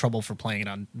going to get in trouble for playing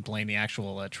the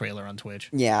actual trailer on Twitch.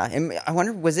 yeah, and I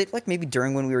wonder, was it like maybe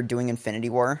during when we were doing Infinity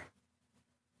War,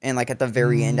 and like at the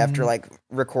very end after like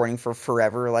recording for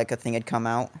forever, like a thing had come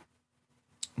out.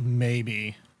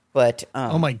 Maybe. But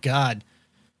Oh my God,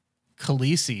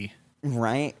 Khaleesi.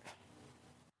 right.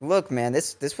 Look, man,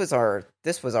 this was our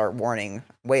warning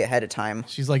way ahead of time.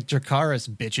 She's like Dracarys,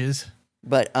 bitches.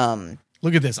 But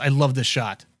Look at this. I love this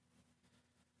shot.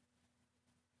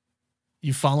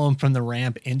 You follow him from the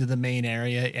ramp into the main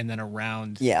area and then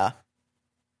around. yeah.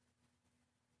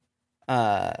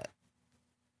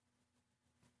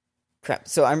 Crap.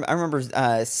 So I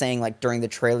remember saying like during the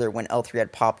trailer when L3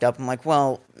 had popped up, I'm like,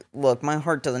 well, look, my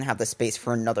heart doesn't have the space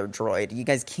for another droid. You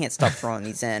guys can't stop throwing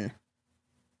these in.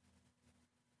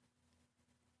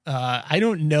 I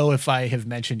don't know if I have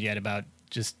mentioned yet about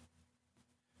just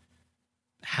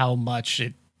how much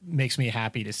it makes me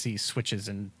happy to see switches,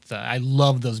 and I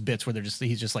love those bits where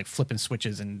he's just like flipping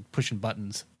switches and pushing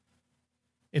buttons.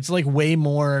 It's like way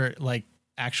more like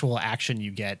actual action you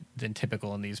get than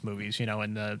typical in these movies, you know.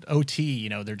 In the OT, you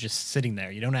know, they're just sitting there.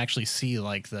 You don't actually see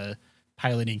like the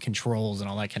piloting controls and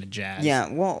all that kind of jazz.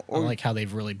 Yeah, well, I like how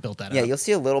they've really built that up. Yeah, you'll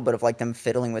see a little bit of like them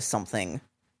fiddling with something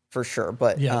for sure,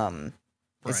 but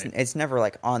it's never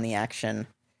like on the action,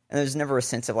 and there's never a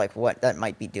sense of like what that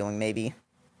might be doing maybe.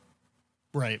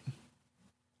 Right.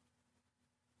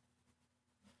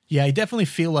 Yeah, I definitely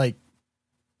feel like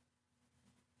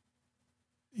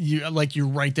you're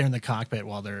right there in the cockpit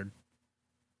while they're,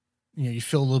 you know, you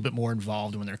feel a little bit more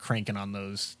involved when they're cranking on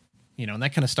those, you know, and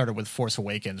that kind of started with Force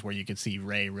Awakens, where you could see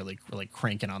Rey really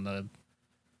cranking on the,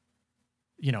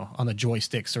 you know, on the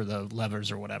joysticks or the levers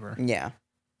or whatever. Yeah.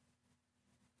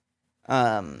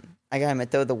 I gotta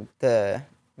admit though, the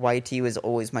YT was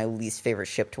always my least favorite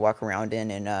ship to walk around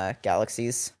in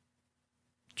Galaxies.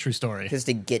 True story. Because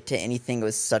to get to anything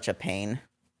was such a pain.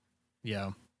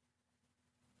 Yeah.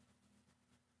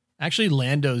 Actually,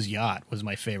 Lando's yacht was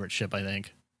my favorite ship, I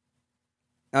think.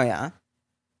 Oh, yeah?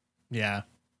 Yeah.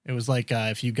 It was like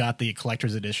if you got the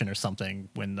collector's edition or something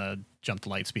when the Jump to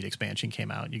Lightspeed expansion came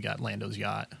out, you got Lando's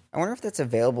yacht. I wonder if that's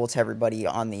available to everybody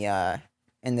on the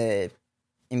in the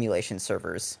emulation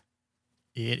servers.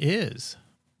 It is.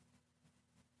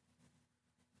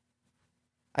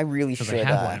 I really should. I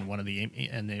have one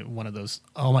one of those.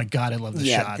 Oh my god, I love this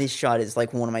shot. Yeah, this shot is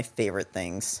like one of my favorite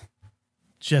things.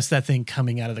 Just that thing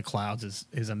coming out of the clouds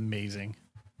is amazing.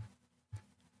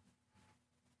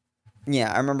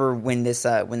 Yeah, I remember when this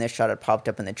shot had popped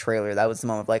up in the trailer. That was the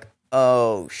moment of like,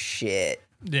 oh shit.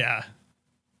 Yeah.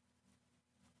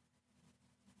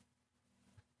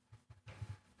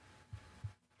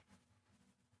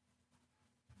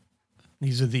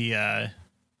 These are the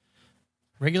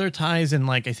regular ties, and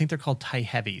like I think they're called tie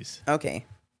heavies. Okay.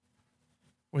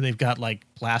 Where they've got like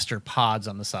blaster pods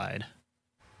on the side.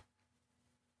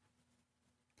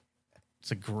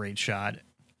 It's a great shot.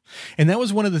 And that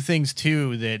was one of the things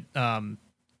too that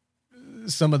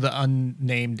some of the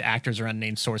unnamed actors or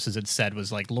unnamed sources had said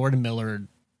was like Lord and Miller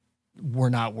were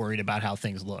not worried about how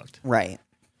things looked. Right.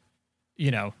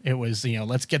 You know, it was, you know,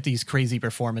 let's get these crazy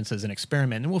performances and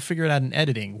experiment, and we'll figure it out in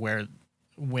editing. Where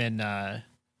when Ron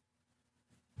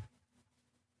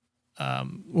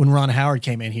Howard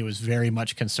came in, he was very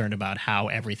much concerned about how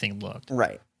everything looked.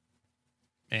 Right.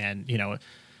 And, you know,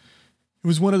 it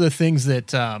was one of the things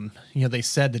that, you know, they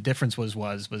said the difference was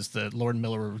that Lord and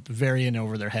Miller were very in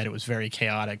over their head. It was very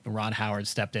chaotic. But Ron Howard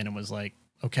stepped in and was like,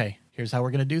 okay, here's how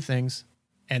we're going to do things.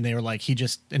 And they were like, he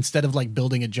just, instead of like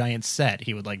building a giant set,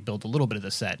 he would like build a little bit of the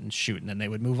set and shoot, and then they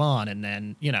would move on. And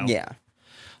then, you know, yeah,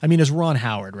 I mean, it's Ron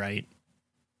Howard, right?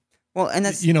 Well, and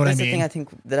that's, you know what that's I mean? the thing I think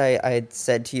that I had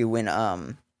said to you when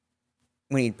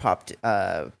he'd popped,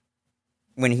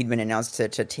 when he'd been announced to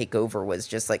take over, was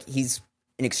just like, he's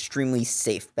an extremely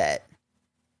safe bet,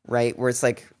 right? Where it's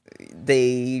like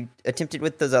they attempted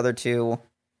with those other two,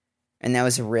 and that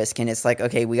was a risk, and it's like,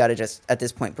 okay, we got to just at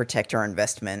this point protect our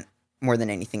investment more than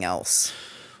anything else.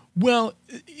 Well,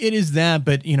 it is that,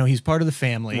 but you know, he's part of the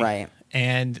family, right?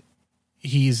 And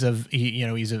he's a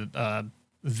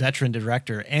veteran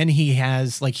director, and he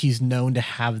has like, he's known to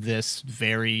have this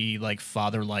very like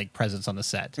father-like presence on the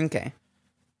set. Okay.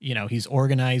 You know, he's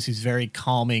organized, he's very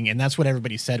calming, and that's what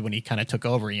everybody said when he kind of took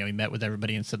over. You know, he met with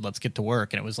everybody and said, let's get to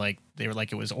work. And it was like, they were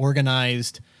like, it was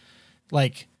organized.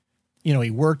 Like, you know, he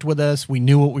worked with us. We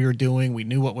knew what we were doing. We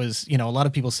knew what was, you know, a lot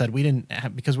of people said we didn't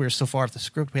have, because we were so far off the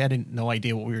script, we had no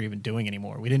idea what we were even doing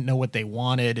anymore. We didn't know what they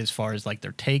wanted as far as like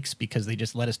their takes, because they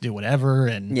just let us do whatever.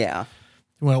 And yeah.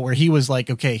 Well, where he was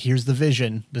like, okay, here's the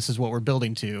vision. This is what we're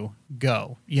building to.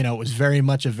 Go. You know, it was very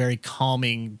much a very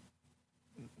calming,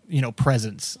 you know,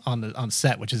 presence on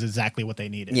set, which is exactly what they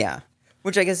needed. Yeah.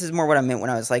 Which I guess is more what I meant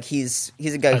when I was like, he's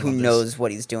a guy who knows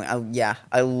what he's doing.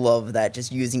 I love that.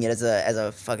 Just using it as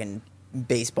a fucking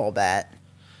baseball bat.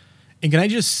 And can I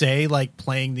just say, like,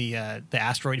 playing the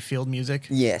asteroid field music?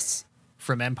 Yes.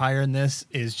 From Empire in this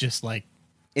is just like,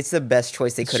 it's the best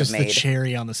choice they could have made. It's just the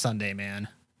cherry on the sundae, man.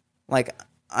 Like,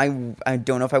 I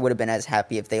don't know if I would have been as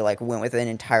happy if they like went with an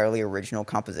entirely original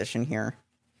composition here.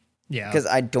 Yeah. Because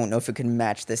I don't know if it could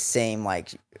match the same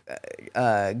like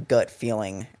gut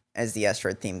feeling as the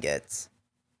asteroid theme gets.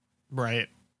 Right.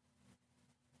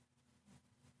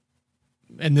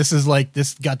 And this is like,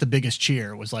 this got the biggest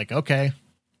cheer. It was like, okay,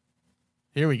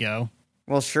 here we go.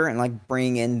 Well, sure, and like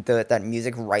bringing in that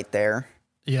music right there.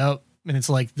 Yep. And it's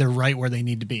like they're right where they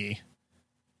need to be.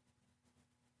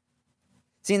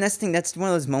 See, and that's the thing. That's one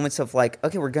of those moments of like,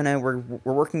 okay, we're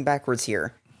working backwards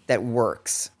here. That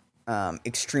works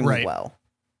extremely Right. well.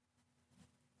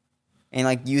 And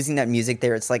like using that music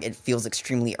there, it's like it feels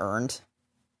extremely earned.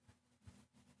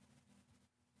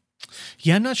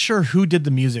 Yeah, I'm not sure who did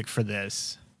the music for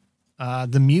this.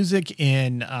 The music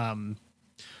in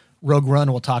Rogue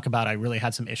One we'll talk about I really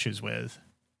had some issues with.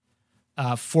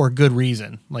 For good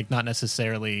reason. Like not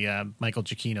necessarily Michael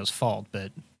Giacchino's fault,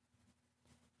 but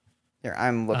Here,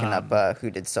 I'm looking up who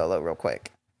did Solo real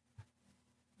quick.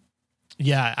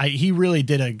 yeah, he really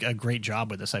did a great job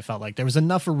with this. I felt like there was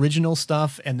enough original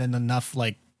stuff and then enough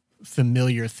like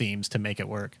familiar themes to make it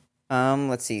work.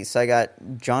 Let's see. So I got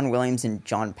John Williams and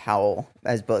John Powell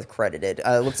as both credited.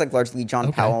 It looks like largely John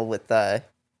Okay. Powell with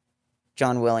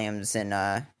John Williams in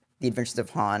The Adventures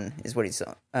of Han is what he's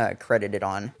credited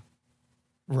on.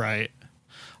 Right.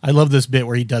 I love this bit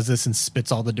where he does this and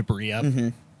spits all the debris up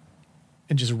and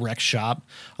just wrecks shop.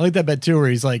 I like that bit too where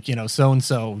he's like, you know,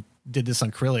 so-and-so did this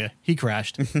on Corellia. He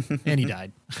crashed and he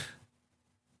died.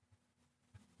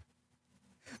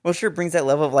 Well, sure brings that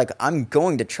level of like, I'm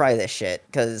going to try this shit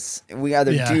because we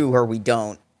either Yeah. do or we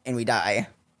don't and we die.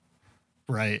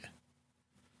 Right.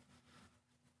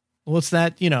 Well, it's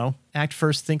that, you know, act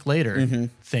first, think later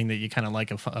thing that you kind of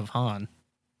like of Han.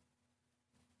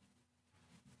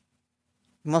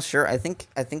 Well, sure. I think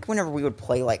whenever we would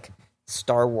play like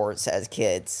Star Wars as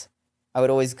kids, I would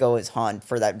always go as Han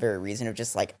for that very reason of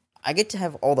just like I get to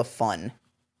have all the fun.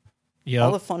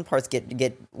 All the Yep. fun parts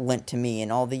get lent to me,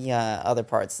 and all the other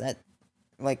parts that,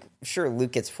 like, sure,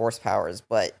 Luke gets force powers,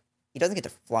 but he doesn't get to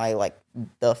fly like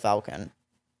the Falcon.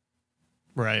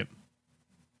 Right.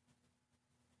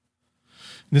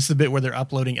 This is the bit where they're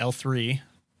uploading L3.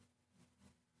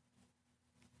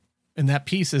 And that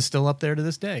piece is still up there to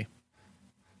this day.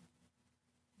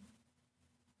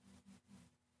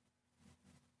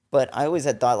 But I always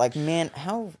had thought, like, man,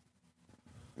 how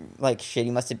like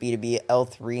shitty must it be to be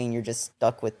L3 and you're just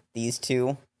stuck with these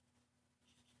two,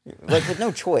 like with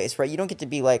no choice, right? You don't get to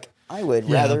be like, I would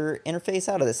Yeah. rather interface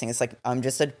out of this thing. It's like I'm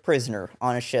just a prisoner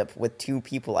on a ship with two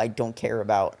people I don't care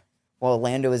about, while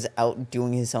Lando is out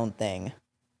doing his own thing.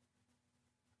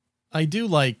 I do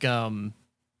like, at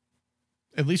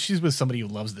least she's with somebody who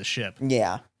loves the ship.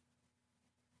 Yeah.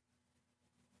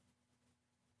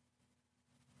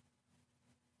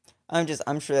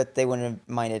 I'm sure that they wouldn't have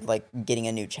minded like getting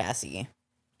a new chassis.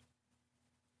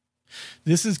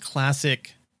 This is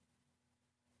classic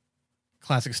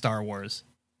Star Wars.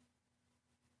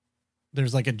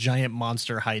 There's like a giant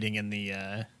monster hiding in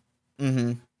the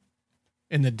Mm-hmm.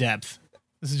 in the depth.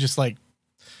 This is just like,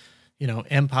 you know,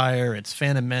 Empire, it's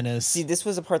Phantom Menace. See, this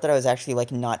was a part that I was actually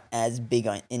like not as big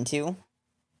into.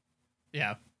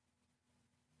 Yeah.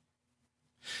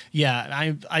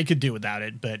 Yeah, I could do without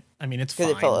it, but I mean it's fine.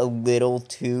 Because it felt a little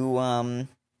too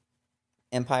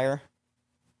Empire.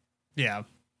 Yeah.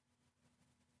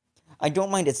 I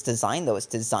don't mind its design though. Its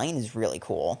design is really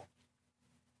cool.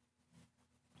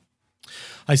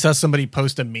 I saw somebody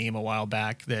post a meme a while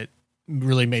back that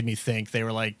really made me think. They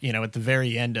were like, you know, at the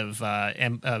very end of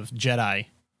Jedi,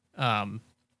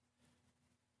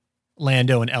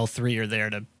 Lando and L3 are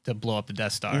there to blow up the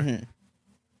Death Star. Mhm.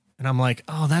 And I'm like,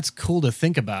 oh, that's cool to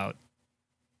think about.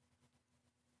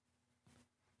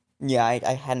 Yeah,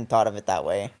 I hadn't thought of it that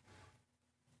way.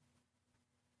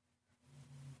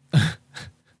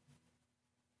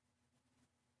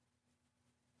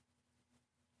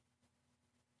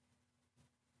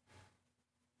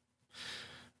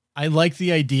 I like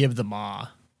the idea of the Maw,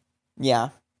 Yeah.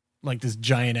 like this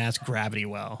giant ass gravity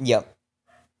well. Yep.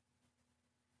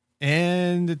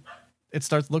 And it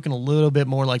starts looking a little bit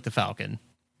more like the Falcon.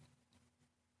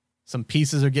 Some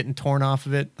pieces are getting torn off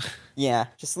of it. Yeah.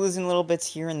 Just losing little bits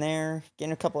here and there,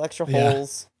 getting a couple extra Yeah.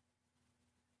 holes.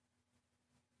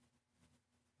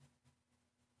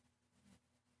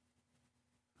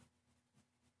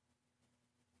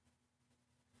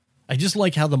 I just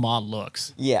like how the Maw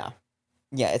looks. Yeah.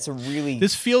 Yeah, it's a really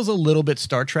This feels a little bit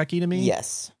Star Trek-y to me.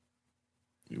 yes.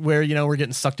 Where, you know, we're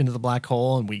getting sucked into the black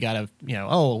hole and we gotta, you know,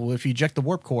 oh, well, if you eject the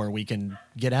warp core, we can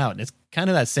get out. And it's kind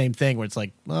of that same thing where it's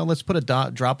like, well, let's put a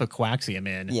drop of coaxium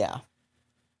in. Yeah.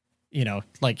 You know,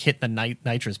 like hit the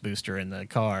nitrous booster in the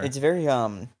car. It's very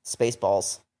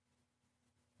Spaceballs.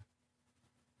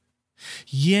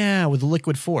 Yeah, with the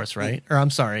liquid force, right? Or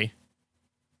I'm sorry,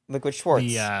 Liquid Schwartz.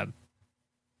 the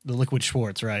liquid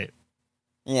Schwartz, right?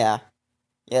 Yeah.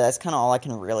 Yeah, that's kind of all I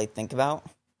can really think about.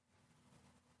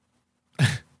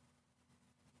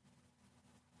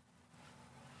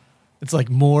 It's like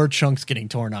more chunks getting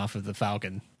torn off of the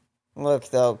Falcon. Look,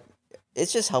 though,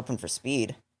 it's just helping for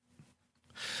speed.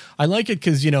 I like it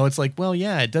because, it's like, well,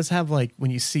 yeah, it does have like,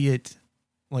 when you see it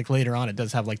like later on, it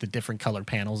does have like the different colored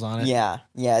panels on it. Yeah,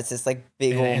 it's this like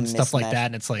big old and stuff like that.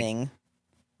 And it's like, thing.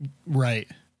 Right.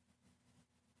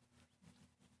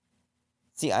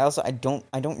 See, I don't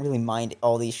really mind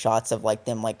all these shots of like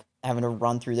them like having to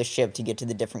run through the ship to get to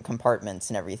the different compartments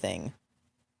and everything.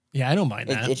 Yeah, I don't mind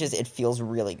that. It feels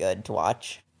really good to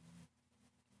watch.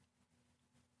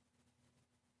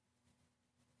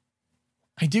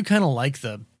 I do kind of like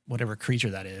the whatever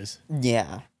creature that is.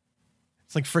 Yeah.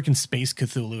 It's like freaking Space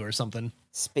Cthulhu or something.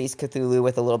 Space Cthulhu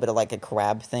with a little bit of like a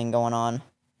crab thing going on.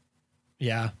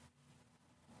 Yeah.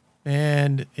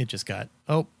 And it just got,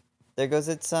 there goes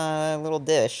its little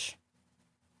dish.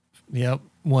 Yep.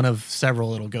 One of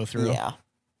several it'll go through. Yeah.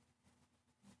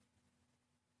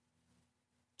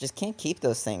 Just can't keep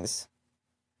those things.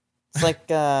 It's like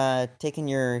taking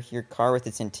your car with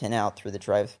its antenna out through the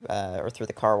drive or through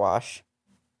the car wash.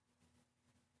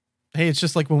 Hey, it's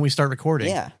just like when we start recording.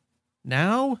 Yeah.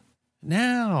 Now?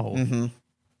 Mm-hmm.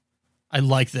 I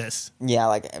like this. Yeah,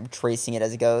 like I'm tracing it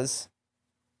as it goes.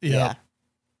 Yep. Yeah.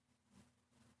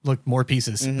 Look, more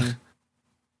pieces. Mm-hmm.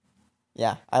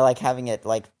 Yeah, I like having it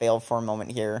like fail for a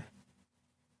moment here.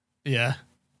 Yeah.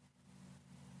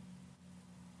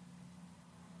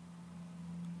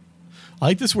 I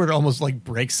like this where it almost like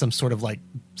breaks some sort of like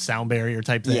sound barrier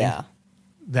type thing. Yeah.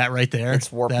 That right there.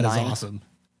 It's warp That 9. is awesome.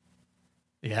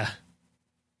 Yeah.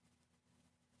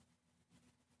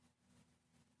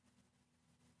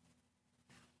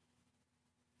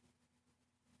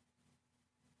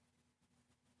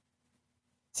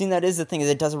 See, that is the thing, is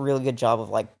it does a really good job of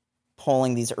like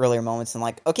pulling these earlier moments and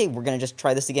like, okay, we're gonna just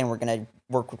try this again. We're gonna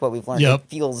work with what we've learned. Yep. It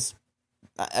feels,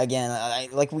 again,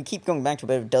 like we keep going back to it,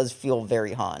 but it does feel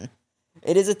very Han.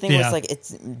 It is a thing where it's like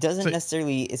it's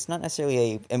not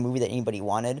necessarily a movie that anybody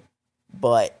wanted,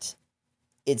 but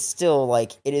it's still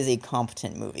like it is a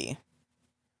competent movie.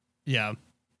 Yeah.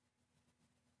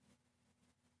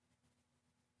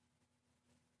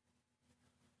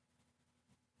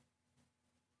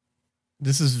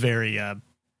 This is very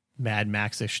Mad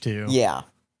Max-ish too. Yeah.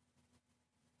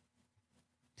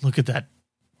 Look at that.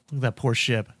 Look at that poor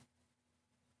ship.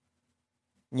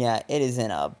 Yeah, it is in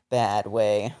a bad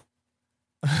way.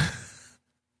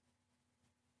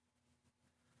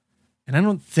 And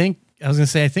I think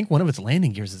one of its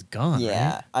landing gears is gone.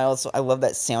 Yeah. Right? I love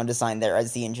that sound design there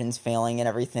as the engine's failing and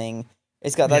everything.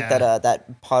 It's got like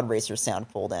that pod racer sound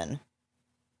pulled in.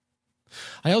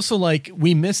 I also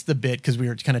we missed the bit because we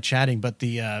were kind of chatting, but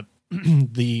the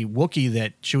the Wookiee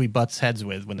that Chewie butts heads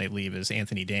with when they leave is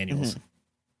Anthony Daniels,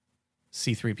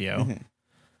 C-3PO.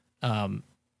 Mm-hmm.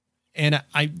 And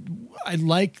I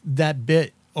like that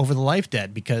bit over the Life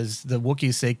Debt because the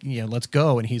Wookiees say, let's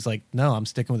go. And he's like, no, I'm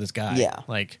sticking with this guy. Yeah.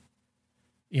 Like,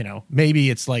 maybe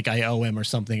it's like I owe him or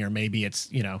something, or maybe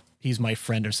it's, he's my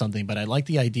friend or something. But I like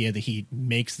the idea that he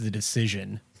makes the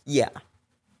decision. Yeah.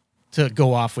 To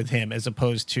go off with him as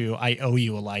opposed to I owe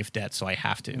you a life debt, so I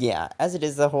have to. Yeah. As it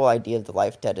is, the whole idea of the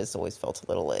life debt has always felt a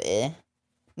little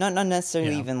Not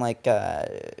necessarily even like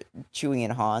Chewie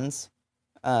and Han's,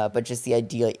 but just the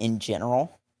idea in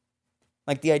general.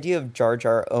 Like the idea of Jar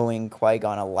Jar owing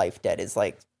Qui-Gon a life debt is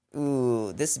like,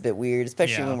 ooh, this is a bit weird,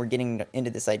 especially when we're getting into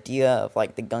this idea of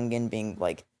like the Gungan being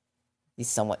like these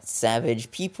somewhat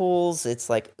savage peoples. It's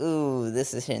like, ooh,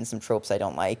 this is hitting some tropes I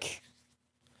don't like.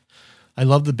 I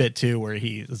love the bit too where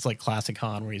it's like classic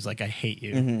Han where he's like, I hate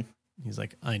you. Mm-hmm. He's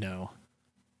like, I know.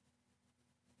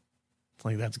 It's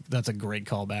like that's a great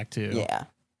callback too. Yeah.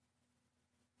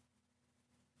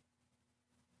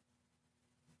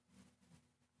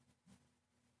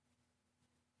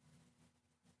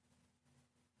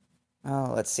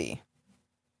 Oh, let's see.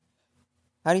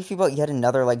 How do you feel about yet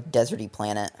another like deserty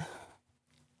planet?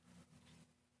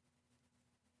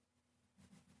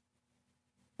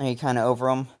 Are you kind of over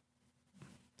them?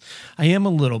 I am a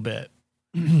little bit.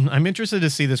 I'm interested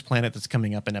to see this planet that's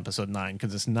coming up in episode 9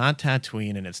 because it's not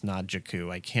Tatooine and it's not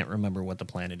Jakku. I can't remember what the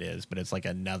planet is, but it's like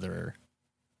another,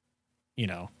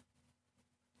 it's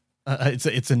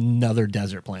another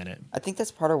desert planet. I think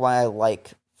that's part of why I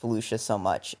like Felucia so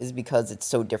much, is because it's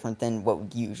so different than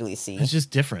what we usually see. It's just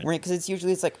different. Right, because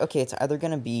it's like, okay, it's either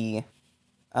going to be,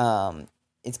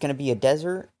 it's going to be a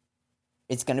desert,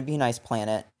 it's going to be a nice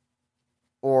planet,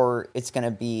 or it's going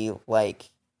to be like,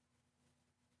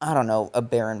 I don't know, a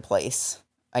barren place,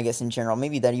 I guess, in general.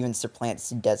 Maybe that even supplants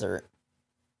desert.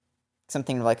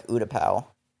 Something like Utapau.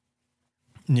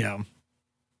 Yeah. Well,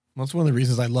 that's one of the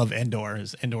reasons I love Endor,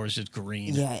 is just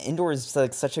green. Yeah, Endor is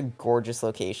like such a gorgeous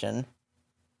location.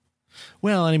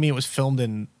 Well, I mean, it was filmed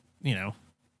in,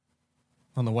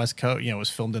 on the West Coast, it was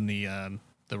filmed in the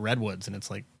Redwoods, and it's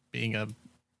like being a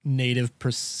native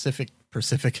a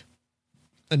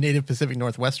native Pacific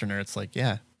Northwesterner, it's like,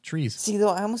 yeah, trees. See, though,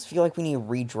 I almost feel like we need to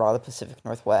redraw the Pacific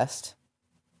Northwest.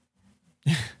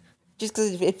 Just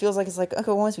because it feels like it's like,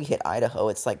 okay, once we hit Idaho,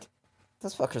 it's like,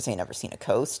 those fuckers ain't ever seen a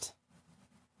coast.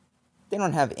 They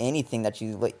don't have anything that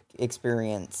you like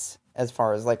experience as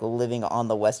far as like living on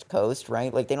the West Coast,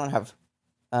 right? Like they don't have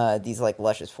these like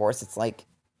luscious forests. It's like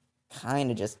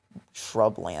kind of just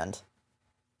shrubland.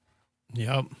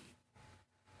 Yep.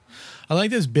 I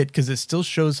like this bit because it still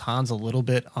shows Hans a little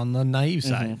bit on the naive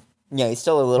side. Yeah, he's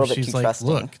still a little bit she's too like, trusting.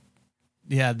 Look,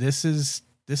 yeah, this is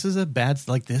a bad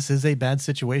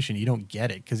situation. You don't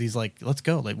get it because he's like, let's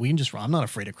go. Like I'm not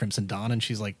afraid of Crimson Dawn, and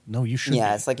she's like, no, you shouldn't.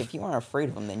 Yeah, be. it's like if you aren't afraid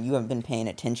of him, then you haven't been paying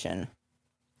attention.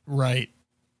 Right.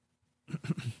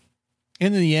 And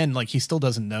in the end, like he still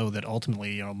doesn't know that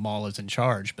ultimately, Maul is in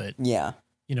charge. But yeah,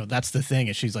 that's the thing.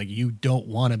 Is she's like, you don't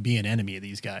want to be an enemy of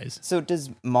these guys. So does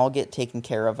Maul get taken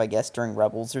care of? I guess during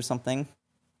Rebels or something.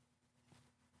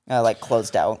 Like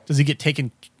closed out. Does he get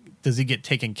taken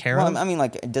care of? I mean,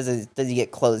 like, does he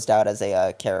get closed out as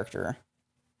a character?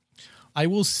 I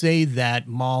will say that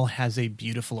Maul has a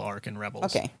beautiful arc in Rebels.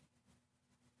 Okay.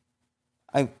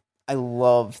 I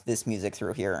love this music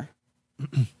through here.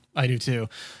 I do too.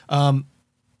 I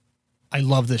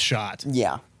love this shot.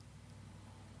 Yeah.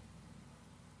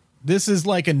 This is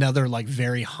like another like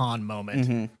very Han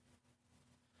moment.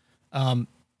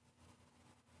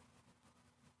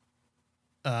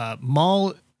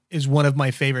 Maul is one of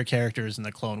my favorite characters in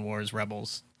the Clone Wars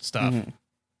Rebels stuff.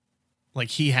 Like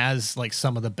he has like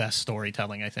some of the best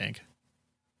storytelling, I think.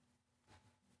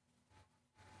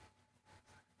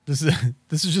 This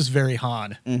is just very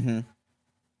Han.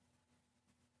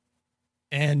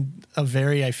 And a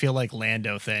very, I feel like,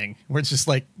 Lando thing where it's just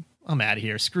like, I'm out of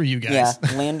here. Screw you guys.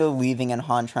 Yeah, Lando leaving and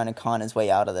Han trying to con his way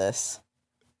out of this.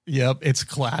 Yep, it's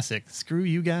classic. Screw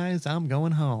you guys. I'm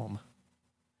going home.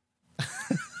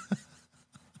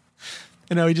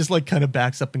 And now he just like kind of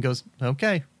backs up and goes,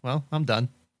 okay, well, I'm done.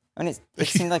 I mean, it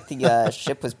seemed like the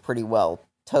ship was pretty well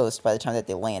toast by the time that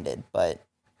they landed, but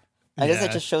I guess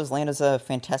that just shows Lando's a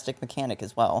fantastic mechanic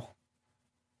as well.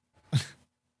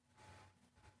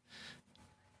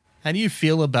 How do you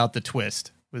feel about the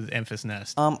twist with Enfys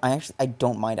Nest? I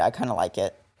don't mind it. I kind of like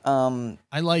it.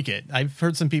 I like it. I've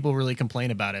heard some people really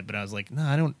complain about it, but I was like, no,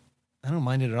 I don't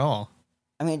mind it at all.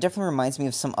 I mean, it definitely reminds me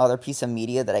of some other piece of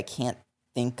media that I can't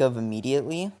think of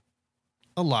immediately.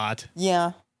 A lot.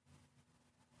 Yeah.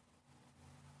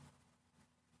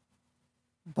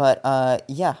 But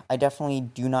yeah, I definitely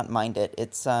do not mind it.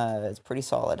 It's pretty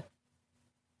solid.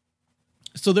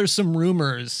 So there's some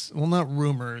rumors. Well, not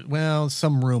rumors. Well,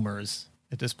 some rumors.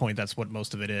 At this point, that's what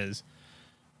most of it is.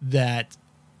 That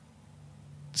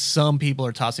some people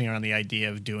are tossing around the idea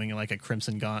of doing like a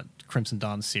Crimson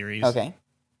Dawn series. Okay.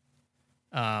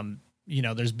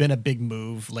 There's been a big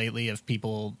move lately of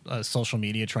people, social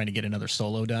media trying to get another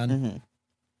Solo done.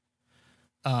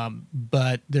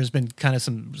 But there's been kind of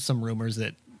some rumors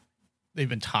that they've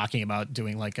been talking about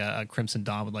doing like a Crimson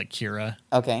Dawn with like Kira.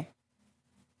 Okay.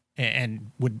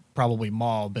 And would probably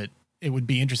Maul, but it would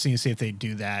be interesting to see if they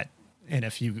do that and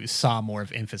if you saw more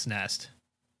of Enfys Nest.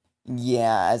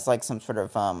 Yeah, as like some sort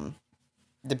of,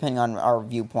 depending on our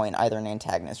viewpoint, either an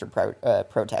antagonist or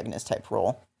protagonist type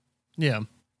role. Yeah,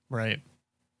 right.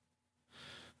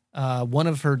 One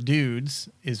of her dudes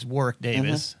is Warwick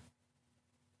Davis,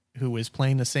 who is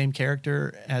playing the same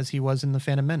character as he was in The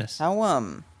Phantom Menace.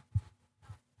 How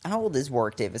old is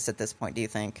Warwick Davis at this point, do you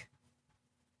think?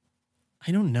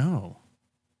 I don't know.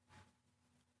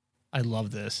 I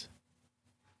love this.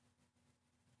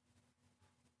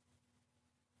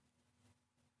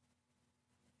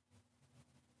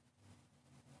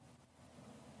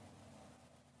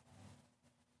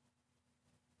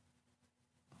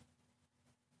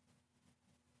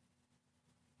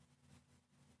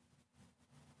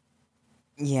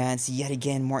 Yeah, it's yet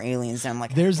again more aliens. I'm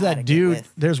like, there's that dude.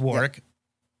 There's Warwick.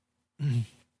 Yep.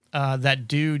 That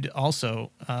dude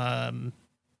also.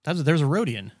 There's a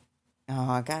Rodian. Oh,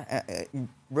 I got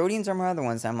Rodians are my other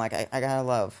ones. I'm like, I gotta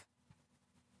love.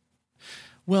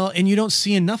 Well, and you don't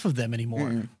see enough of them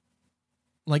anymore.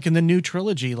 Like in the new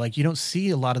trilogy, like you don't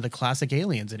see a lot of the classic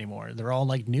aliens anymore. They're all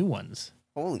like new ones.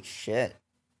 Holy shit!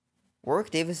 Warwick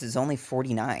Davis is only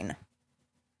 49.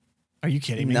 Are you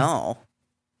kidding me?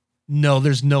 No,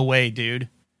 there's no way, dude.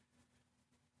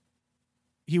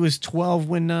 He was 12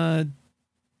 when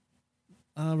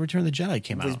Return of the Jedi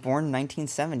came out. He was born in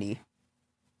 1970.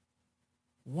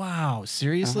 Wow,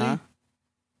 seriously? I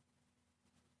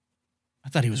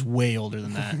thought he was way older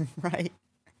than that. Right.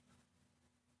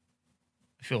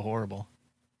 I feel horrible.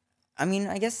 I mean,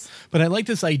 I guess. But I like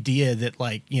this idea that,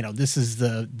 like, you know, this is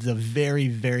the very,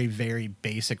 very, very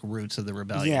basic roots of the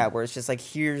rebellion. Yeah, where it's just like,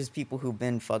 here's people who've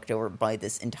been fucked over by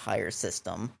this entire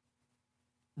system.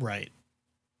 Right.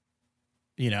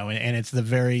 You know, and it's the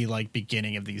very, like,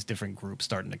 beginning of these different groups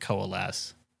starting to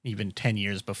coalesce, even 10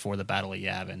 years before the Battle of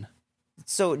Yavin.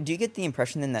 So, do you get the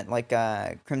impression then that, like,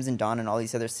 Crimson Dawn and all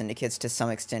these other syndicates to some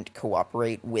extent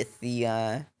cooperate with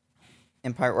the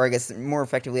Empire, or I guess more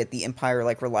effectively, that the Empire,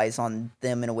 like, relies on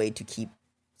them in a way to keep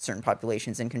certain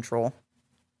populations in control?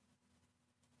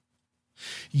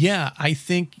 Yeah, I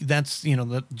think that's, you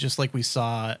know, just like we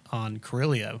saw on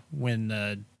Corellia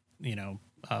when, you know,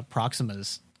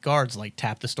 Proxima's guards, like,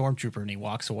 tap the stormtrooper and he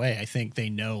walks away. I think they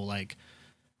know, like,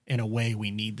 in a way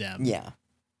we need them. Yeah.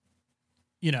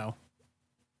 You know,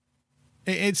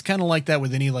 it's kind of like that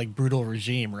with any, like, brutal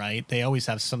regime, right? They always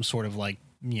have some sort of, like,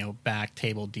 you know, back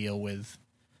table deal with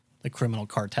the criminal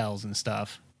cartels and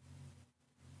stuff.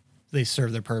 They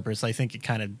serve their purpose. I think it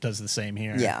kind of does the same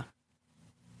here. Yeah.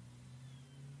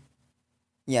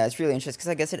 Yeah, it's really interesting because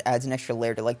I guess it adds an extra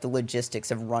layer to, like, the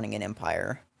logistics of running an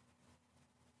empire.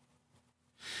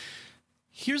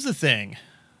 Here's the thing.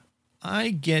 I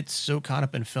get so caught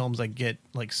up in films, I get,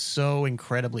 like, so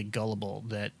incredibly gullible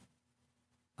that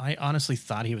I honestly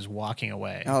thought he was walking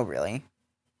away. Oh, really?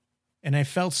 And I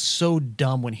felt so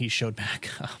dumb when he showed back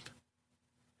up.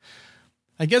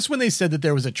 I guess when they said that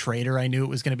there was a traitor, I knew it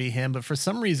was going to be him. But for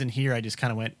some reason here, I just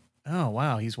kind of went, oh,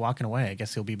 wow, he's walking away. I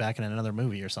guess he'll be back in another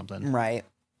movie or something. Right.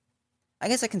 I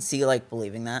guess I can see, like,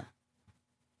 believing that.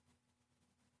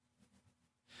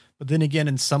 But then again,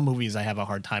 in some movies, I have a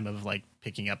hard time of, like,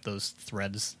 picking up those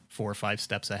threads 4 or 5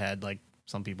 steps ahead, like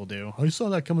some people do. I saw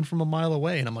that coming from a mile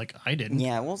away, and I'm like, I didn't.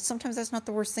 Yeah, well, sometimes that's not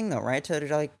the worst thing, though, right? To,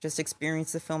 like, just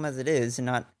experience the film as it is and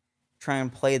not try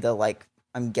and play the, like,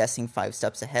 I'm guessing 5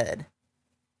 steps ahead.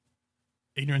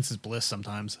 Ignorance is bliss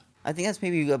sometimes. I think that's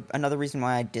maybe another reason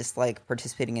why I dislike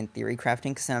participating in theory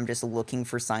crafting, because then I'm just looking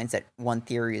for signs that one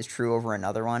theory is true over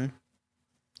another one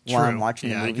while I'm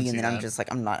watching the movie, and then I'm just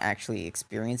like, I'm not actually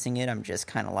experiencing it. I'm just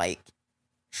kind of like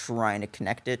trying to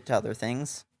connect it to other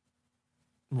things.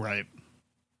 Right.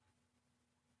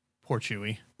 Poor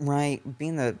Chewie. Right,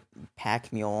 being the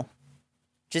pack mule.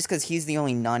 Just because he's the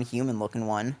only non-human looking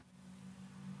one.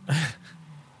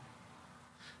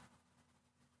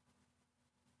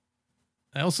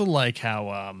 I also like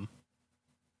how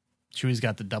Chewie's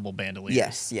got the double bandolier.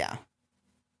 Yes, yeah.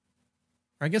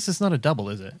 Or I guess it's not a double,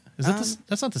 is it? Is it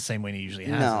that's not the same way he usually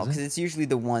has. No, because it's usually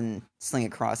the one sling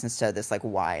across instead of this like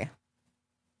Y.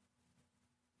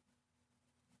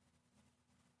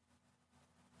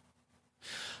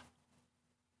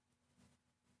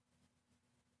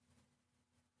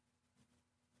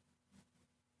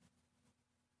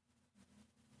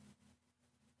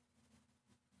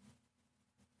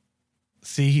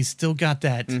 See, he's still got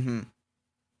that. Mm-hmm.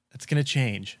 That's gonna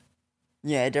change.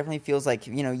 Yeah, it definitely feels like,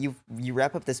 you know, you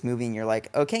wrap up this movie and you're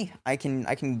like, okay, I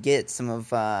can get some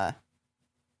of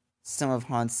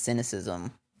Han's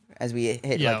cynicism as we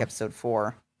hit like episode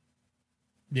 4.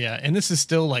 Yeah, and this is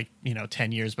still like, you know,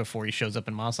 10 years before he shows up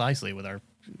in Mos Eisley with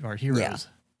our heroes. Yeah.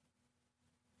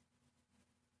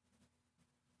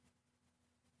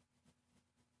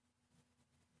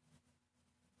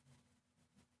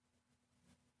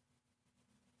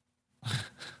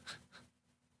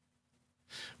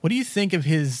 What do you think of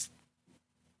his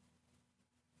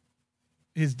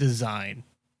design?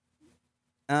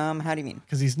 How do you mean?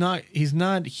 Because he's not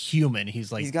human.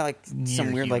 He's got like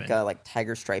some weird human. like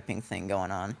tiger striping thing going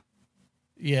on.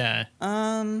 Yeah.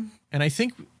 And I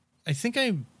think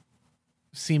I've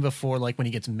seen before, like when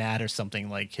he gets mad or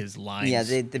something, like his lines. Yeah,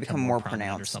 they become more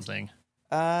pronounced or something.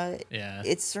 Yeah.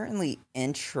 It's certainly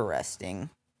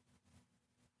interesting.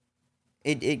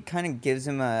 It kind of gives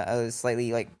him a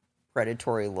slightly like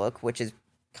predatory look, which is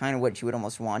kind of what you would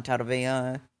almost want out of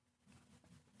a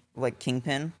like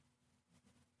Kingpin.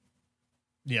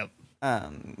 Yep.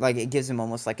 Like it gives him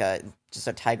almost like just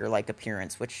a tiger-like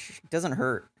appearance, which doesn't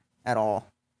hurt at all.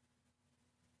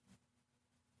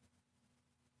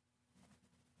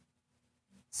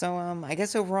 So I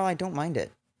guess overall I don't mind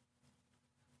it.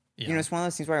 Yeah. You know, it's one of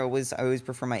those things where I always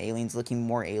prefer my aliens looking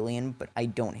more alien, but I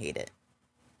don't hate it.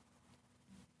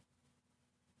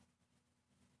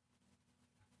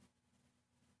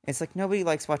 It's like nobody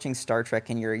likes watching Star Trek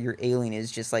and your alien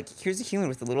is just like, here's a human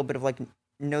with a little bit of like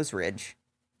nose ridge.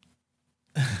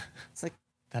 It's like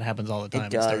that happens all the time.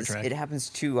 It does. In Star Trek. It happens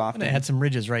too often. I had some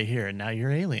ridges right here, and now you're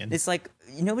alien. It's like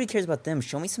nobody cares about them.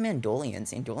 Show me some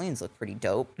Andolians. Andolians look pretty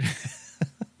dope.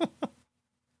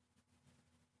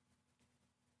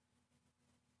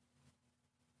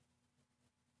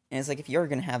 And it's like, if you're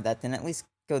gonna have that, then at least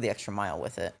go the extra mile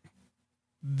with it.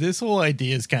 This whole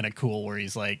idea is kind of cool, where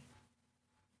he's like,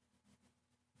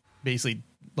 basically,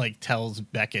 like tells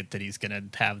Beckett that he's gonna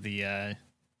have the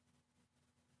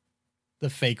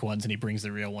fake ones, and he brings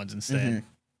the real ones instead. Mm-hmm.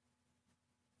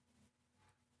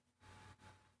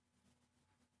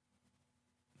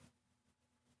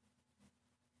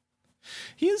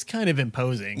 He is kind of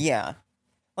imposing. Yeah,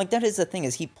 like that is the thing,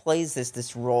 is he plays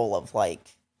this role of like,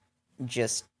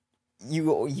 just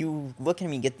you look at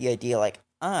him, you get the idea like,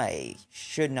 I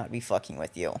should not be fucking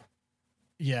with you.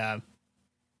 Yeah.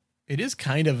 It is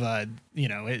kind of a,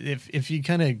 if you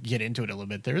kind of get into it a little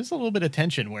bit, there is a little bit of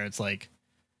tension where it's like,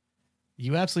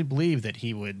 you absolutely believe that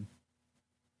he would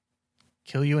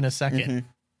kill you in a second.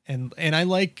 Mm-hmm. And I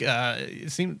like,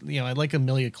 it seemed, I like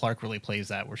Emilia Clarke really plays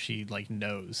that, where she like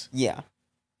knows. Yeah.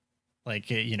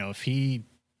 Like, if he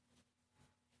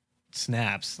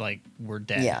snaps, like, we're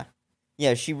dead. Yeah.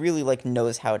 Yeah, she really like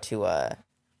knows how to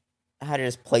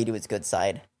just play to his good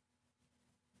side.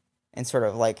 And sort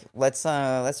of like, let's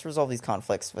resolve these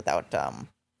conflicts without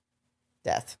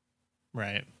death.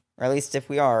 Right. Or at least if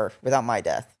we are, without my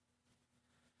death.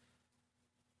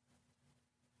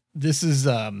 This is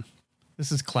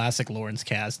classic Lawrence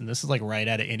cast, and this is like right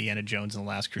out of Indiana Jones and the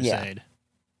Last Crusade. Yeah.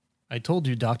 I told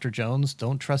you, Dr. Jones,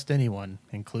 don't trust anyone,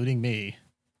 including me.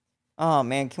 Oh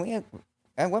man, can we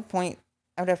at what point,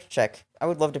 I would have to check. I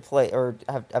would love to play or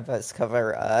have us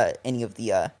cover any of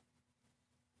the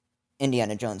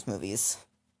Indiana Jones movies.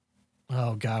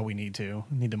 Oh god, we need to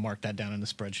mark that down in the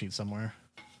spreadsheet somewhere.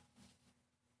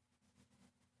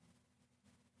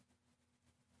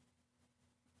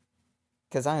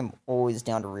 Because I'm always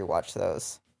down to rewatch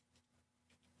those.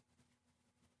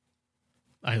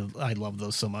 I love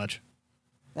those so much.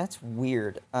 That's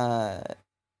weird. Raiders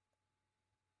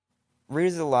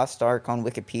of the Lost Ark on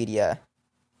Wikipedia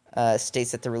states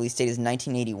that the release date is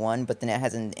 1981, but then it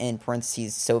has in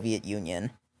parentheses Soviet Union.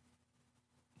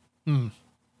 But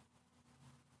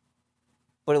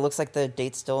it looks like the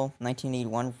date's still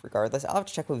 1981 regardless. I'll have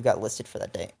to check what we've got listed for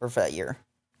that day, or for that year.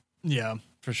 Yeah,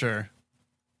 for sure.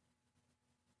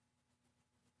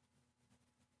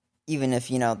 Even if,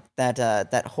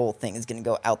 that whole thing is going to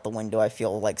go out the window, I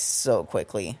feel like, so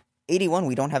quickly. 81,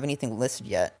 we don't have anything listed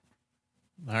yet.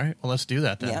 All right, well, let's do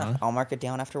that then. Yeah, huh? I'll mark it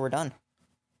down after we're done.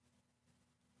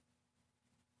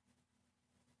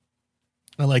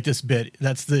 I like this bit.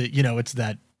 That's the,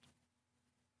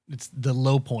 it's the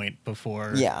low point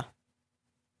before. Yeah.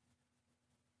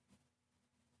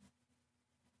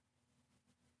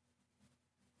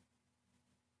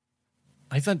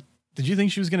 Did you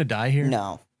think she was going to die here?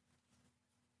 No.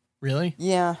 Really?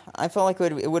 Yeah, I felt like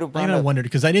it would have brought I wondered,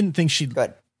 because I didn't think she'd...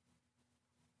 Good.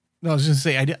 No, I was going to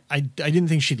say, I didn't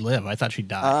think she'd live. I thought she'd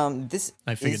die.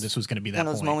 I figured this was going to be that one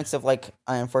of those moments of, like,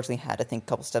 I unfortunately had to think a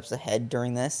couple steps ahead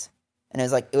during this. And it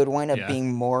was like, it would wind up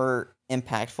being more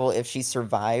impactful if she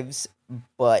survives,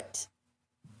 but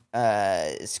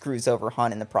screws over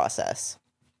Han in the process.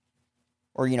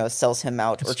 Or, sells him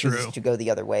out, or chooses to go the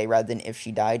other way, rather than if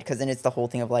she died. Because then it's the whole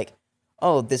thing of, like,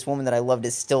 oh, this woman that I loved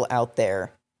is still out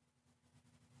there,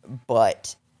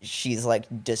 but she's,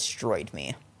 like, destroyed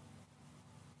me.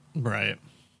 Right.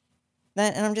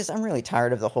 And I'm really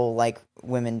tired of the whole, like,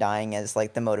 women dying as,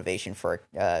 like, the motivation for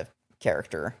a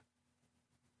character.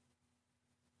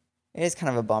 It is kind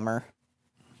of a bummer.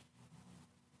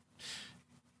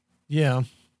 Yeah.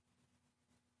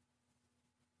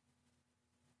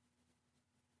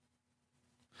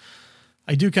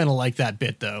 I do kind of like that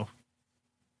bit, though.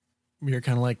 You're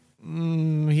kind of like,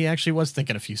 he actually was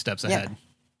thinking a few steps ahead.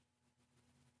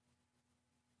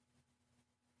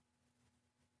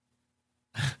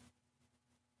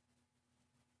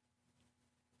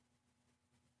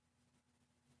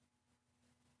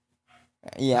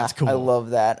 Yeah, cool. I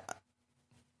love that.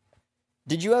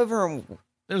 Did you ever...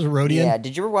 There's a Rodian. Yeah,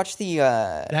 did you ever watch the...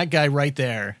 That guy right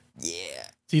there. Yeah.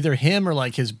 It's either him or,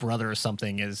 like, his brother or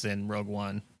something is in Rogue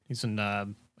One. He's in, I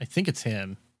think it's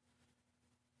him.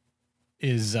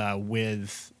 Is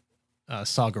with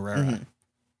Saw Gerrera. Mm-hmm.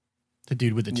 The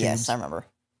dude with the tubes. Yes, I remember.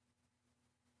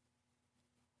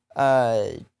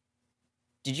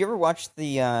 Did you ever watch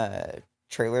the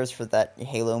trailers for that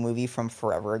Halo movie from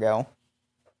forever ago?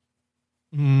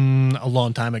 A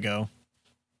long time ago.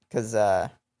 Because,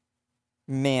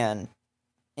 man,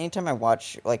 anytime I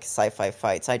watch, like, sci-fi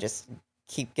fights, I just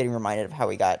keep getting reminded of how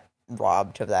we got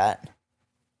robbed of that.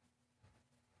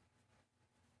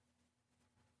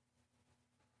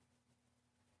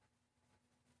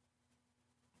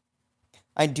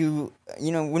 I do,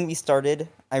 when we started,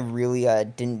 I really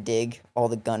didn't dig all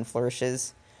the gun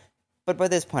flourishes. But by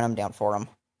this point, I'm down for them.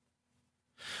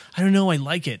 I don't know. I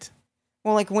like it.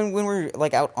 Well, like when we're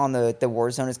like out on the war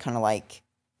zone, it's kind of like,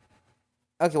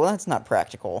 okay, well that's not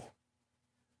practical.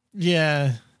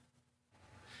 Yeah,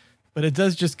 but it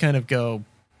does just kind of go.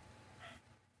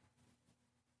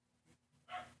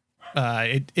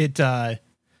 It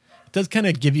does kind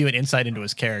of give you an insight into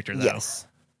his character, though. Yes.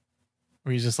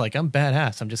 Where he's just like, I'm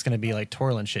badass. I'm just going to be like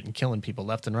twirling shit and killing people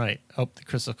left and right. Oh, the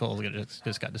crystal skull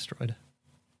just got destroyed.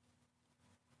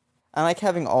 I like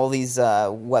having all these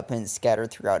weapons scattered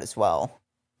throughout as well.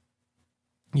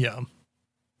 Yeah.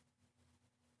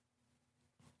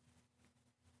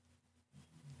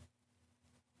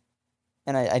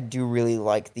 And I do really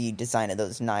like the design of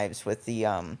those knives with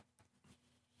the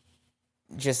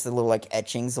just the little like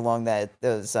etchings along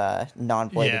those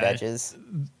non-bladed edges.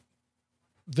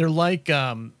 They're like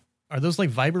are those like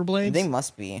vibra blades? They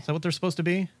must be. Is that what they're supposed to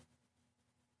be?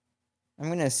 I'm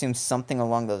going to assume something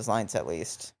along those lines at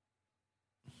least.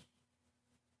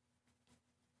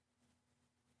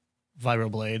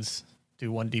 Vibra blades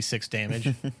do 1d6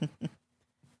 damage.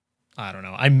 I don't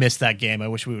know. I missed that game. I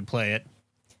wish we would play it.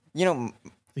 You know,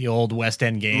 the old West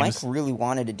End games. Mike really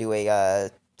wanted to do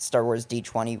a Star Wars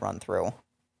D20 run through.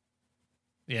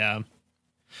 Yeah.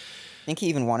 I think he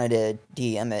even wanted to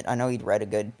DM it. I know he'd read a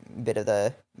good bit of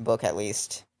the book at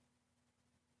least.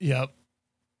 Yep.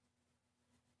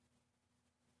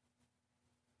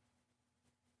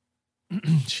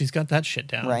 She's got that shit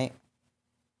down. Right.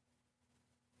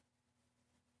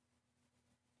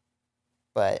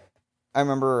 But I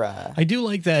remember... I do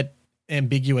like that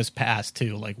ambiguous past,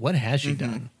 too. Like, what has she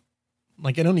done?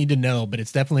 Like, I don't need to know, but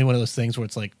it's definitely one of those things where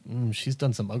it's like, she's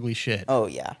done some ugly shit. Oh,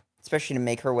 yeah. Especially to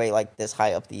make her way, like, this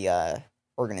high up the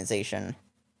organization.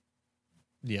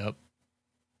 Yep.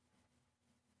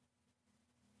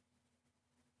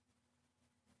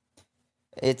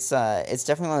 It's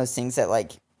definitely one of those things that,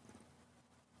 like,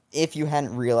 if you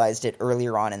hadn't realized it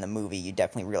earlier on in the movie, you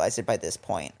definitely realized it by this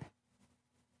point.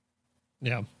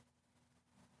 Yeah.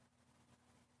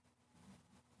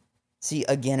 See,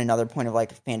 again, another point of,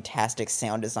 like, fantastic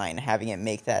sound design, having it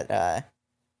make that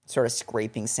sort of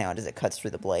scraping sound as it cuts through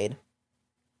the blade.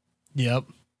 Yep.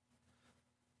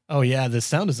 Oh, yeah, the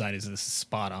sound design is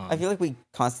spot on. I feel like we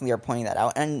constantly are pointing that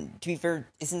out. And to be fair,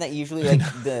 isn't that usually, like,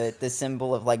 the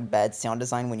symbol of, like, bad sound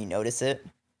design when you notice it?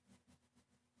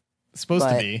 It's supposed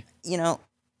to be. You know,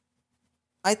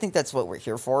 I think that's what we're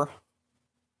here for.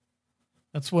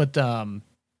 That's what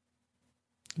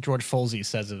George Folsey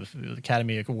says of the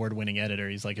Academy Award-winning editor.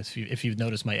 He's like, if you've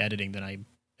noticed my editing, then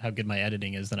how good my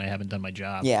editing is, then I haven't done my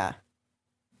job. Yeah.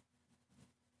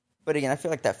 But again, I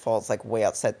feel like that falls like way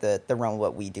outside the realm of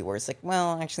what we do, where it's like,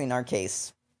 well, actually, in our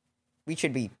case, we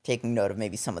should be taking note of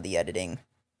maybe some of the editing.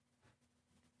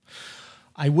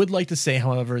 I would like to say,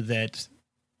 however, that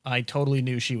I totally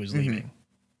knew she was leaving.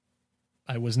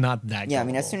 I was not that Yeah, gullible. I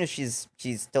mean, as soon as she's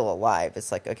still alive,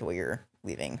 it's like, okay, well, you're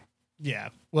leaving. Yeah.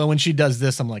 Well, when she does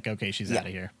this, I'm like, okay, she's out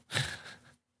of here.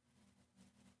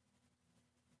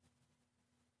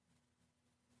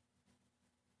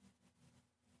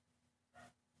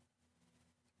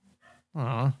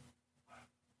 Aw.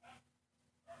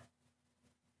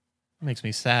 Makes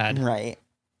me sad. Right.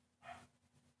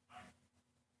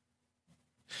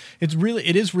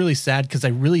 It is really sad because I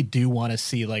really do want to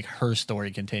see like her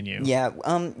story continue. Yeah.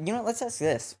 You know, let's ask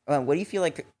this. What do you feel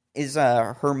like is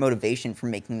her motivation for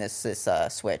making this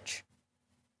switch?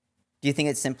 Do you think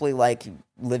it's simply like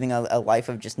living a life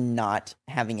of just not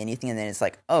having anything, and then it's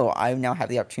like, oh, I now have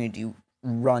the opportunity to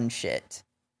run shit?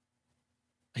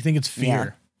 I think it's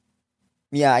fear.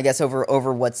 Yeah, I guess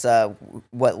over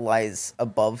what lies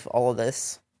above all of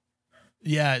this.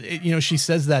 Yeah, she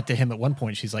says that to him at one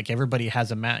point. She's like, everybody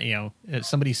has if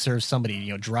somebody serves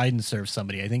somebody, Dryden serves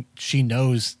somebody. I think she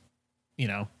knows,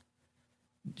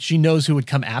 she knows who would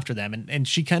come after them. And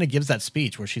she kind of gives that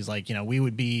speech where she's like, we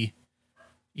would be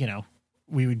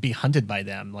hunted by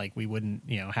them. Like we wouldn't,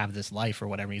 have this life or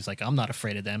whatever. He's like, I'm not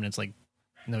afraid of them. And it's like,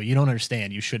 no, you don't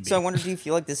understand. You should be. So I wonder, do you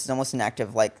feel like this is almost an act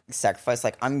of like sacrifice?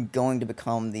 Like I'm going to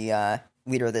become the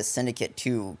leader of this syndicate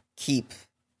to keep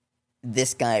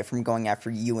this guy from going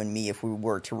after you and me if we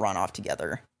were to run off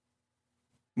together.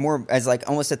 More as like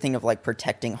almost a thing of like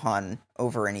protecting Han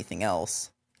over anything else.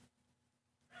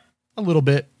 A little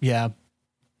bit, yeah.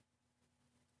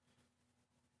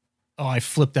 Oh, I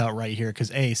flipped out right here because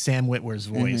Sam Witwer's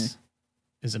voice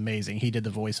is amazing. He did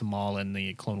the voice of Maul in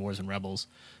the Clone Wars and Rebels.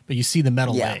 But you see the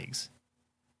metal legs.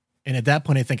 And at that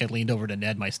point, I think I leaned over to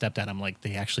Ned, my stepdad. I'm like,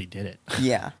 they actually did it.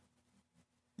 Yeah.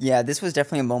 Yeah, this was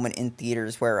definitely a moment in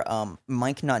theaters where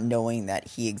Mike not knowing that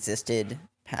he existed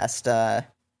past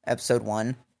episode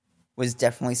 1 was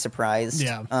definitely surprised.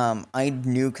 Yeah. I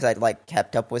knew because I'd like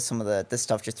kept up with some of the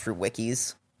stuff just through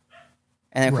wikis,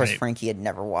 and of course Right. Frankie had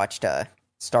never watched a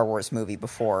Star Wars movie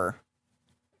before.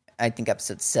 I think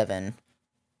episode 7.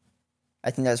 I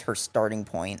think that was her starting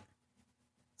point.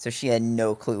 So she had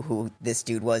no clue who this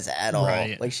dude was at all.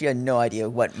 Right. Like she had no idea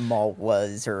what Maul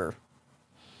was or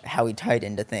how he tied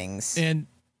into things. And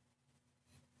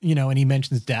and he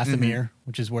mentions Dathomir,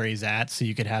 which is where he's at, so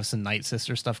you could have some Night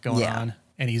Sister stuff going on.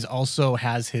 And he's also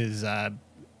has his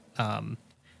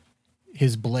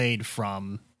blade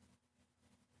from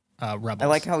Rebels. I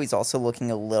like how he's also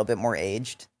looking a little bit more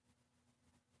aged.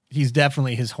 He's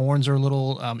definitely, his horns are a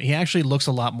little. He actually looks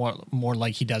a lot more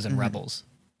like he does in Rebels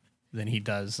than he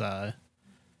does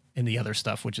in the other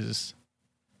stuff, which is,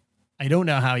 I don't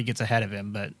know how he gets ahead of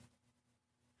him, but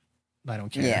I don't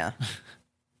care. Yeah.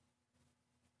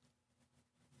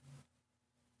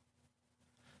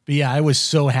 But yeah, I was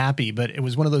so happy, but it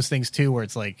was one of those things too where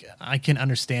it's like, I can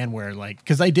understand where, like,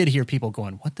 because I did hear people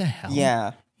going, what the hell?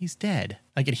 Yeah. He's dead.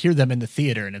 I could hear them in the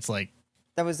theater, and it's like,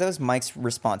 That was Mike's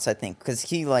response, I think, because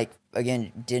he, like,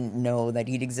 again, didn't know that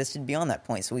he'd existed beyond that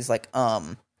point. So he's like,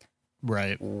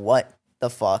 right. what the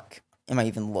fuck am I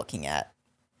even looking at?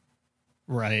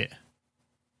 Right.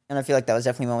 And I feel like that was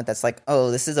definitely a moment that's like, oh,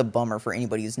 this is a bummer for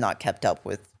anybody who's not kept up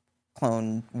with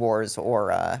Clone Wars or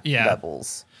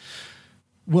Rebels.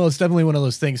 Well, it's definitely one of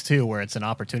those things too where it's an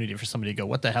opportunity for somebody to go,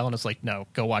 what the hell? And it's like, no,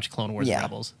 go watch Clone Wars and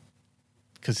Rebels.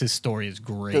 Because his story is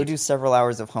great. Go do several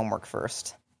hours of homework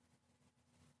first.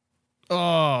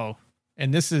 Oh,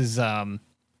 and this is Ron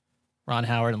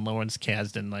Howard and Lawrence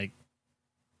Kasdan. Like,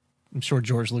 I'm sure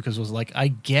George Lucas was like, I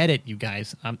get it, you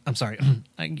guys. I'm sorry.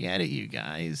 I get it, you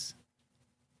guys.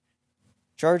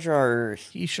 Jar Jar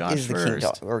He shot is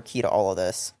first. the key to all of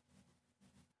this.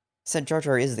 Said Jar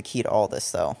Jar is the key to all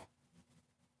this, though.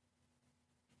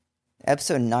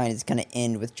 Episode 9 is going to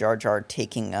end with Jar Jar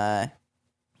taking the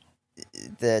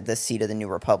seat of the New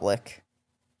Republic.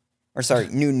 Or sorry,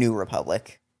 New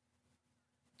Republic.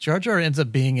 Jar Jar ends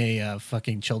up being a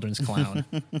fucking children's clown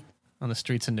on the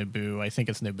streets of Naboo. I think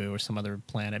it's Naboo or some other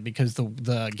planet because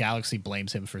the galaxy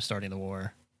blames him for starting the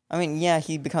war. I mean, yeah,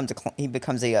 he becomes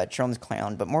a children's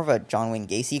clown, but more of a John Wayne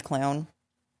Gacy clown.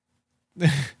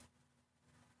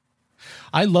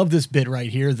 I love this bit right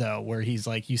here, though, where he's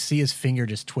like, you see his finger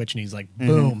just twitch, and he's like,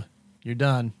 boom, you're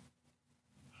done.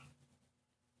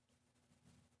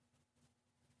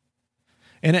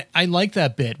 And I like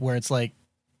that bit where it's like,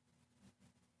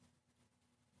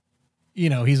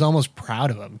 he's almost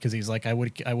proud of him because he's like, I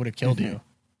would have killed you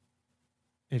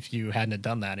if you hadn't have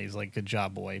done that. He's like, good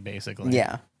job, boy, basically.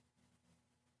 Yeah.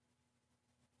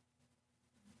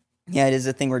 Yeah, it is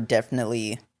a thing where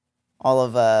definitely all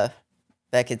of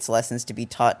Beckett's lessons to be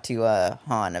taught to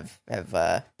Han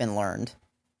have been learned.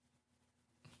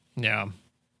 Yeah.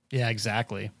 Yeah,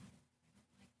 exactly.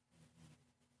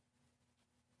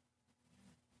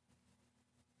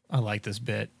 I like this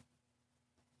bit.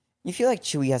 You feel like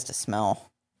Chewie has to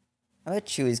smell. I bet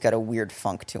Chewie's got a weird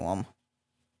funk to him.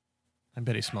 I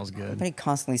bet he smells I good. bet he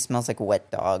constantly smells like a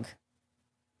wet dog.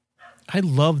 I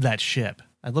love that ship.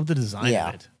 I love the design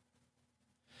of it.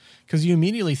 Because you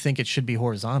immediately think it should be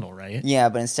horizontal, right? Yeah,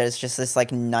 but instead it's just this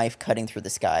like knife cutting through the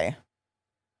sky.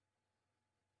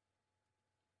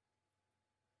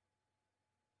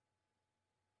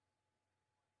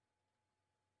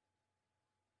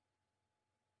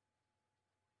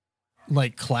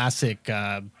 Like classic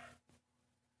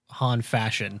Han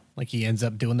fashion. Like he ends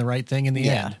up doing the right thing in the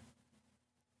end.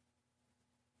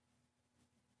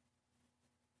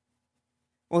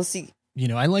 Well, see,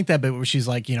 I like that bit where she's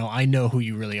like, I know who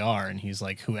you really are. And he's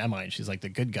like, who am I? And she's like, the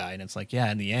good guy. And it's like, yeah,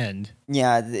 in the end.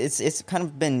 Yeah, it's kind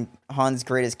of been Han's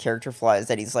greatest character flaw is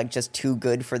that he's like just too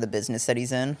good for the business that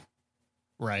he's in.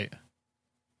 Right.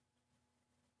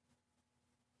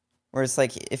 Where it's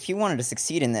like, if he wanted to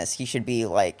succeed in this, he should be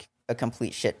like a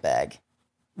complete shitbag.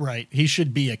 Right. He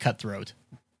should be a cutthroat.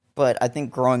 But I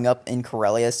think growing up in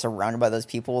Corellia, surrounded by those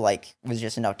people, like, was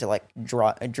just enough to like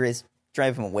drive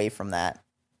him away from that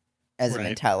as a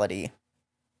mentality.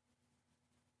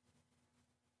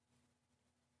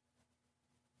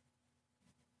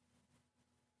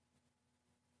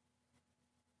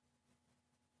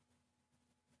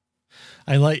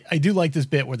 I do like this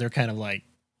bit where they're kind of like,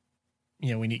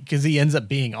 we need, because he ends up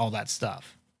being all that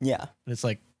stuff. Yeah. And it's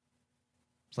like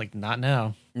not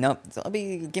now. Nope. So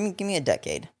give me a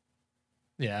decade.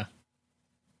 Yeah.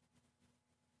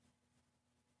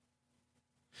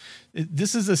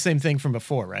 This is the same thing from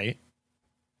before, right?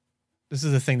 This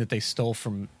is the thing that they stole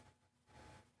from.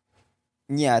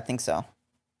 Yeah, I think so.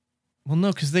 Well,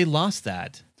 no, because they lost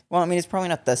that. Well, I mean, it's probably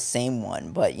not the same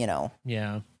one, but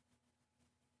Yeah.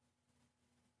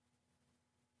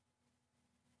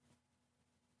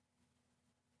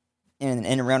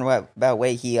 in a roundabout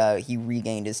way, he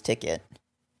regained his ticket.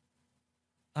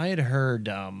 I had heard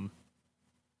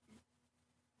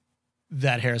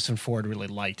that Harrison Ford really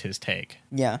liked his take.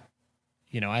 Yeah.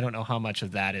 I don't know how much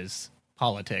of that is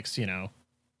politics, Like,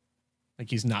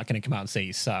 he's not going to come out and say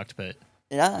he sucked, but...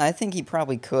 Yeah, I think he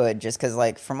probably could, just because,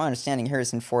 like, from my understanding,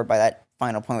 Harrison Ford, by that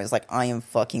final point, was like, I am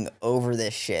fucking over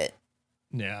this shit.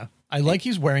 Yeah. I like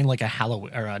he's wearing, like, a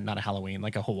Halloween... Or, not a Halloween,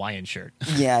 like a Hawaiian shirt.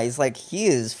 Yeah, he's like, he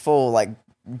is full, like,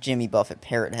 Jimmy Buffett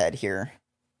parrot head here.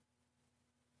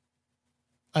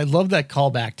 I love that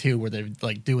callback, too, where they're,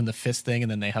 like, doing the fist thing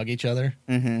and then they hug each other.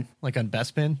 Mm-hmm. Like on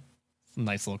Bespin. It's a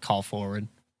nice little call forward.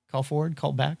 Call forward?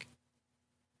 Call back?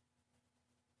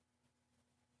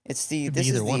 This be is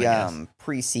either one, I guess. the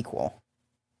pre-sequel.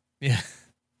 Yeah.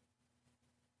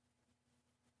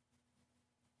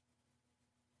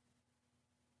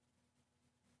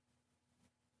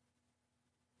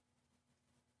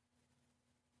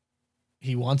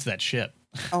 He wants that ship.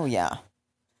 Oh, yeah.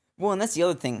 Well, and that's the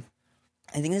other thing.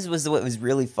 I think this was what was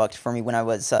really fucked for me when I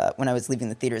was leaving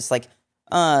the theater. It's like,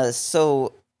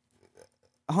 so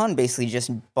Han basically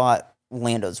just bought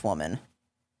Lando's woman.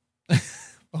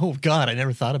 Oh, God, I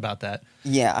never thought about that.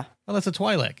 Yeah. Oh, that's a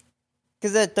Twi'lek.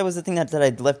 Because that was the thing that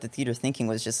I'd left the theater thinking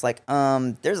was just like,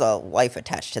 there's a life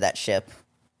attached to that ship.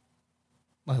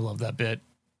 I love that bit.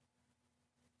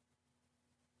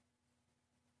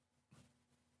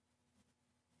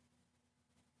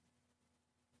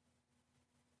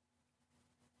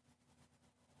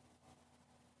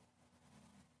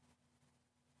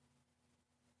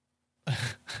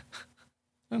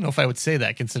 I don't know if I would say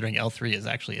that, considering L3 is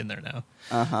actually in there now.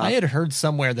 Uh-huh. I had heard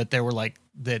somewhere that there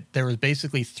was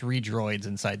basically 3 droids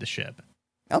inside the ship.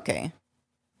 Okay.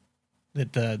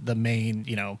 That the main,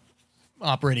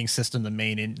 operating system, the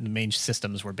main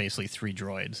systems were basically 3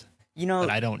 droids. But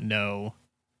I don't know.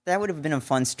 That would have been a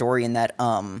fun story in that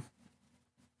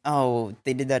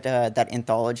they did that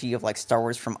anthology of like Star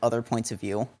Wars from other points of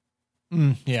view.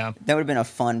 Yeah. That would have been a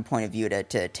fun point of view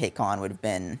to take on, would have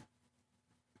been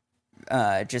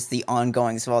just the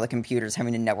ongoings of all the computers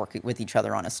having to network with each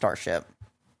other on a starship.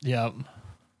 Yep.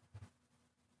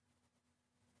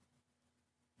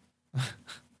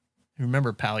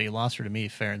 Remember, pal, you lost her to me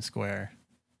fair and square.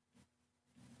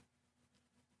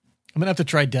 I'm gonna have to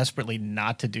try desperately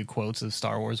not to do quotes of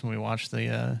Star Wars when we watch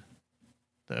the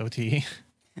OT.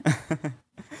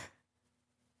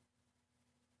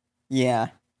 Yeah.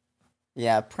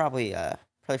 Yeah, probably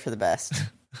for the best.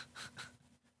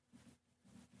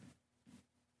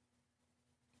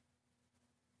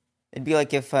 It'd be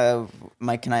like if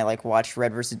Mike and I like watched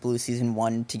Red vs. Blue season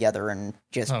 1 together and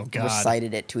just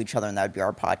recited it to each other, and that would be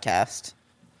our podcast.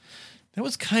 That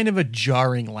was kind of a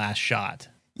jarring last shot.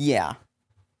 Yeah.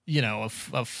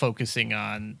 Of focusing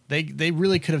on they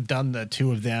really could have done the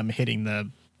two of them hitting the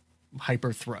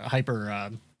hyper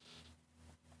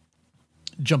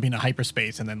jumping to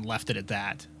hyperspace and then left it at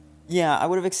that. Yeah, I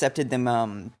would have accepted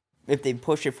them if they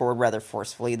pushed it forward rather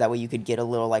forcefully. That way you could get a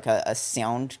little like a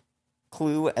sound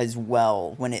clue as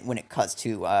well when it cuts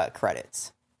to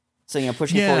credits. So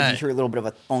pushing forward, you hear a little bit of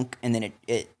a thunk, and then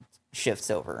it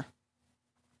shifts over.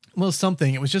 Well,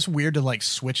 something. It was just weird to like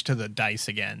switch to the dice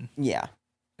again. Yeah,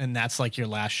 and that's like your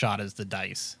last shot is the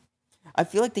dice. I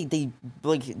feel like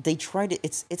they tried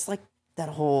it. It's like that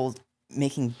whole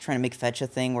trying to make fetch a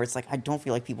thing where it's like I don't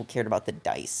feel like people cared about the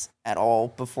dice at all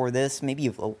before this. Maybe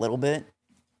a little bit,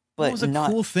 but it was a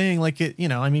cool thing. Like it,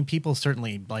 people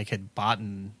certainly like had bought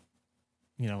and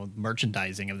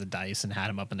merchandising of the dice and had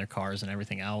them up in their cars and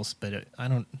everything else. But it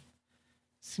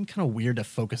seemed kind of weird to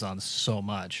focus on so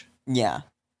much. Yeah.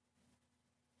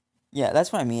 Yeah,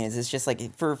 that's what I mean. It's just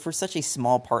like for such a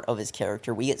small part of his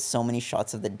character, we get so many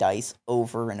shots of the dice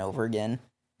over and over again.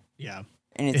 Yeah.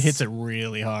 And it hits it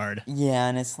really hard. Yeah,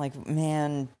 and it's like,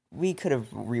 man, we could have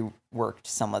reworked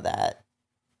some of that.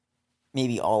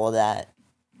 Maybe all of that.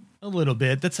 A little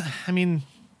bit.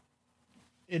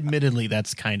 Admittedly,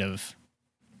 that's kind of...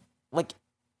 Like,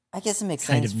 I guess it makes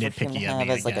sense for him to have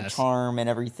as like a charm and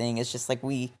everything. It's just like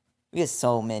we get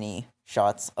so many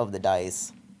shots of the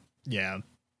dice. Yeah.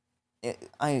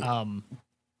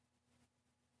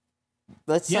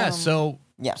 So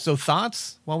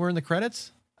thoughts while we're in the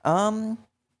credits? I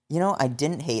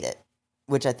didn't hate it,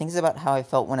 which I think is about how I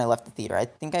felt when I left the theater. I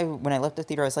think when I left the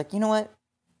theater, I was like, you know what?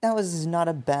 That was not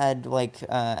a bad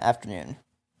afternoon.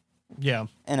 Yeah.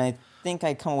 And I think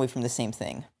I come away from the same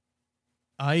thing.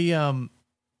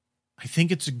 I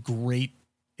think it's a great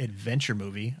adventure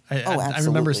movie. Absolutely. I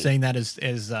remember saying that as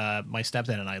my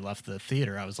stepdad and I left the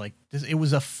theater. I was like, it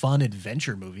was a fun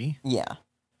adventure movie. Yeah.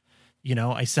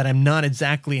 I said I'm not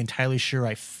exactly entirely sure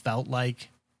I felt like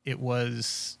it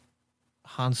was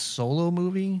Han Solo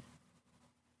movie.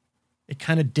 It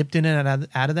kind of dipped in and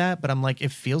out of that, but I'm like,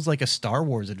 it feels like a Star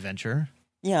Wars adventure.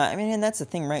 Yeah, I mean, and that's the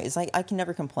thing, right? Is like I can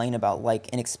never complain about like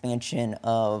an expansion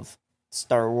of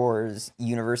Star Wars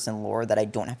universe and lore that I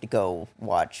don't have to go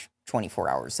watch 24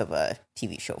 hours of a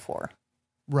TV show for.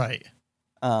 Right.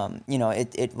 You know,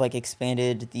 it like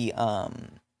expanded the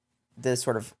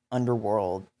sort of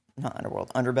underbelly,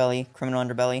 criminal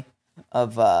underbelly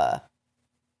of the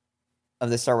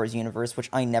Star Wars universe, which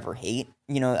I never hate.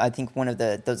 You know, I think one of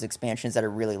those expansions that I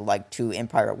really liked to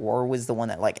Empire at War was the one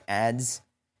that like adds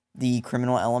the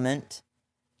criminal element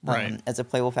as a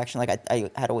playable faction. Like I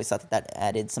had always thought that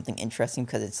added something interesting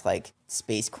because it's like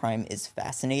space crime is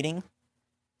fascinating.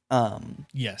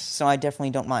 Yes. So I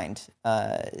definitely don't mind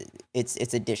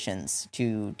its additions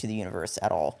to the universe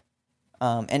at all.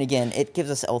 And again, it gives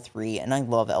us L3, and I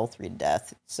love L3 to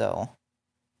death. So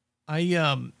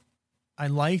I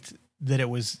liked that it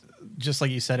was just like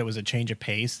you said, it was a change of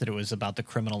pace, that it was about the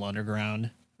criminal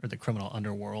underground or the criminal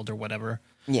underworld or whatever.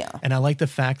 Yeah. And I like the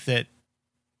fact that,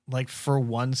 like, for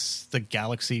once the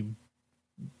galaxy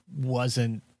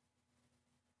wasn't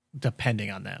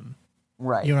depending on them.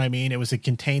 Right. You know what I mean? It was a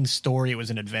contained story. It was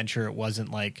an adventure. It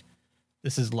wasn't like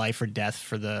this is life or death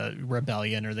for the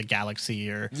rebellion or the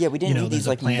galaxy or, yeah, we didn't need these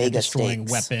like mega destroying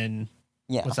stakes. weapon.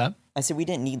 Yeah. What's that? I said we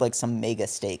didn't need like some mega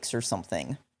stakes or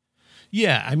something.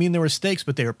 Yeah. I mean, there were stakes,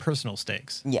 but they were personal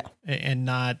stakes. Yeah. And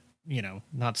not,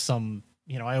 not some,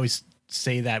 I always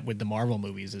say that with the Marvel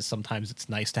movies is sometimes it's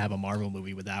nice to have a Marvel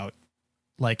movie without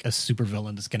like a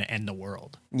supervillain that's going to end the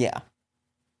world. Yeah.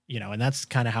 And that's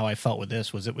kind of how I felt with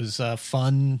this. Was it was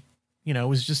fun, it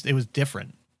was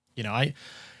different.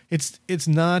 It's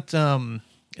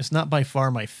not by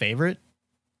far my favorite.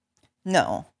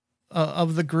 No.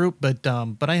 Of the group, but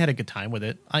I had a good time with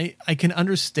it. I can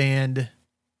understand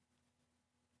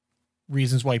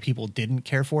reasons why people didn't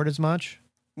care for it as much.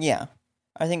 Yeah.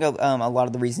 I think a lot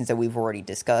of the reasons that we've already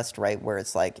discussed, right, where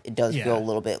it's like it does feel a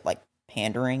little bit like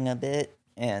pandering a bit,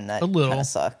 and that kind of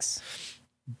sucks.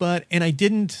 And I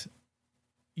didn't,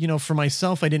 for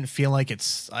myself, I didn't feel like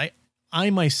I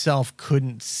myself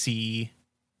couldn't see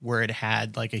where it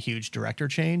had like a huge director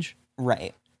change.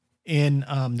 Right. In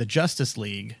the Justice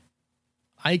League,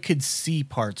 I could see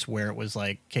parts where it was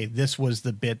like, okay, this was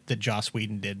the bit that Joss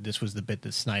Whedon did. This was the bit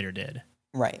that Snyder did.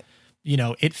 Right.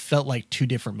 It felt like two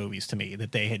different movies to me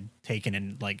that they had taken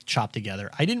and like chopped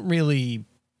together. I didn't really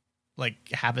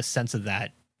like have a sense of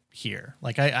that here.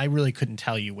 Like I really couldn't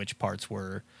tell you which parts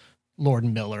were Lord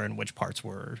and Miller and which parts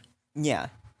were, Well,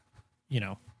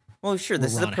 sure.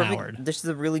 This is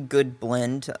a really good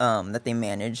blend that they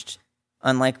managed.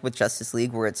 Unlike with Justice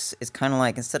League, where it's kind of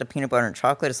like instead of peanut butter and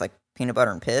chocolate, it's like peanut butter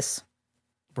and piss.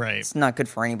 Right. It's not good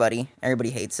for anybody.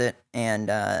 Everybody hates it, and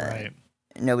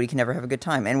nobody can ever have a good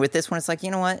time. And with this one, it's like,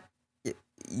 you know what?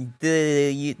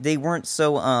 They weren't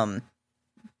so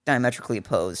diametrically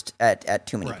opposed at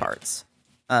too many parts.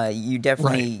 You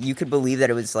definitely you could believe that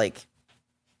it was like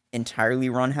entirely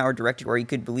Ron Howard directed, or you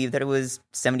could believe that it was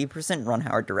 70% Ron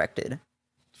Howard directed.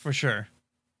 For sure.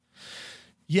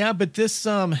 Yeah, but this,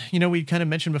 we kind of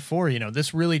mentioned before,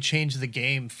 this really changed the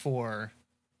game for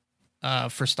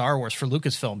Star Wars, for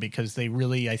Lucasfilm, because they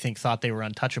really, I think, thought they were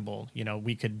untouchable.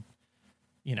 We could,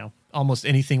 almost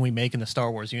anything we make in the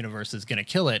Star Wars universe is going to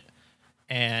kill it.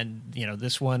 And,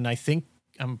 this one,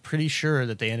 I'm pretty sure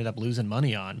that they ended up losing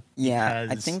money on. Yeah,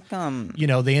 because, I think,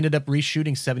 they ended up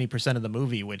reshooting 70% of the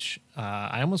movie, which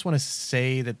I almost want to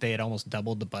say that they had almost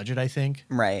doubled the budget, I think,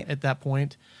 right at that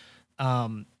point.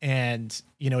 And,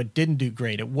 it didn't do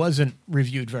great. It wasn't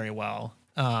reviewed very well.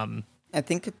 I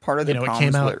think part of the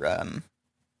problems were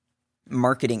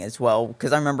marketing as well,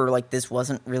 because I remember, like, this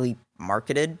wasn't really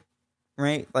marketed,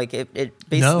 right? Like, it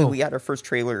basically, we got our first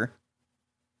trailer,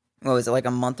 what was it, like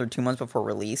a month or 2 months before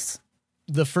release?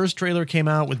 The first trailer came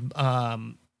out with, I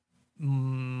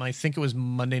think it was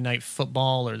Monday Night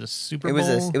Football or the Super Bowl.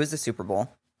 It was the Super Bowl.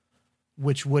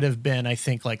 Which would have been, I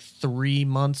think, like 3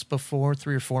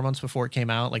 or 4 months before it came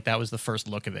out. Like, that was the first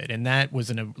look of it. And that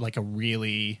was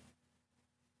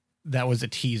that was a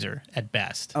teaser at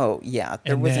best. Oh, yeah.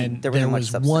 There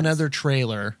was one other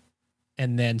trailer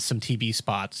and then some TV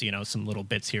spots, some little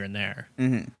bits here and there.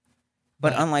 Mm-hmm.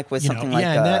 But unlike with something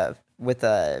with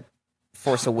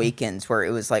Force Awakens, where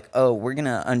it was like, oh, we're going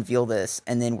to unveil this,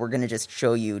 and then we're going to just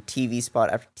show you TV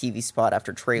spot after TV spot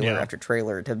after trailer after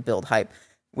trailer to build hype.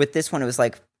 With this one, it was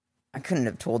like, I couldn't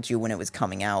have told you when it was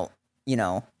coming out,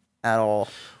 at all.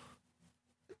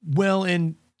 Well,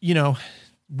 and,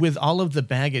 with all of the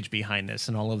baggage behind this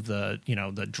and all of the,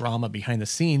 the drama behind the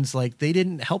scenes, like, they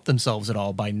didn't help themselves at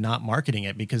all by not marketing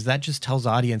it, because that just tells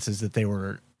audiences that they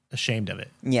were ashamed of it.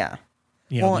 Yeah.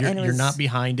 You know, Well, and it you're was, not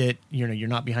behind it. You know, you're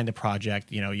not behind the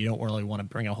project. You know, you don't really want to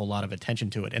bring a whole lot of attention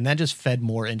to it, and that just fed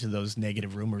more into those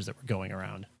negative rumors that were going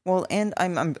around. well, and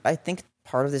I think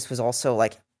part of this was also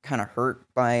like kind of hurt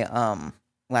by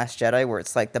Last Jedi, where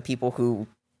it's like the people who,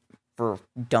 for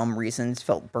dumb reasons,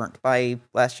 felt burnt by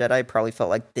Last Jedi probably felt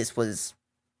like this was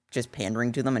just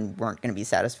pandering to them and weren't going to be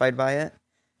satisfied by it,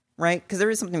 right? Because there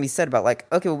is something to be said about like,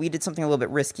 okay, well, we did something a little bit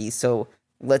risky, so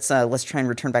let's try and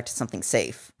return back to something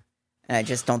safe. And I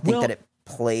just don't think that it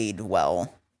played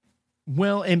well.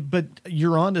 Well, but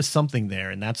you're onto something there,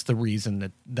 and that's the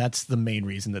main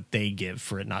reason that they give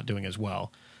for it not doing as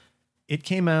well. It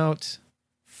came out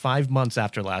 5 months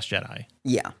after Last Jedi.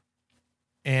 Yeah.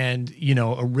 And, you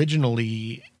know,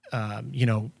 originally, you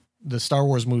know, the Star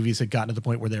Wars movies had gotten to the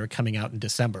point where they were coming out in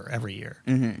December every year.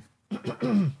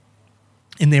 Mm-hmm.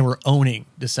 And they were owning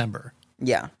December.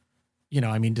 Yeah. You know,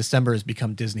 I mean, December has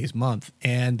become Disney's month,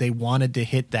 and they wanted to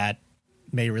hit that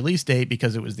May release date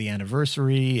because it was the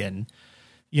anniversary, and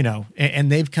you know,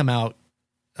 and they've come out.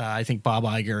 I think Bob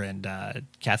Iger and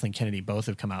Kathleen Kennedy both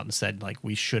have come out and said like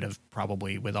we should have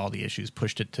probably, with all the issues,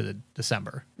 pushed it to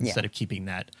December instead of keeping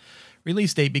that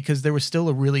release date because there was still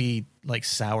a really like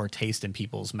sour taste in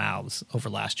people's mouths over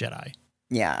Last Jedi.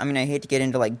 Yeah, I mean, I hate to get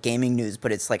into like gaming news,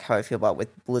 but it's like how I feel about with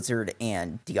Blizzard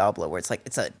and Diablo, where it's like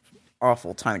it's a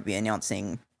awful time to be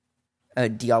announcing a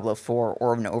Diablo 4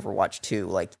 or an Overwatch 2.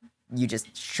 Like, you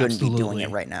just shouldn't be doing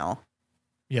it right now.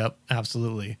 Yep,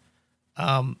 absolutely.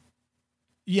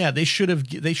 Yeah, they should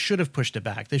have pushed it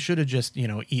back. They should have just, you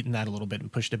know, eaten that a little bit and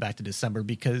pushed it back to December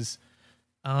because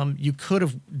you could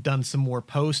have done some more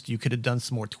post. You could have done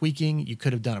some more tweaking. You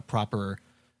could have done a proper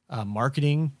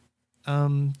marketing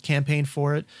campaign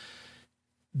for it.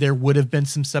 There would have been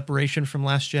some separation from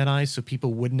Last Jedi, so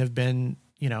people wouldn't have been,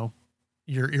 you know,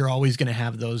 you're always going to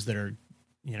have those that are,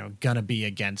 you know, going to be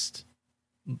against,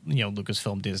 you know,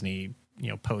 Lucasfilm, Disney, you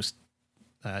know, post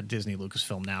Disney,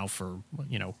 Lucasfilm now for,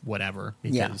 you know, whatever,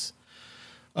 because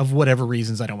of whatever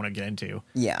reasons I don't want to get into.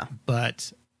 Yeah.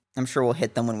 But I'm sure we'll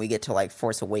hit them when we get to like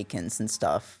Force Awakens and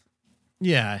stuff.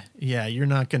 Yeah. You're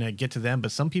not going to get to them,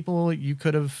 but some people you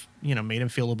could have, you know, made them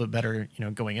feel a little bit better, you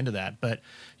know, going into that. But,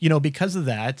 you know, because of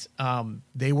that,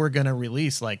 they were going to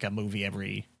release like a movie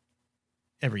every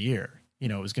year. You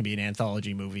know, it was going to be an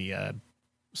anthology movie,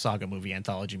 saga movie,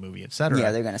 anthology movie, etc.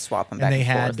 Yeah, they're going to swap them back and they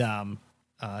and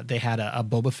had, they had a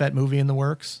Boba Fett movie in the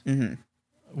works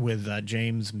with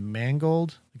James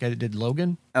Mangold, the guy that did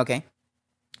Logan. Okay.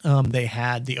 They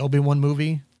had the Obi-Wan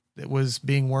movie that was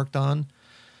being worked on.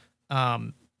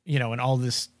 You know, and all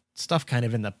this stuff kind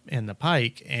of in the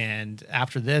pike. And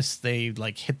after this, they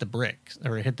like hit the brakes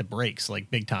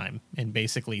like big time and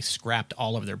basically scrapped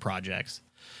all of their projects.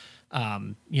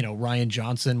 You know, Rian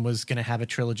Johnson was going to have a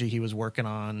trilogy he was working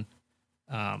on.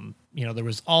 You know, there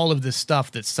was all of this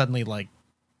stuff that suddenly like,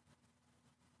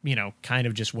 you know, kind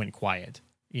of just went quiet,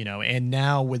 you know, and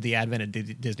now with the advent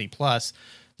of Disney Plus,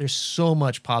 there's so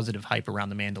much positive hype around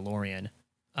The Mandalorian.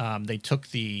 They took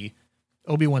the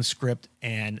Obi-Wan script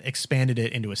and expanded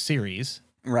it into a series.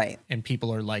 Right. And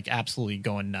people are like absolutely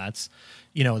going nuts.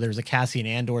 You know, there's a Cassian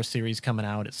Andor series coming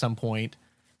out at some point.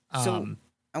 So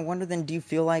I wonder then, do you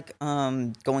feel like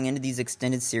going into these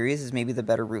extended series is maybe the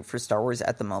better route for Star Wars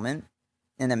at the moment?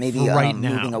 And that maybe right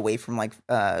moving now, away from like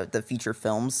the feature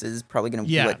films is probably going to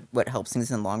be what helps things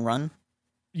in the long run?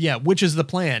 Yeah, which is the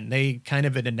plan. They kind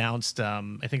of had announced, I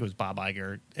think it was Bob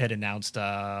Iger, had announced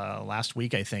last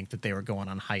week, I think, that they were going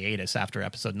on hiatus after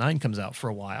Episode 9 comes out for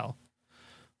a while.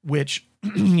 Which,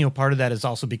 you know, part of that is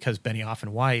also because Benioff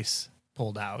and Weiss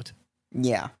pulled out.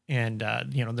 Yeah. And,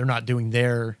 you know, they're not doing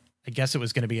their, I guess it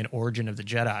was going to be an Origin of the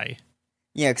Jedi.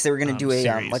 Yeah, because they were going to do a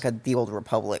series. like a The Old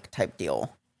Republic type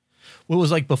deal. Well, it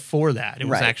was like before that. It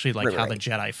was actually like how the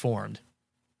Jedi formed,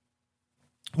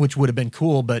 which would have been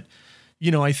cool. But, you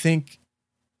know, I think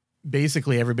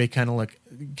basically everybody kind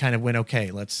of went, okay,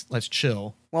 let's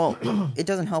chill. Well, it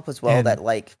doesn't help as well that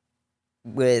like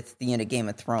with the end of Game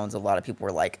of Thrones, a lot of people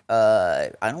were like,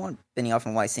 I don't want Benioff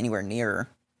and Weiss anywhere near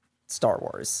Star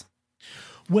Wars.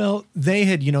 Well, they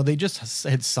had, you know, they just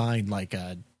had signed like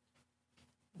a,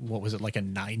 what was it, like a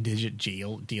 9-digit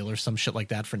deal or some shit like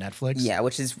that for Netflix. Yeah,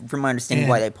 which is, from my understanding,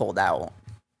 why they pulled out.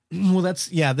 Well,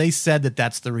 they said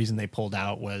that's the reason they pulled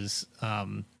out was,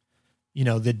 you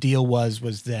know, the deal was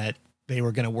that they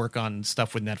were going to work on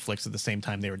stuff with Netflix at the same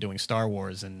time they were doing Star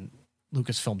Wars, and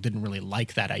Lucasfilm didn't really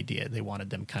like that idea. They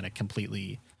wanted them kind of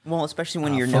completely well, especially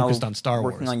when you're focused now on Star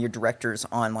working Wars. on your directors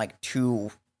on like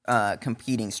two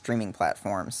competing streaming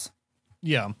platforms.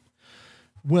 Yeah.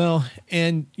 Well,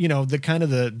 and you know, the kind of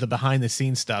the behind the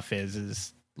scenes stuff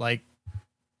is like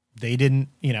they didn't,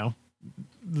 you know,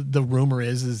 the rumor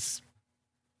is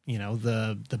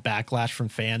the backlash from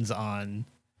fans on,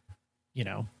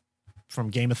 from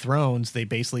Game of Thrones, they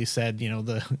basically said,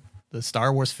 the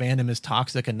Star Wars fandom is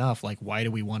toxic enough. Like, why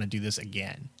do we want to do this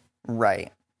again?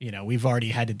 Right. We've already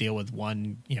had to deal with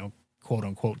one, quote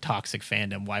unquote toxic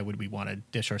fandom. Why would we want to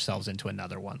dish ourselves into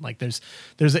another one? Like it's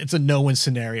a no-win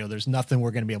scenario. There's nothing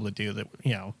we're going to be able to do that,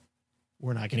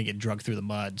 we're not going to get drugged through the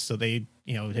mud. So they,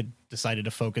 had decided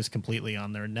to focus completely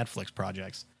on their Netflix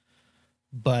projects.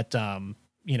 But, now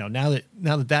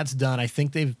that that's done, I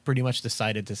think they've pretty much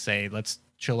decided to say, let's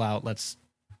chill out. Let's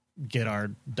get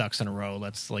our ducks in a row.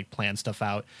 Let's like plan stuff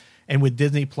out. And with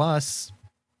Disney Plus,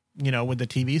 with the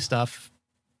TV stuff,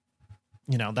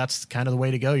 that's kind of the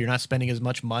way to go. You're not spending as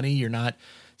much money. You're not,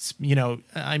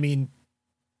 I mean,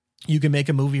 you can make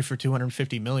a movie for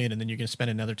 250 million and then you're going to spend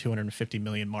another 250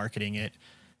 million marketing it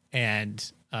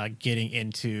and getting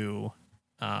into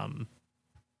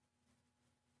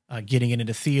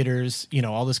theaters,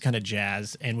 all this kind of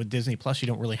jazz. And with Disney Plus, you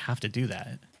don't really have to do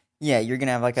that. Yeah, you're going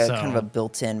to have like a kind of a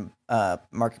built-in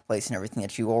marketplace and everything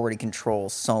that you already control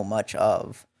so much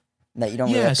of that you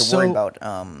don't really have to worry about.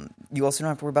 You also don't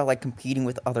have to worry about like competing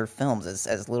with other films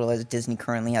as little as Disney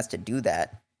currently has to do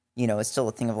that. It's still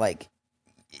a thing of like,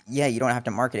 yeah, you don't have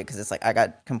to market it because it's like, I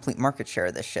got complete market share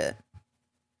of this shit.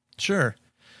 Sure.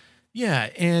 Yeah.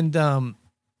 And,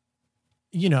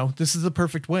 this is the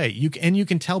perfect way you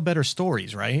can tell better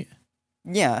stories, right?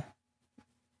 Yeah.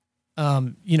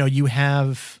 You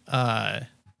have the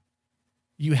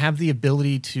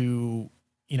ability to,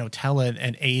 tell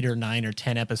an 8 or 9 or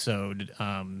 10 episode,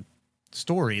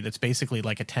 story that's basically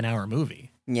like a 10-hour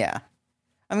movie. Yeah.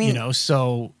 I mean,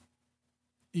 so,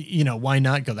 why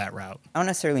not go that route? I don't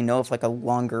necessarily know if like a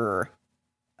longer,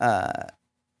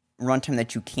 runtime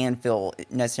that you can fill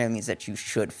necessarily means that you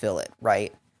should fill it,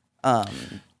 right?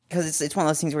 Because it's one of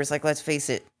those things where it's like, let's face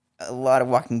it, a lot of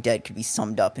Walking Dead could be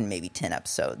summed up in maybe 10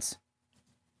 episodes.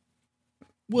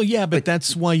 Well, yeah, but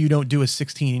that's why you don't do a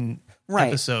 16 right.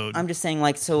 episode. I'm just saying,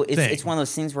 like, so it's one of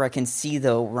those things where I can see,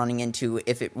 though, running into,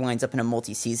 if it winds up in a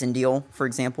multi-season deal, for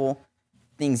example,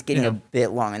 things getting a bit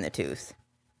long in the tooth.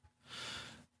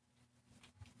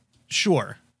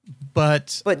 Sure.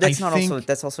 But that's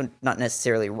also not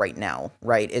necessarily right now,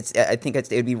 right? I think it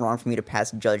would be wrong for me to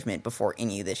pass judgment before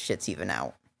any of this shit's even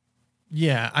out.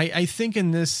 Yeah, I think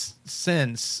in this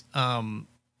sense,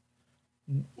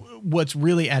 what's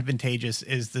really advantageous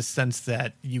is the sense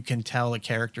that you can tell a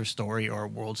character story or a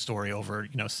world story over,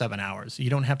 7 hours. You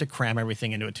don't have to cram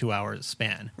everything into a 2-hour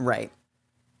span. Right.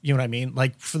 You know what I mean?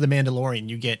 Like for The Mandalorian,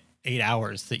 you get 8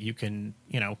 hours that you can,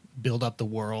 build up the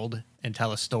world and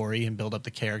tell a story and build up the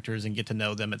characters and get to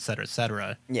know them, et cetera, et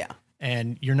cetera. Yeah.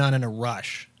 And you're not in a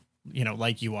rush,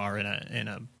 like you are in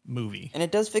a movie. And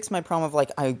it does fix my problem of like,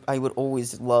 I would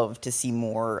always love to see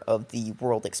more of the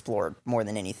world explored more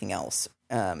than anything else.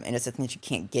 And it's a thing that you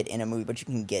can't get in a movie, but you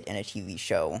can get in a TV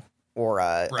show or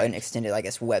an extended, I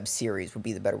guess, web series would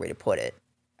be the better way to put it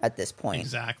at this point.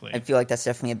 Exactly. I feel like that's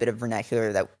definitely a bit of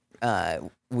vernacular that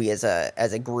we as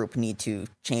a group need to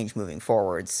change moving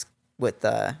forwards, with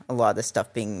a lot of this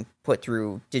stuff being put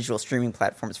through digital streaming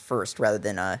platforms first rather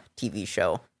than a TV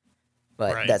show.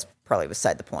 But that's probably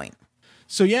beside the point.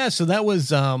 So that was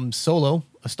Solo,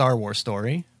 a Star Wars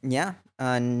story. Yeah.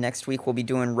 Next week we'll be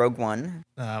doing Rogue One.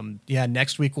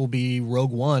 Next week will be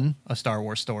Rogue One, a Star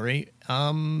Wars story.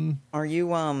 Are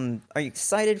you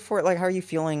excited for it? Like, how are you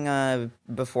feeling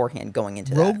beforehand going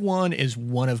into Rogue One is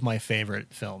one of my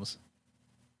favorite films.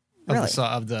 Really?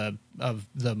 Of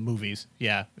the movies.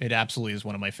 Yeah, it absolutely is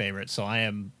one of my favorites. So I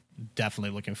am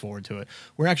definitely looking forward to it.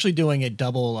 We're actually doing a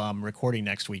double recording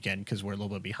next weekend because we're a little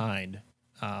bit behind.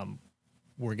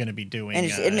 We're going to be doing, and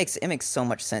it makes so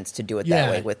much sense to do it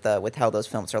that way with how those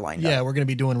films are lined up. Yeah, we're going to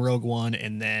be doing Rogue One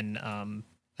and then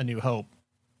A New Hope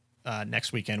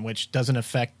next weekend, which doesn't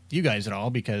affect you guys at all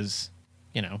because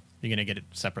you're going to get it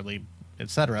separately,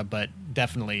 etc. But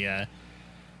definitely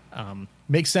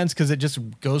makes sense because it just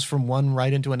goes from one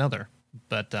right into another.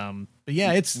 But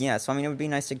yeah, it's So I mean, it would be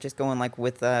nice to just go in like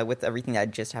with everything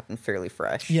that just happened fairly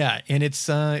fresh. Yeah, and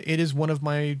it is one of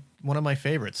my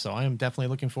favorites. So I am definitely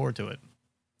looking forward to it.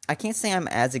 I can't say I'm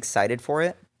as excited for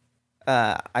it.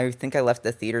 I think I left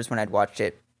the theaters when I'd watched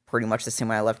it pretty much the same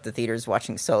way I left the theaters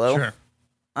watching Solo. Sure.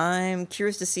 I'm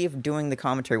curious to see if doing the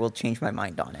commentary will change my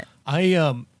mind on it.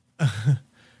 I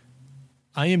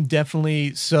am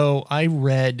definitely. So I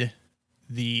read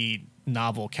the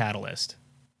novel Catalyst.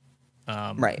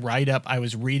 Right up. I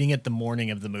was reading it the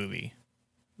morning of the movie.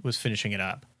 Was finishing it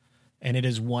up. And it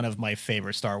is one of my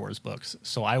favorite Star Wars books.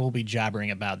 So I will be jabbering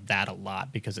about that a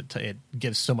lot because it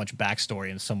gives so much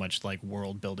backstory and so much like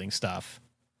world building stuff.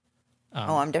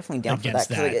 I'm definitely down for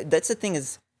that. That's the thing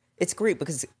is, it's great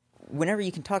because whenever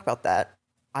you can talk about that,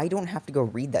 I don't have to go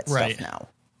read that Right. stuff now.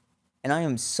 And I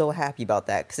am so happy about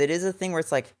that because it is a thing where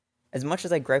it's like, as much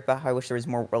as I gripe about how I wish there was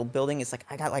more world building, it's like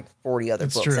I got like 40 other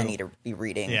It's books I true. need to be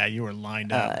reading. Yeah, you were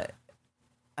lined up.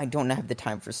 I don't have the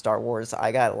time for Star Wars.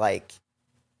 I got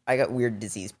weird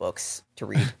disease books to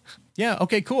read. Yeah.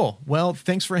 Okay. Cool. Well,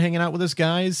 thanks for hanging out with us,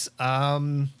 guys.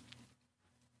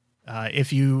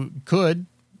 If you could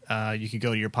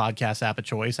go to your podcast app of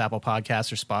choice, Apple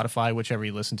Podcasts or Spotify, whichever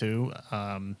you listen to,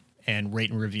 and rate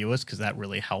and review us because that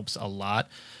really helps a lot.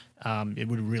 It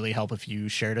would really help if you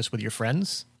shared us with your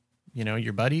friends,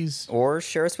 your buddies, Or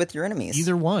share us with your enemies.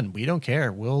 either one. We don't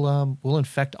care. We'll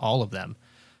infect all of them.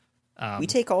 We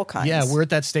take all kinds. Yeah, we're at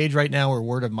that stage right now where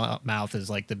word of mouth is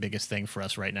like the biggest thing for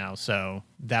us right now. So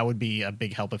that would be a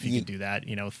big help if you could do that.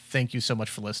 Thank you so much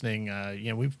for listening.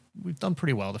 We've done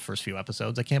pretty well the first few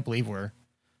episodes. I can't believe we're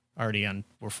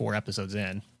 4 episodes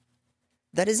in.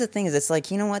 That is the thing, is it's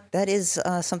like, you know what? That is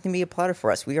something to be applauded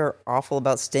for us. We are awful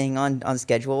about staying on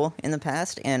schedule in the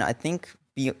past, and I think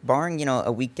barring,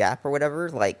 a week gap or whatever,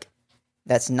 like,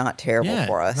 that's not terrible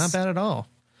for us. Not bad at all.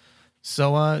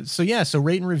 So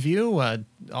rate and review,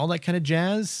 all that kind of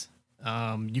jazz.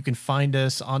 You can find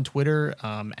us on Twitter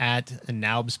at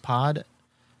NowbsPod,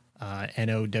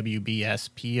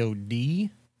 NOWBSPOD.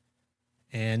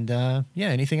 And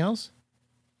anything else?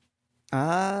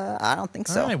 I don't think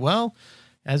so. All right, well,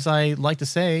 as I like to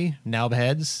say,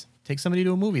 Nowbheads, take somebody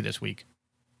to a movie this week.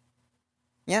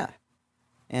 Yeah.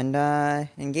 And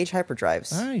engage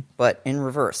hyperdrives. All right. But in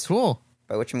reverse. Cool.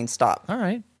 By which I mean stop. All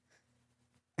right.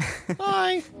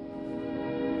 Bye.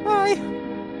 Bye.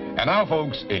 And now,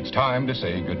 folks, it's time to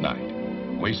say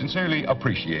goodnight. We sincerely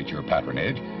appreciate your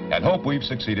patronage and hope we've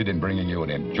succeeded in bringing you an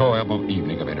enjoyable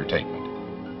evening of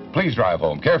entertainment. Please drive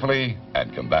home carefully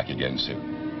and come back again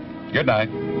soon. Good night.